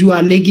those who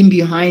are lagging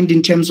behind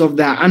in terms of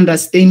their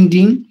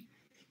understanding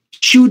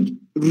should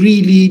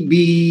really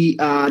be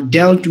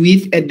dealt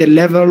with at the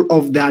level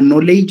of their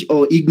knowledge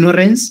or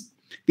ignorance?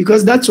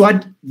 Because that's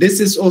what this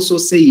is also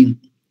saying.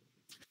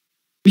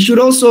 We should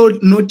also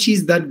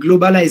notice that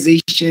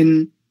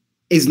globalization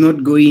is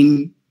not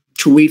going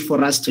to wait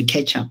for us to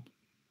catch up.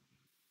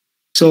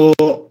 So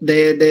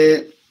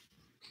the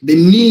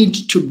need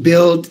to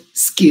build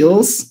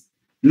skills,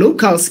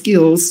 local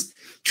skills,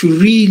 to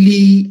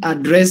really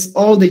address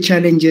all the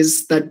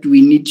challenges that we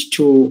need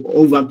to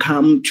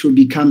overcome to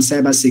become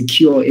cyber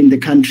secure in the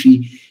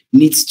country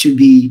needs to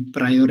be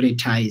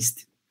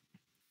prioritized.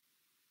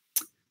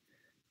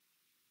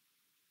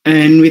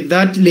 And with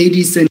that,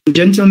 ladies and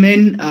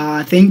gentlemen,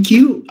 thank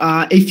you.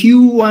 If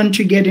you want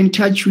to get in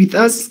touch with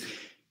us,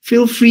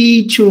 feel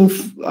free to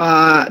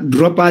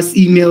drop us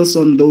emails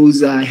on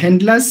those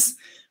handlers.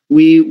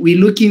 We're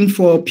looking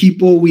for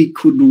people we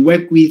could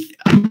work with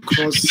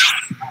across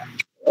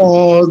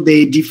all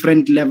the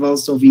different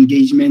levels of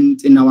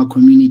engagement in our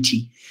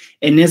community.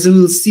 And as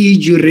we'll see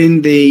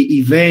during the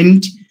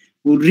event,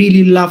 we'd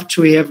really love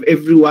to have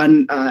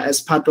everyone as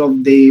part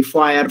of the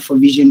 4IR for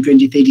Vision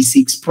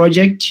 2036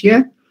 project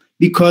here,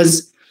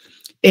 because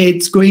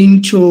it's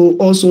going to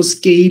also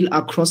scale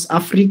across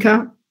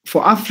Africa.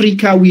 For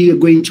Africa, we are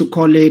going to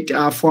call it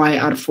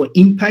 4IR for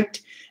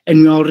Impact.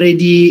 And we're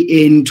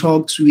already in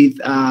talks with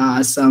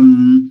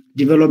some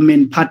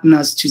development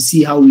partners to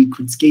see how we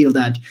could scale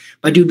that.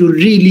 But it would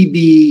really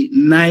be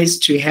nice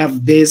to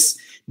have this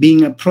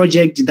being a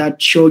project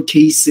that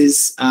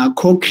showcases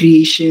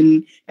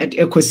co-creation at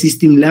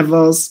ecosystem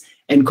levels.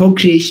 And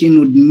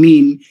co-creation would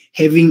mean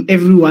having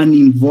everyone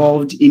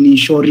involved in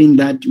ensuring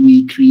that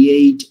we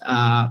create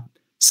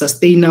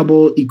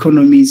sustainable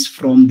economies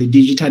from the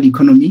digital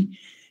economy.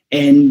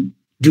 And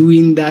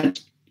doing that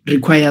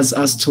requires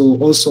us to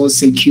also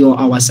secure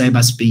our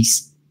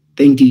cyberspace.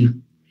 Thank you.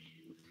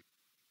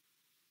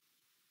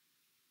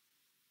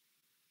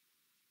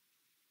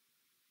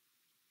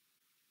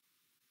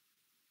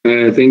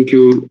 Thank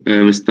you,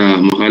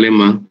 Mr.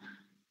 Mohalema,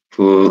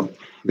 for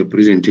the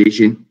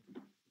presentation.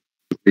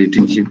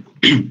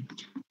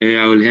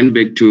 I will hand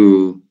back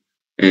to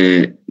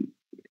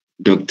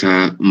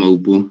Dr.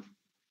 Maupo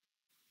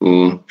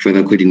for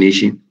further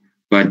coordination.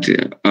 But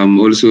I'm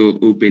also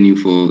opening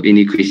for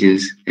any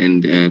questions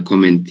and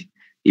comment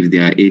if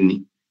there are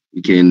any.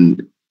 We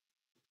can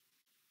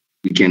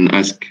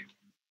ask.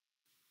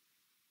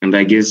 And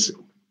I guess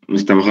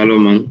Mr.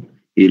 Mohalema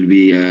will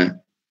be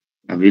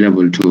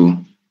available to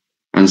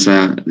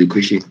answer the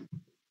question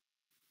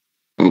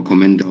or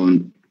comment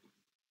on.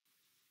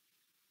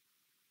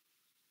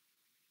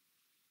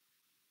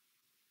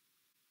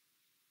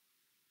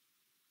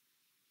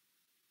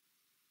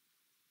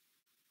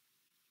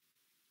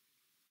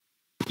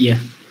 Yeah.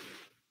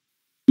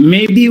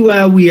 Maybe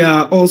while we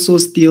are also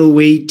still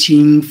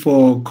waiting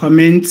for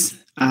comments,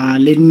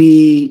 let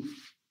me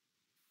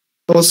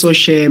also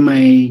share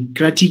my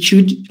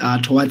gratitude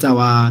towards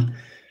our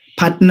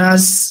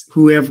partners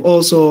who have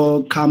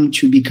also come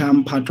to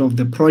become part of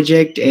the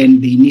project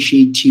and the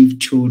initiative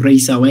to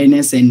raise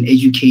awareness and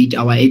educate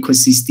our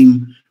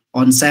ecosystem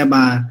on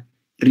cyber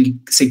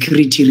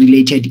security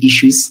related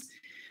issues.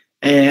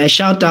 A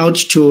shout out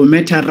to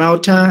Meta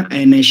Router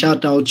and a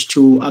shout out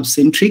to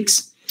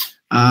Abcentrix.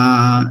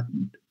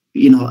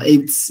 We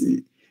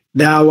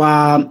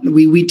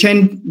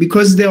tend,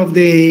 because of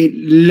the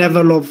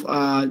level of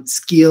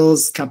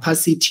skills,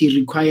 capacity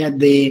required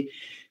there,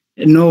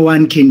 no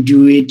one can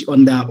do it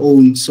on their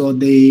own. So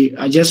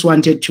I just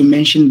wanted to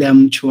mention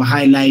them to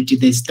highlight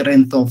the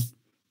strength of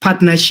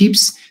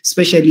partnerships,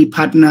 especially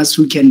partners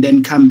who can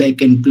then come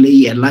back and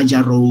play a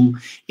larger role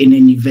in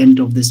an event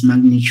of this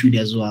magnitude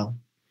as well.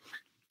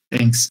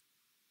 Thanks.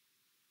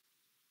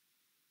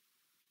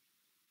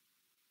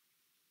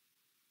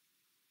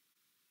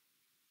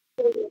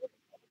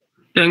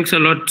 Thanks a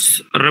lot,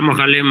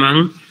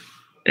 Ramohalemang.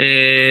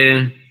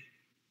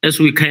 as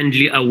we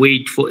kindly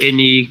await for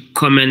any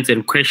comments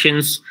and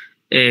questions.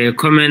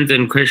 Comments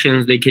and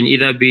questions, they can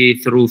either be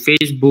through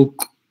Facebook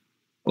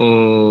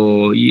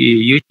or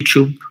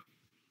YouTube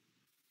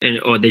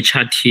or the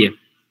chat here.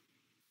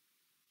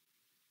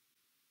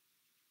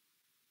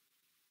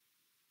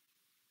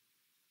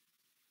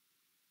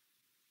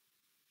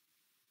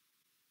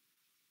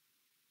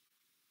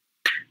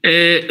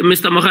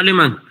 Mr.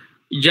 Mogaleman,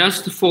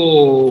 just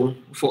for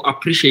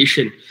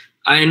appreciation,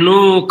 I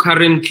know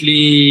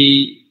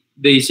currently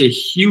there is a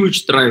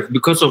huge drive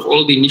because of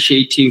all the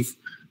initiative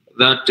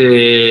that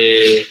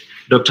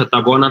Dr.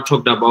 Tabona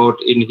talked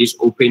about in his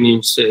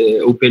opening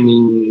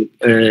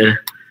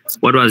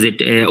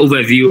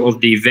overview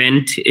of the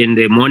event in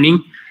the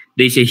morning.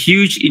 There's a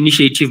huge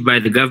initiative by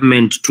the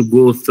government to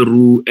go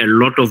through a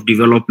lot of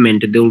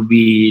development. There will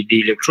be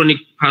the electronic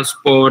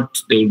passport,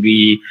 there will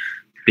be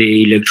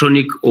the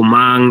electronic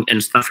Omang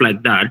and stuff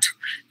like that.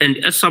 And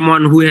as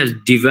someone who has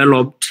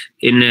developed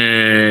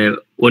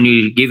when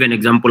you give an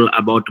example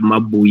about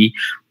Mabui,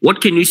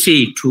 what can you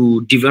say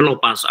to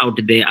developers out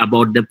there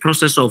about the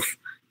process of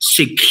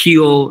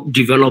secure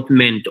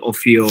development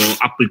of your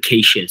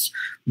applications?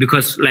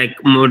 Because like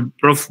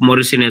Prof.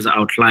 Morrison has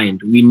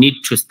outlined, we need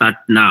to start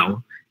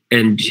now.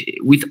 And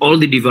with all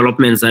the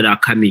developments that are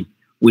coming,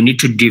 we need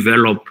to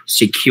develop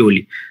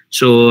securely.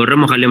 So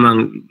Remo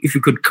Kgalemang, if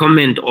you could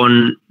comment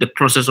on the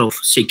process of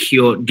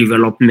secure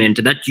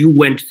development that you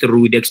went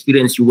through, the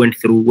experience you went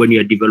through when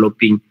you're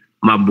developing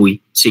Mabui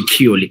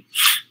securely.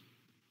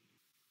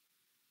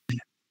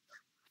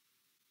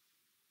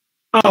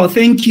 Oh,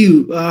 thank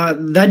you.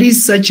 That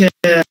is such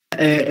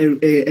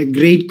a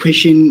great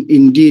question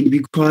indeed,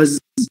 because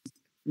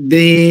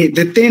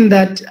the thing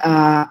that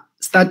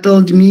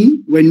startled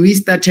me when we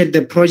started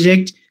the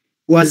project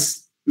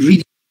was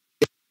really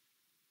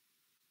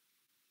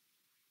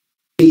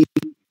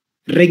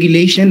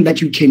regulation that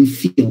you can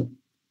feel.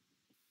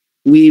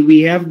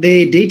 We have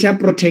the Data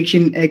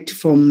Protection Act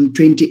from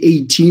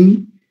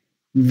 2018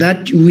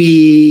 that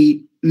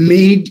we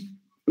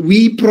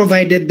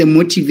provided the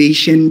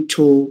motivation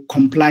to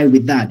comply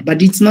with that,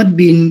 but it's not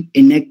been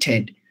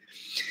enacted.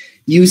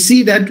 You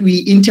see that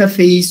we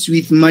interface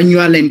with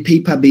manual and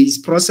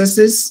paper-based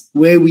processes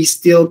where we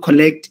still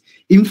collect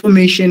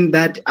information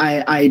that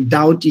I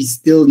doubt is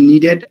still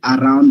needed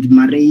around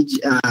marriage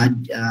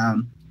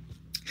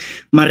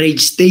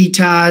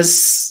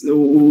status,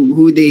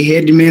 who the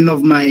headman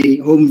of my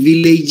home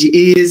village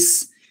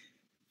is.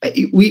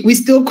 We're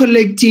still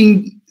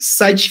collecting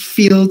such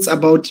fields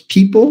about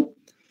people.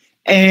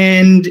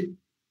 And,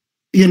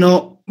 you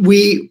know,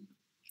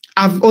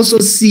 I've also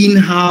seen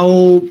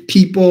how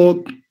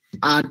people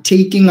are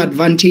taking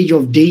advantage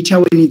of data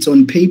when it's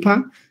on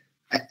paper,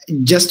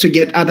 just to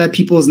get other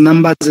people's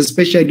numbers,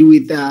 especially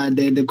with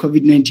the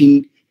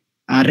COVID-19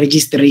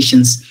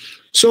 registrations.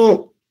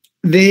 So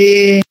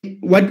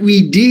what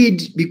we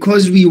did,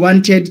 because we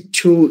wanted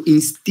to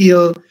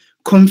instill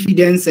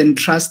confidence and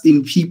trust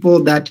in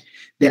people that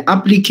the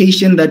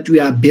application that we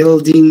are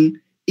building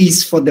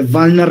is for the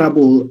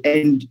vulnerable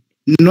and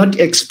not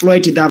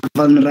exploit that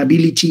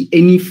vulnerability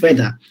any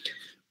further,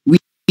 we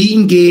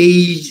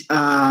engaged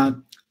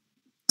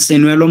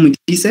Senwelo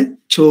Mudise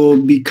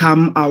to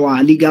become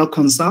our legal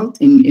consult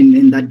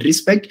in that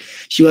respect.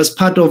 She was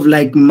part of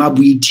like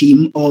Mabui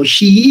team, or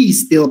she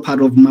is still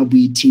part of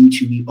Mabui team,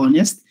 to be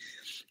honest.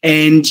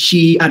 And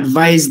she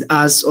advised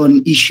us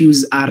on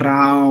issues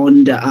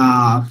around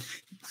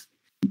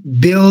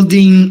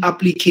building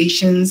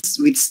applications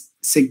with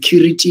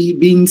security,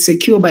 being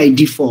secure by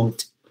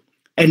default,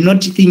 and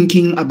not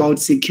thinking about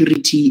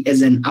security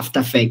as an after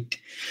effect.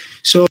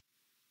 So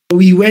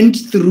we went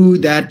through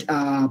that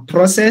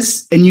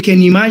process, and you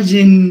can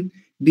imagine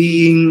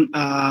being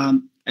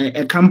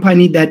a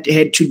company that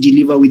had to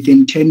deliver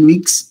within 10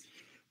 weeks.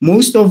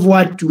 Most of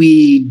what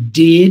we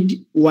did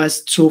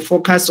was to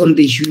focus on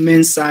the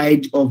human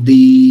side of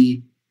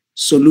the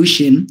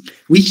solution,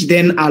 which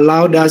then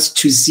allowed us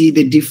to see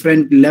the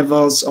different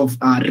levels of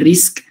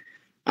risk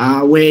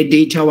where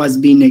data was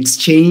being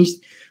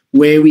exchanged,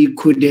 where we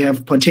could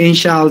have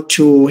potential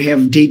to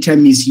have data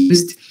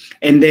misused,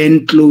 and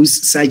then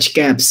close such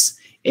gaps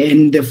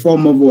in the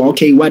form of,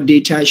 okay, what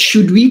data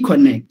should we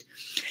connect?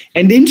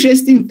 And the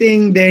interesting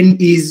thing then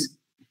is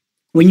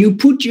when you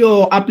put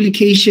your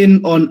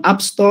application on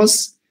app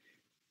stores,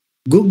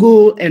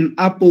 Google and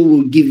Apple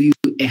will give you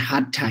a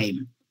hard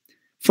time.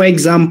 For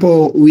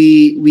example,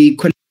 we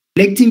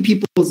collecting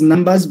people's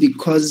numbers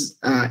because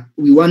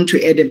we want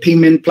to add a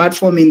payment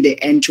platform in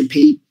the end to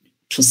pay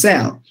to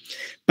sell.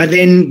 But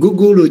then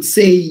Google would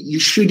say you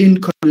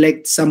shouldn't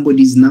collect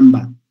somebody's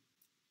number.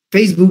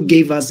 Facebook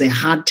gave us a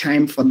hard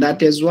time for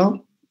that as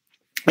well.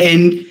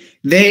 And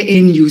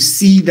therein you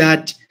see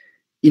that,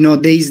 you know,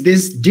 there is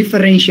this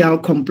differential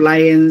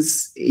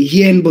compliance.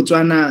 Here in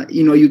Botswana,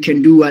 you know, you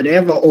can do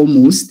whatever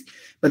almost.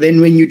 But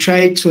then when you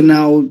try to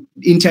now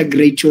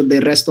integrate to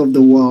the rest of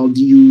the world,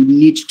 you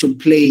need to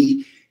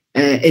play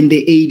in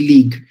the A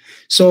league.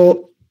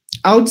 So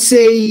I would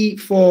say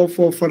for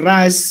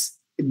us,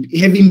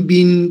 having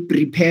been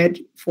prepared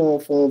for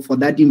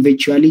that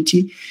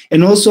eventuality,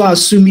 and also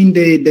assuming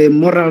the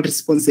moral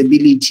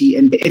responsibility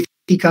and the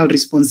ethical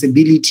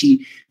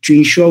responsibility to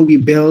ensure we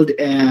build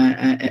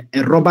a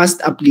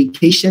robust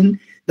application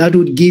that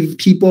would give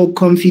people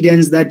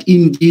confidence that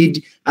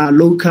indeed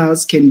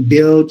locals can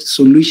build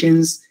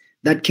solutions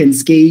that can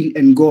scale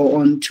and go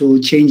on to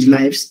change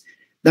lives.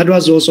 That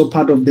was also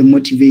part of the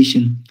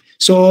motivation.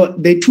 So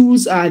the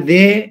tools are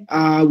there.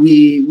 I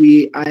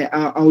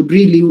would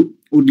really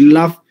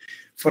love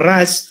for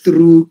us,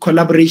 through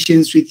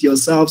collaborations with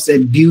yourselves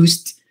at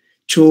BOOST,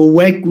 to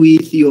work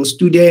with your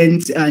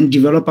students and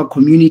developer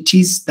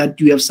communities that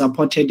you have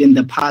supported in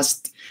the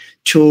past,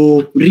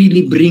 to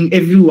really bring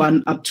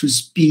everyone up to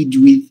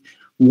speed with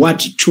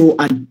what to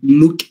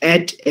look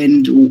at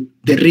and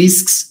the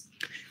risks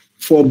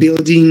for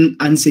building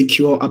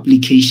unsecure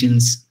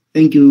applications.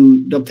 Thank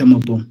you, Dr.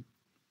 Mopo.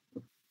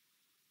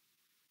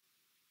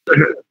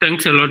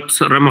 Thanks a lot,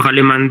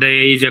 Ramokgale. There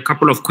is a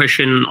couple of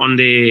questions on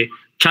the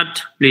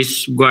chat.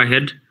 Please go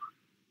ahead.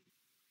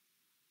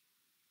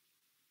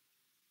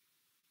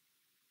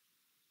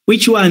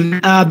 Which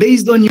one?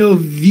 Based on your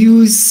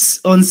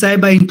views on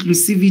cyber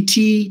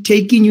inclusivity,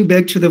 taking you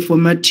back to the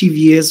formative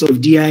years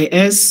of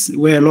DIS,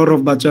 where a lot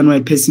of Botswana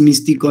were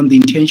pessimistic on the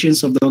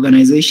intentions of the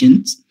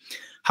organizations,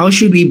 how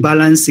should we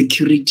balance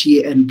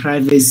security and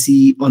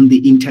privacy on the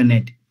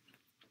internet?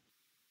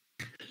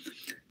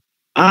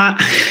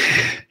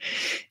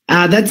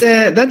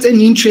 That's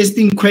an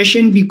interesting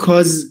question,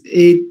 because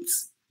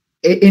it's,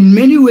 in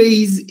many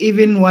ways,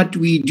 even what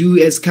we do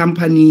as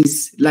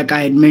companies, like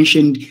I had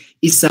mentioned,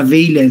 is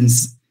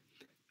surveillance.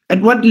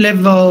 At what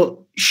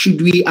level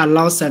should we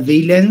allow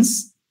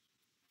surveillance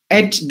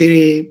at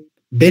the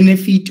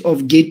benefit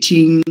of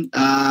getting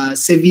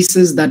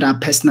services that are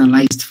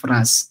personalized for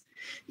us?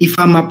 If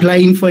I'm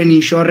applying for an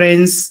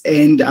insurance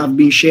and I've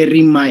been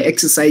sharing my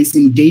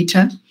exercising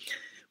data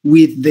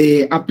with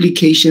the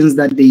applications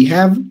that they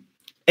have,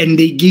 and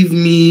they give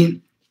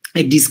me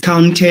a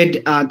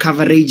discounted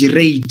coverage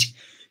rate,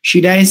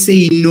 should I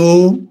say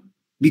no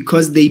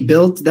because they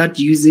built that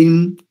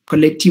using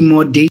collecting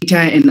more data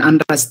and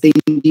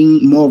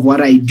understanding more of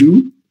what I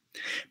do?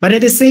 But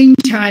at the same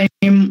time,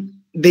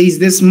 there is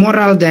this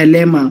moral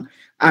dilemma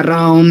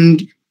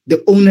around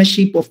the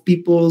ownership of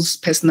people's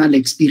personal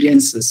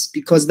experiences,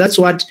 because that's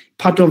what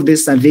part of the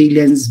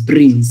surveillance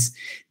brings: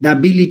 the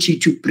ability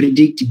to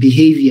predict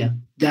behavior,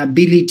 the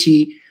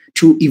ability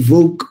to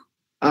evoke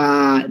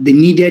the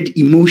needed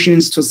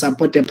emotions to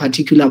support a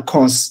particular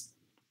cause.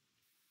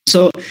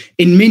 So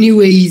in many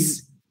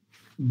ways,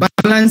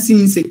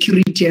 balancing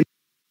security and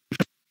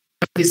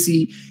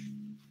privacy,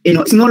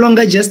 it's no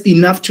longer just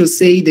enough to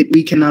say that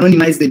we can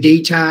anonymize the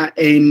data,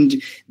 and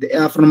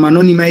from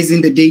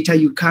anonymizing the data,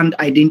 you can't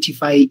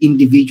identify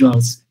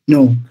individuals.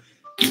 No.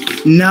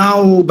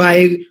 Now,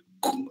 by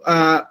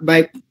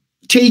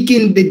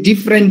taking the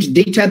different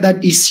data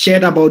that is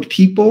shared about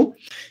people,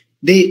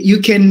 you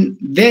can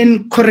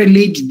then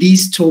correlate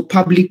these to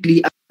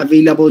publicly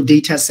available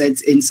data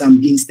sets in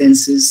some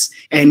instances,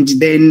 and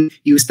then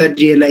you start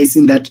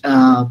realizing that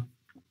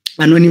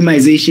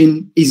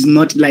anonymization is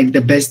not like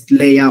the best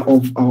layer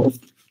of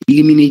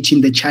eliminating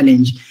the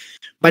challenge.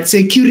 But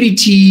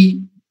security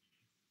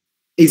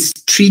is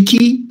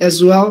tricky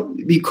as well,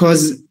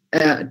 because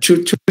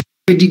to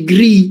a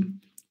degree,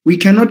 we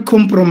cannot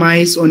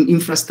compromise on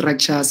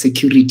infrastructure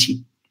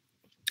security.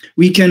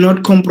 We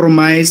cannot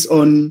compromise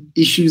on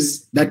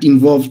issues that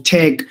involve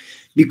tech,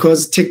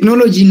 because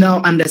technology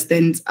now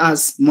understands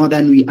us more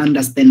than we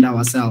understand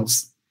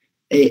ourselves.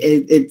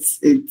 It's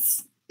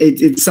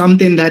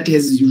something that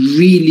has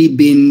really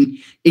been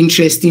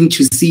interesting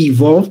to see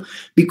evolve,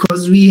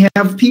 because we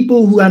have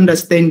people who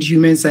understand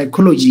human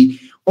psychology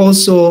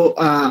also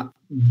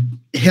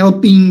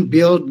helping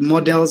build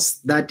models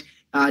that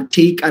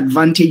take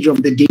advantage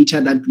of the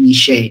data that we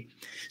share.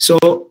 So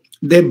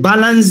the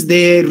balance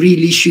there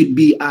really should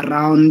be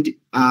around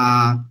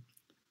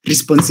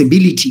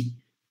responsibility.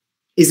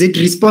 Is it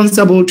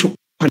responsible to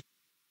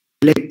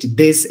collect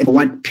this, and for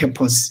what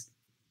purpose?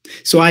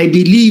 So I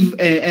believe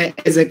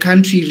as a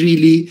country,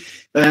 really,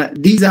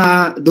 these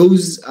are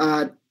those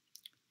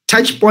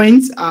touch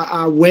points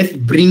are worth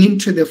bringing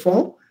to the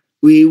fore.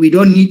 We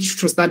don't need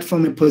to start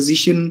from a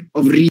position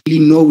of really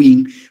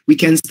knowing. We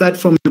can start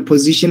from a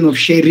position of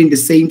sharing the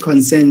same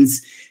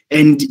concerns.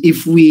 And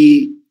if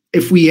we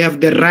have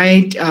the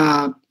right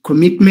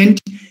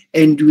commitment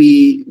and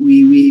we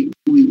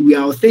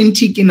are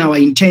authentic in our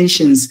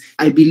intentions,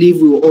 I believe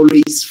we will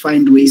always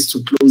find ways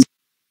to close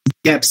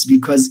gaps,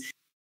 because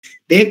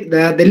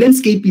the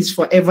landscape is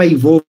forever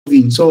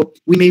evolving. So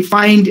we may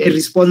find a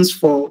response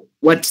for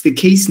what's the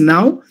case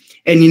now,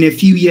 and in a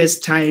few years'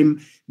 time,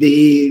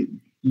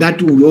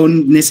 that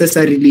won't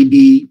necessarily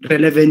be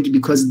relevant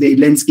because the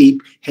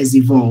landscape has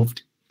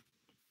evolved.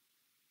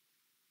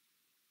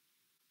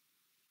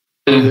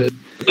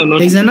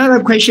 There's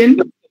another question.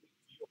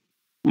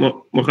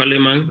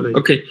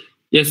 Okay.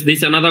 Yes,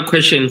 there's another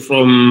question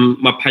from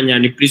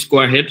Mapanyani. Please go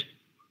ahead.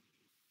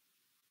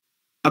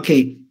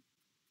 Okay.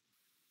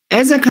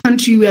 As a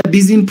country, we are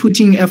busy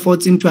putting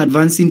efforts into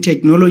advancing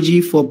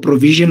technology for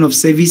provision of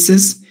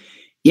services,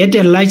 yet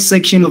a large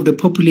section of the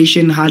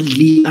population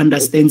hardly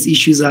understands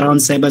issues around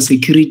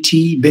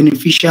cybersecurity,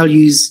 beneficial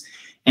use,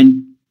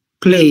 and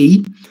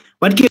play.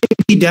 What can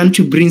be done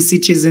to bring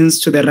citizens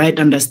to the right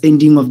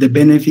understanding of the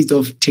benefits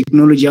of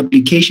technology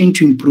application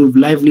to improve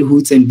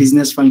livelihoods and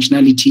business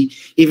functionality,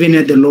 even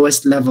at the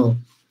lowest level?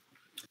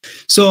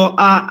 So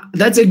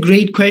that's a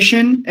great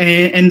question,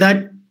 and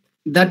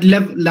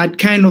that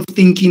kind of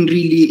thinking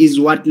really is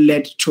what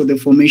led to the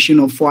formation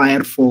of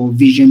FIRE for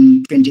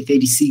Vision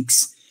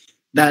 2036,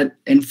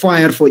 and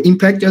FIRE for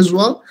Impact as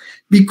well,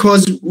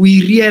 because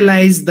we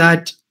realize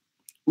that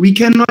we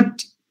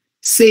cannot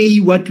say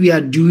what we are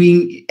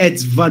doing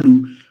adds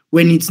value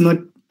when it's not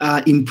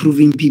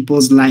improving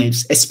people's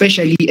lives,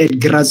 especially at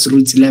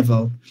grassroots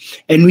level.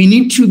 And we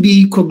need to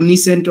be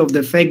cognizant of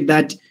the fact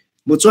that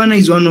Botswana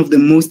is one of the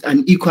most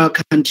unequal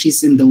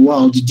countries in the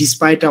world,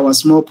 despite our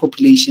small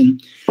population.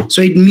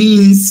 So it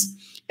means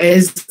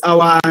as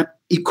our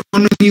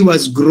economy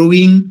was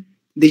growing,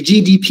 the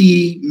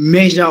GDP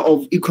measure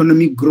of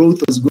economic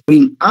growth was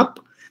going up,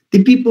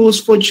 the people's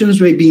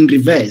fortunes were being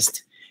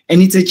reversed.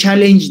 And it's a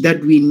challenge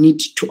that we need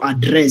to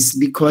address,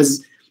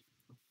 because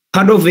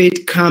part of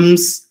it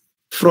comes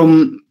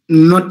from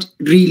not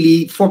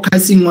really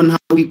focusing on how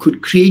we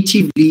could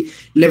creatively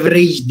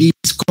leverage these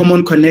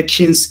common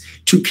connections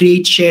to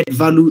create shared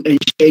value and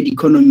shared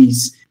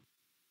economies.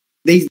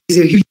 There's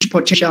a huge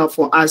potential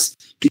for us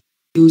to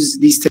use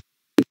these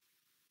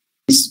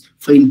technologies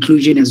for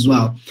inclusion as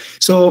well.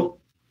 So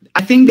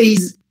I think there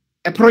is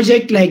a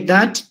project like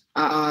that.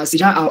 I'll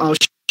share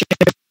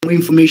more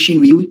information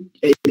with you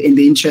in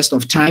the interest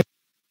of time.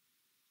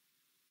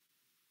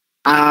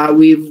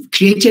 We've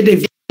created a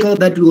vehicle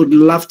that we would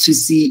love to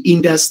see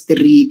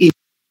industry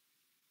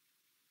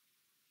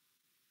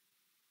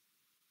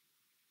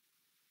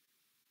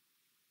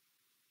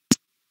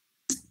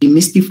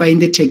demystifying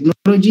the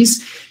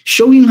technologies,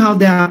 showing how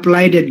they are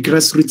applied at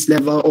grassroots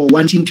level, or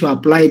wanting to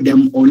apply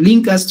them or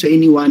link us to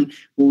anyone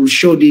who will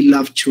surely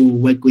love to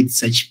work with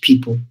such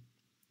people.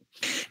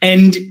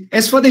 And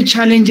as for the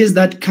challenges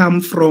that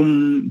come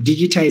from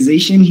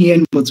digitization here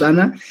in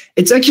Botswana,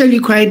 it's actually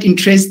quite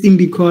interesting,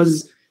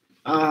 because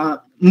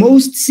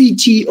most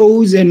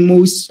CTOs and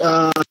most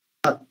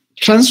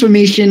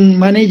transformation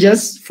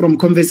managers, from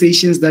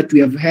conversations that we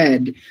have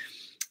had,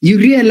 you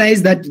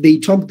realize that they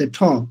talk the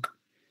talk.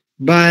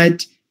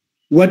 But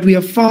what we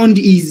have found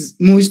is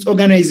most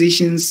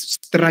organizations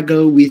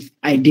struggle with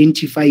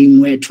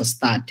identifying where to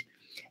start.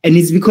 And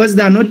it's because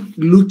they're not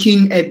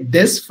looking at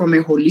this from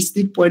a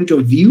holistic point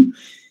of view.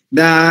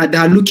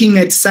 They're looking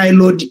at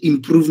siloed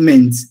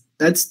improvements.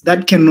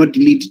 That cannot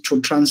lead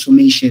to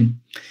transformation.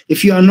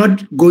 If you are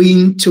not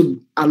going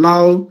to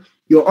allow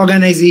your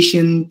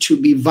organization to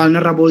be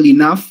vulnerable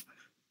enough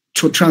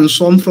to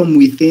transform from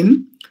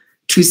within,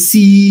 to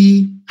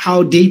see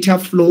how data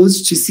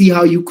flows, to see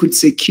how you could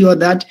secure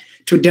that,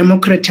 to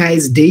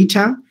democratize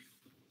data,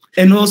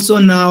 and also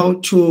now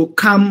to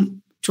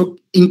come to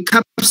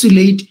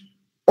encapsulate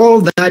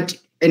all that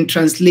and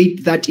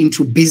translate that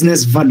into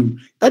business value.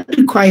 That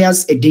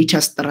requires a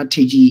data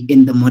strategy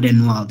in the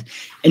modern world.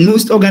 And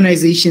most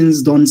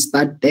organizations don't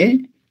start there.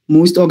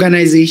 Most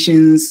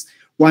organizations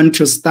want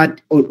to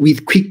start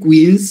with quick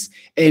wins,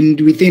 and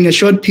within a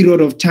short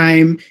period of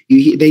time,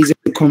 there is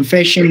a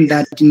confession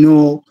that,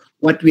 no,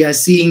 what we are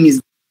seeing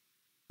is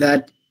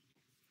that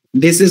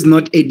this is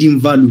not adding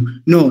value.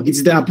 No,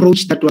 it's the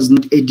approach that was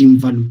not adding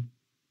value.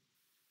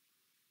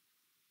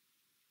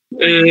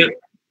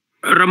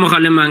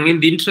 Ramogalemang, in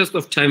the interest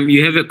of time,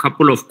 you have a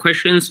couple of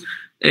questions.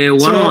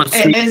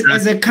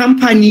 As a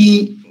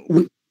company...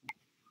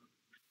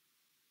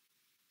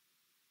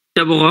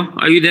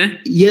 Are you there?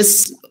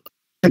 Yes.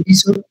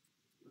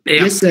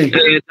 Yes, sir.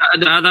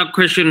 The other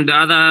question, the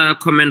other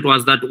comment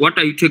was that what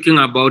are you talking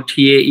about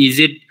here? Is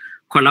it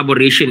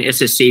collaboration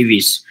as a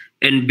service?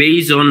 And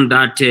based on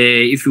that,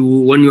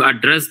 when you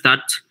address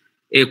that,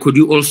 could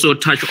you also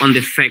touch on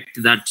the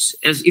fact that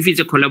if it's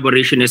a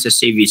collaboration as a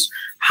service,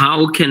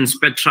 how can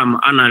Spectrum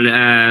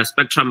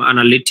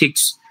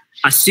Analytics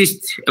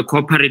assist a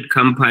corporate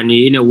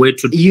company in a way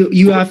to...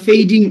 You are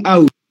fading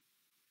out.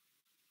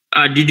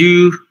 Did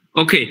you...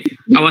 Okay,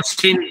 I was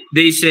saying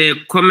there's a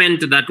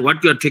comment that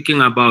what you're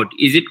talking about,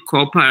 is it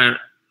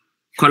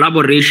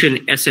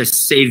collaboration as a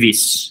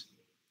service?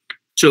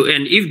 So,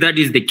 and if that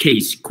is the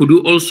case, could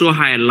you also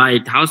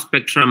highlight how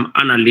Spectrum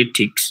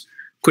Analytics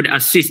could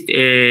assist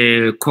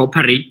a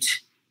corporate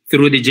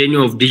through the journey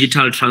of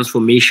digital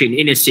transformation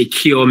in a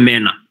secure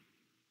manner?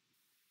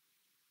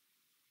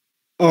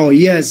 Oh,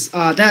 yes,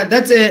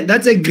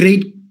 that's a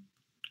great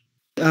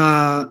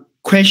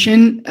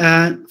question.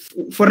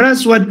 For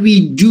us, what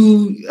we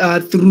do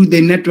through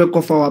the network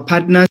of our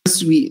partners,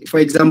 for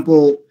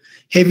example,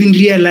 having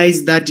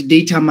realized that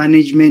data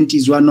management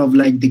is one of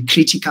the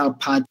critical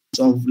parts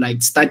of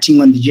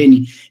starting on the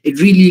journey, it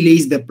really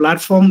lays the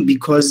platform,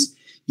 because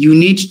you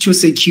need to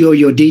secure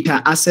your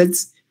data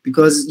assets,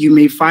 because you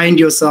may find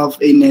yourself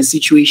in a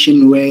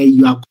situation where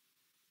you are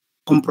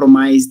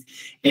compromised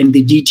and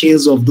the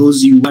details of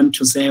those you want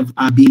to serve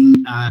are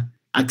being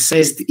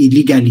accessed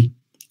illegally.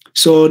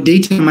 So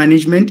data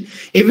management,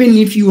 even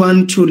if you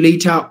want to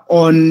later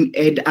on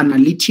add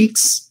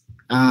analytics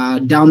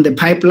down the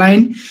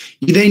pipeline,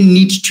 you then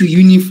need to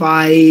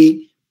unify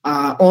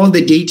all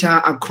the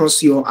data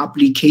across your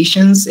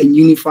applications and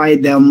unify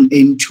them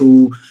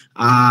into,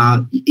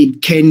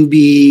 it can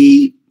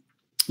be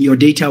your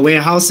data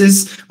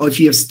warehouses, or if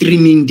you have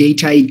streaming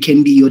data, it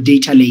can be your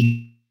data lakes,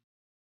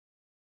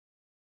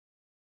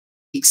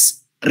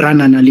 run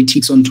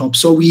analytics on top.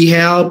 So we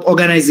help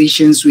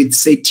organizations with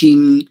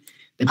setting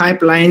the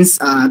pipelines,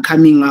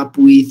 coming up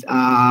with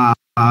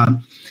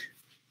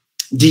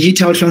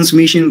digital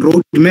transformation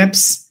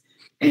roadmaps,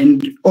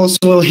 and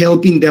also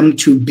helping them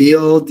to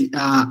build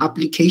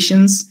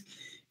applications,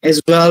 as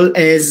well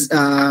as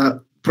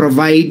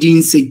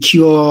providing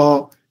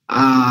secure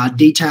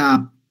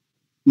data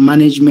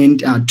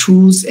management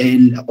tools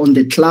and on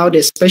the cloud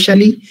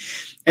especially,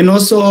 and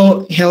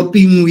also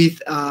helping with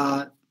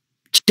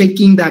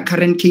checking the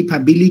current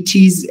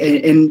capabilities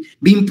and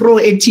being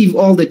proactive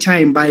all the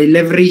time by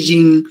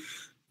leveraging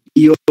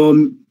your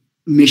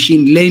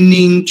machine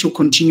learning to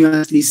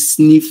continuously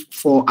sniff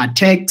for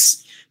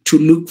attacks, to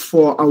look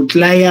for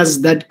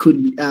outliers that could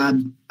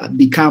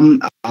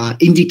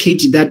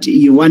indicate that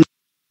your one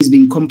is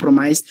being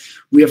compromised.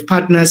 We have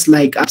partners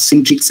like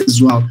Centrix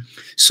as well.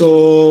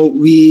 So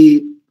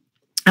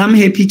I'm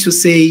happy to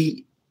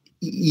say,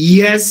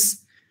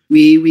 yes,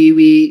 we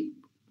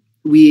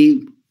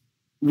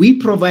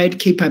provide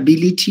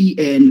capability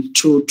and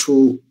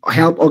to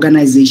help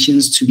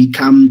organizations to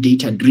become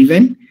data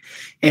driven,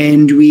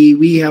 and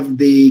we have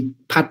the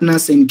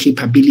partners and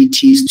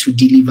capabilities to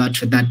deliver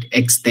to that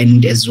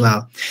extent as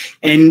well.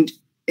 And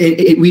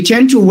we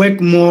tend to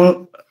work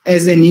more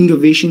as an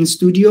innovation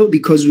studio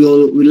because we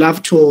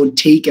love to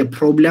take a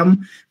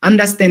problem,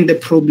 understand the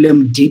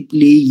problem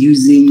deeply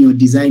using your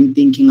design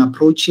thinking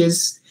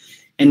approaches,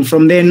 and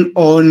from then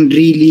on,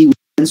 really,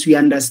 once we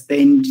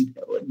understand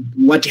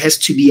what has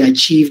to be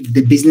achieved,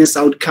 the business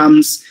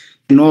outcomes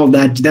and all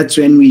that, that's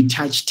when we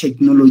touch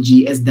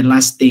technology as the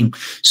last thing.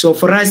 So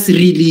for us,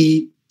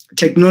 really,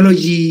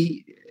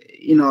 technology,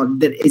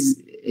 that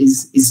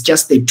is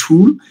just a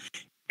tool.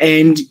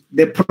 And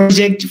the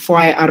project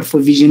for IR for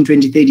Vision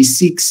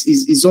 2036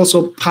 is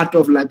also part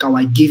of like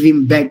our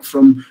giving back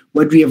from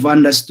what we have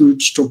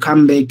understood to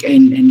come back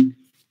and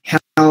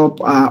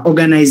help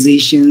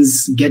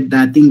organizations get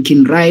their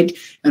thinking right,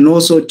 and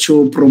also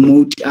to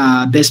promote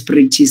best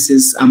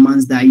practices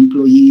amongst their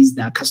employees,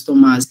 their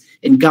customers,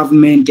 and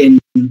government, and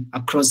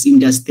across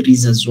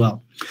industries as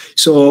well.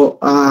 So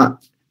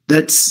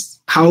that's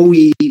how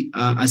we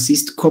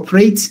assist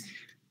corporates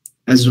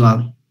as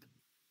well.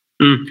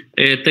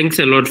 Thanks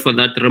a lot for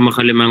that,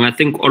 Ramagalemang. I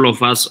think all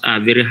of us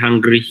are very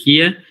hungry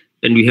here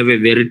and we have a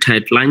very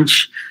tight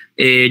lunch.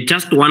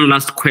 Just one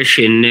last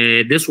question.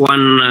 This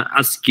one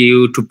asks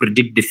you to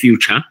predict the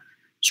future.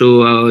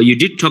 So you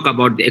did talk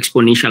about the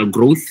exponential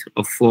growth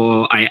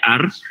for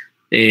IR.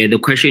 The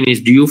question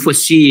is, do you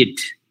foresee it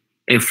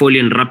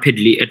falling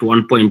rapidly at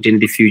one point in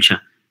the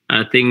future?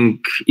 I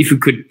think if you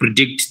could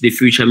predict the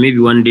future, maybe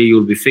one day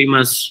you'll be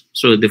famous.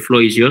 So the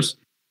floor is yours.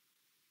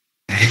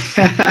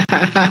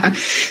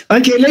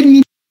 Okay, let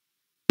me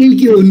take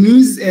your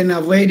news and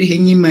avoid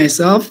hanging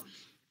myself.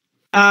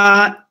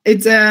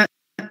 It's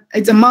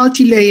a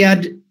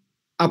multi-layered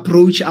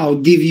approach I'll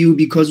give you,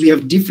 because we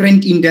have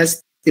different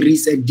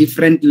industries at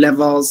different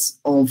levels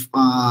of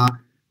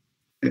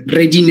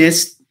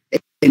readiness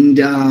and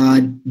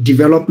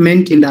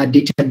development in our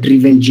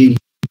data-driven journey.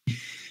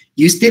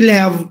 You still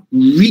have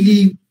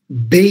really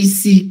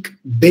basic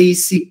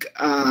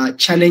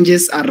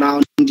challenges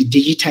around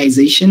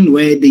digitization,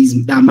 where there's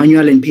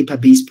manual and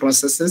paper-based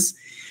processes.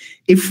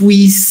 If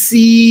we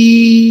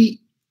see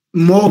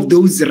more of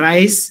those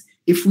rise,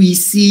 if we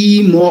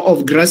see more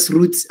of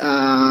grassroots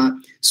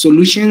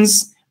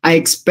solutions, I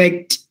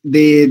expect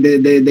the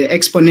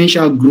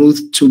exponential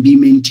growth to be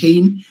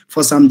maintained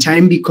for some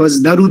time,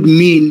 because that would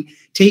mean,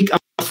 take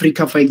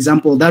Africa for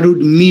example, that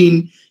would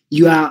mean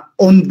you are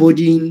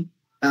onboarding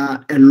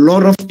a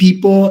lot of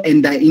people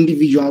and their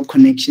individual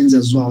connections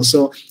as well.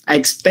 So I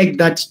expect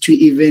that to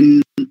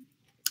even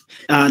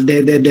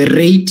the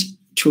rate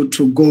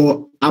to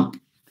go up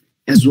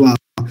as well.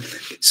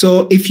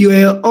 So if you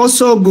are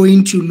also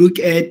going to look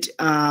at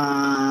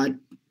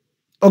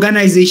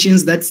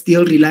organizations that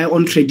still rely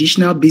on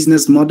traditional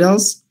business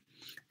models,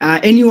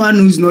 anyone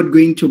who's not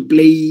going to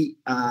play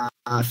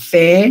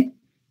fair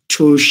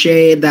to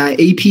share the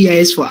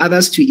APIs for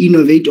others to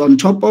innovate on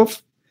top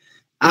of,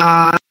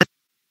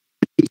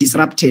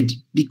 disrupted,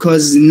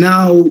 because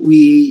now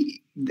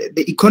the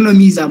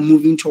economies are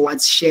moving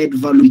towards shared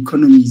value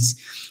economies,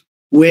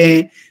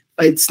 where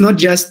it's not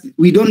just,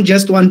 we don't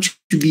just want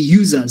to be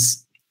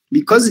users,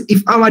 because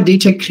if our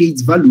data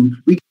creates value,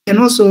 we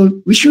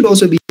should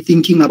also be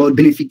thinking about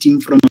benefiting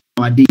from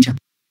our data.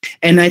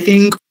 And I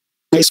think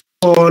I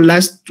saw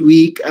last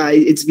week,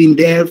 it's been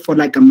there for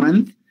like a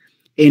month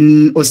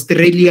in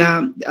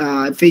Australia.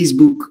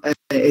 Facebook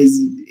is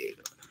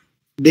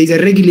there's a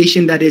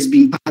regulation that has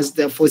been passed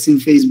forcing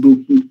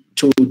Facebook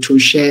to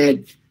share,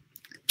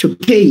 to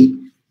pay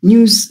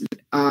news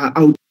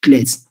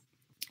outlets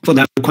for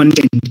that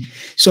content.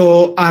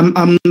 So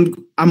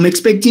I'm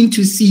expecting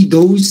to see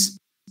those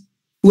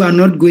who are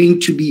not going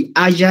to be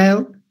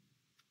agile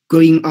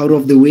going out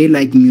of the way,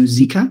 like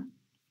Musica.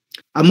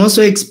 I'm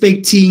also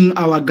expecting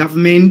our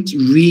government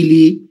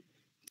really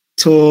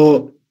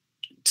to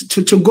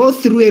go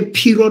through a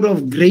period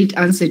of great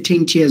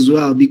uncertainty as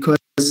well, because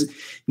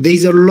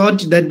there's a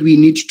lot that we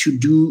need to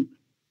do.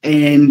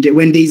 And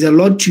when there's a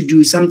lot to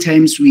do,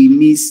 sometimes we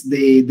miss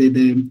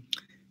the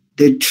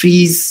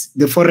trees,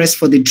 the forest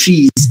for the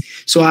trees.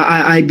 So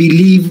I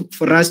believe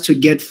for us to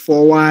get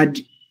forward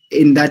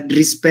in that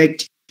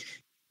respect,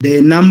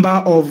 the number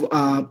of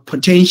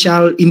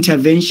potential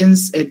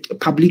interventions at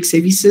public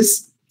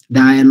services,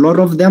 there are a lot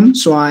of them.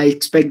 So I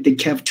expect the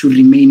CAF to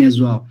remain as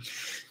well.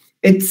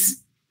 It's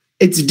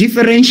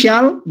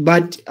differential,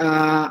 but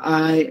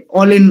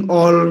all in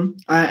all,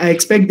 I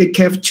expect the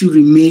CAF to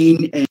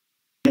remain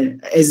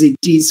as it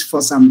is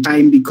for some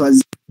time,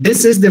 because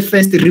this is the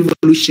first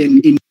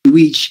revolution in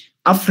which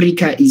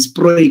Africa is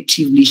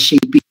proactively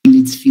shaping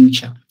its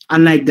future.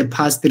 Unlike the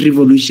past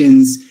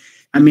revolutions,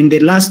 I mean, the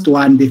last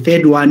one, the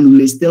third one,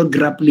 we were still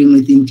grappling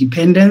with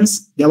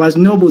independence. There was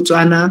no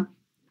Botswana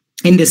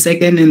in the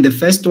second and the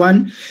first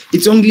one.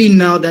 It's only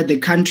now that the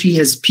country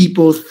has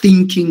people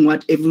thinking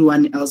what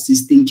everyone else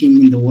is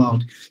thinking in the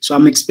world. So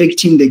I'm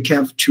expecting the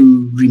CAF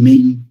to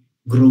remain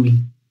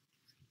growing.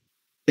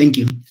 Thank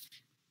you.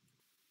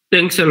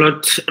 Thanks a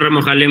lot,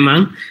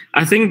 Ramokhalema.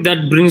 I think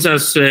that brings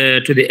us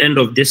to the end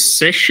of this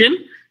session.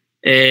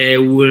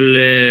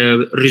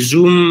 We'll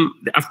resume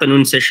the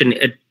afternoon session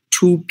at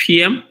 2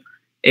 p.m.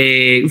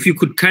 If you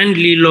could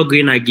kindly log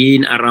in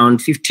again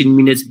around 15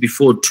 minutes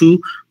before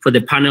 2 for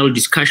the panel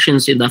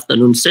discussions in the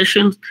afternoon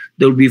sessions.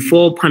 There will be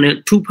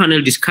two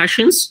panel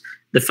discussions.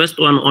 The first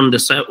one on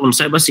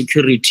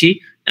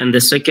cybersecurity, and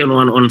the second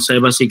one on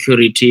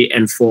cybersecurity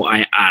and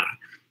 4IR.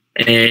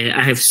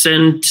 I have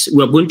sent,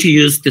 we are going to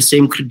use the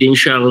same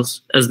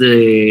credentials as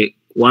the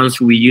ones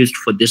we used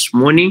for this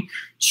morning.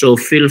 So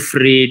feel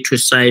free to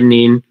sign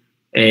in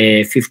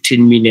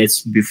 15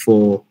 minutes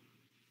before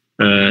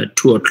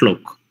 2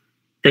 o'clock.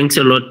 Thanks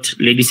a lot,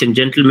 ladies and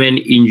gentlemen.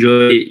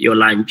 Enjoy your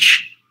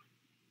lunch.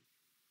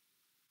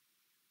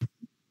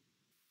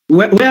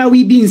 Where are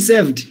we being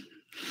served?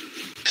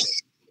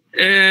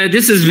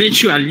 This is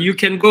virtual. You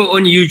can go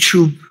on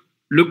YouTube,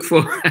 look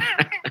for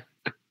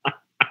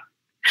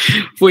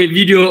for a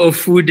video of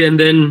food and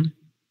then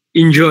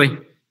enjoy.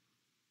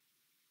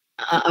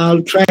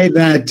 I'll try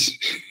that.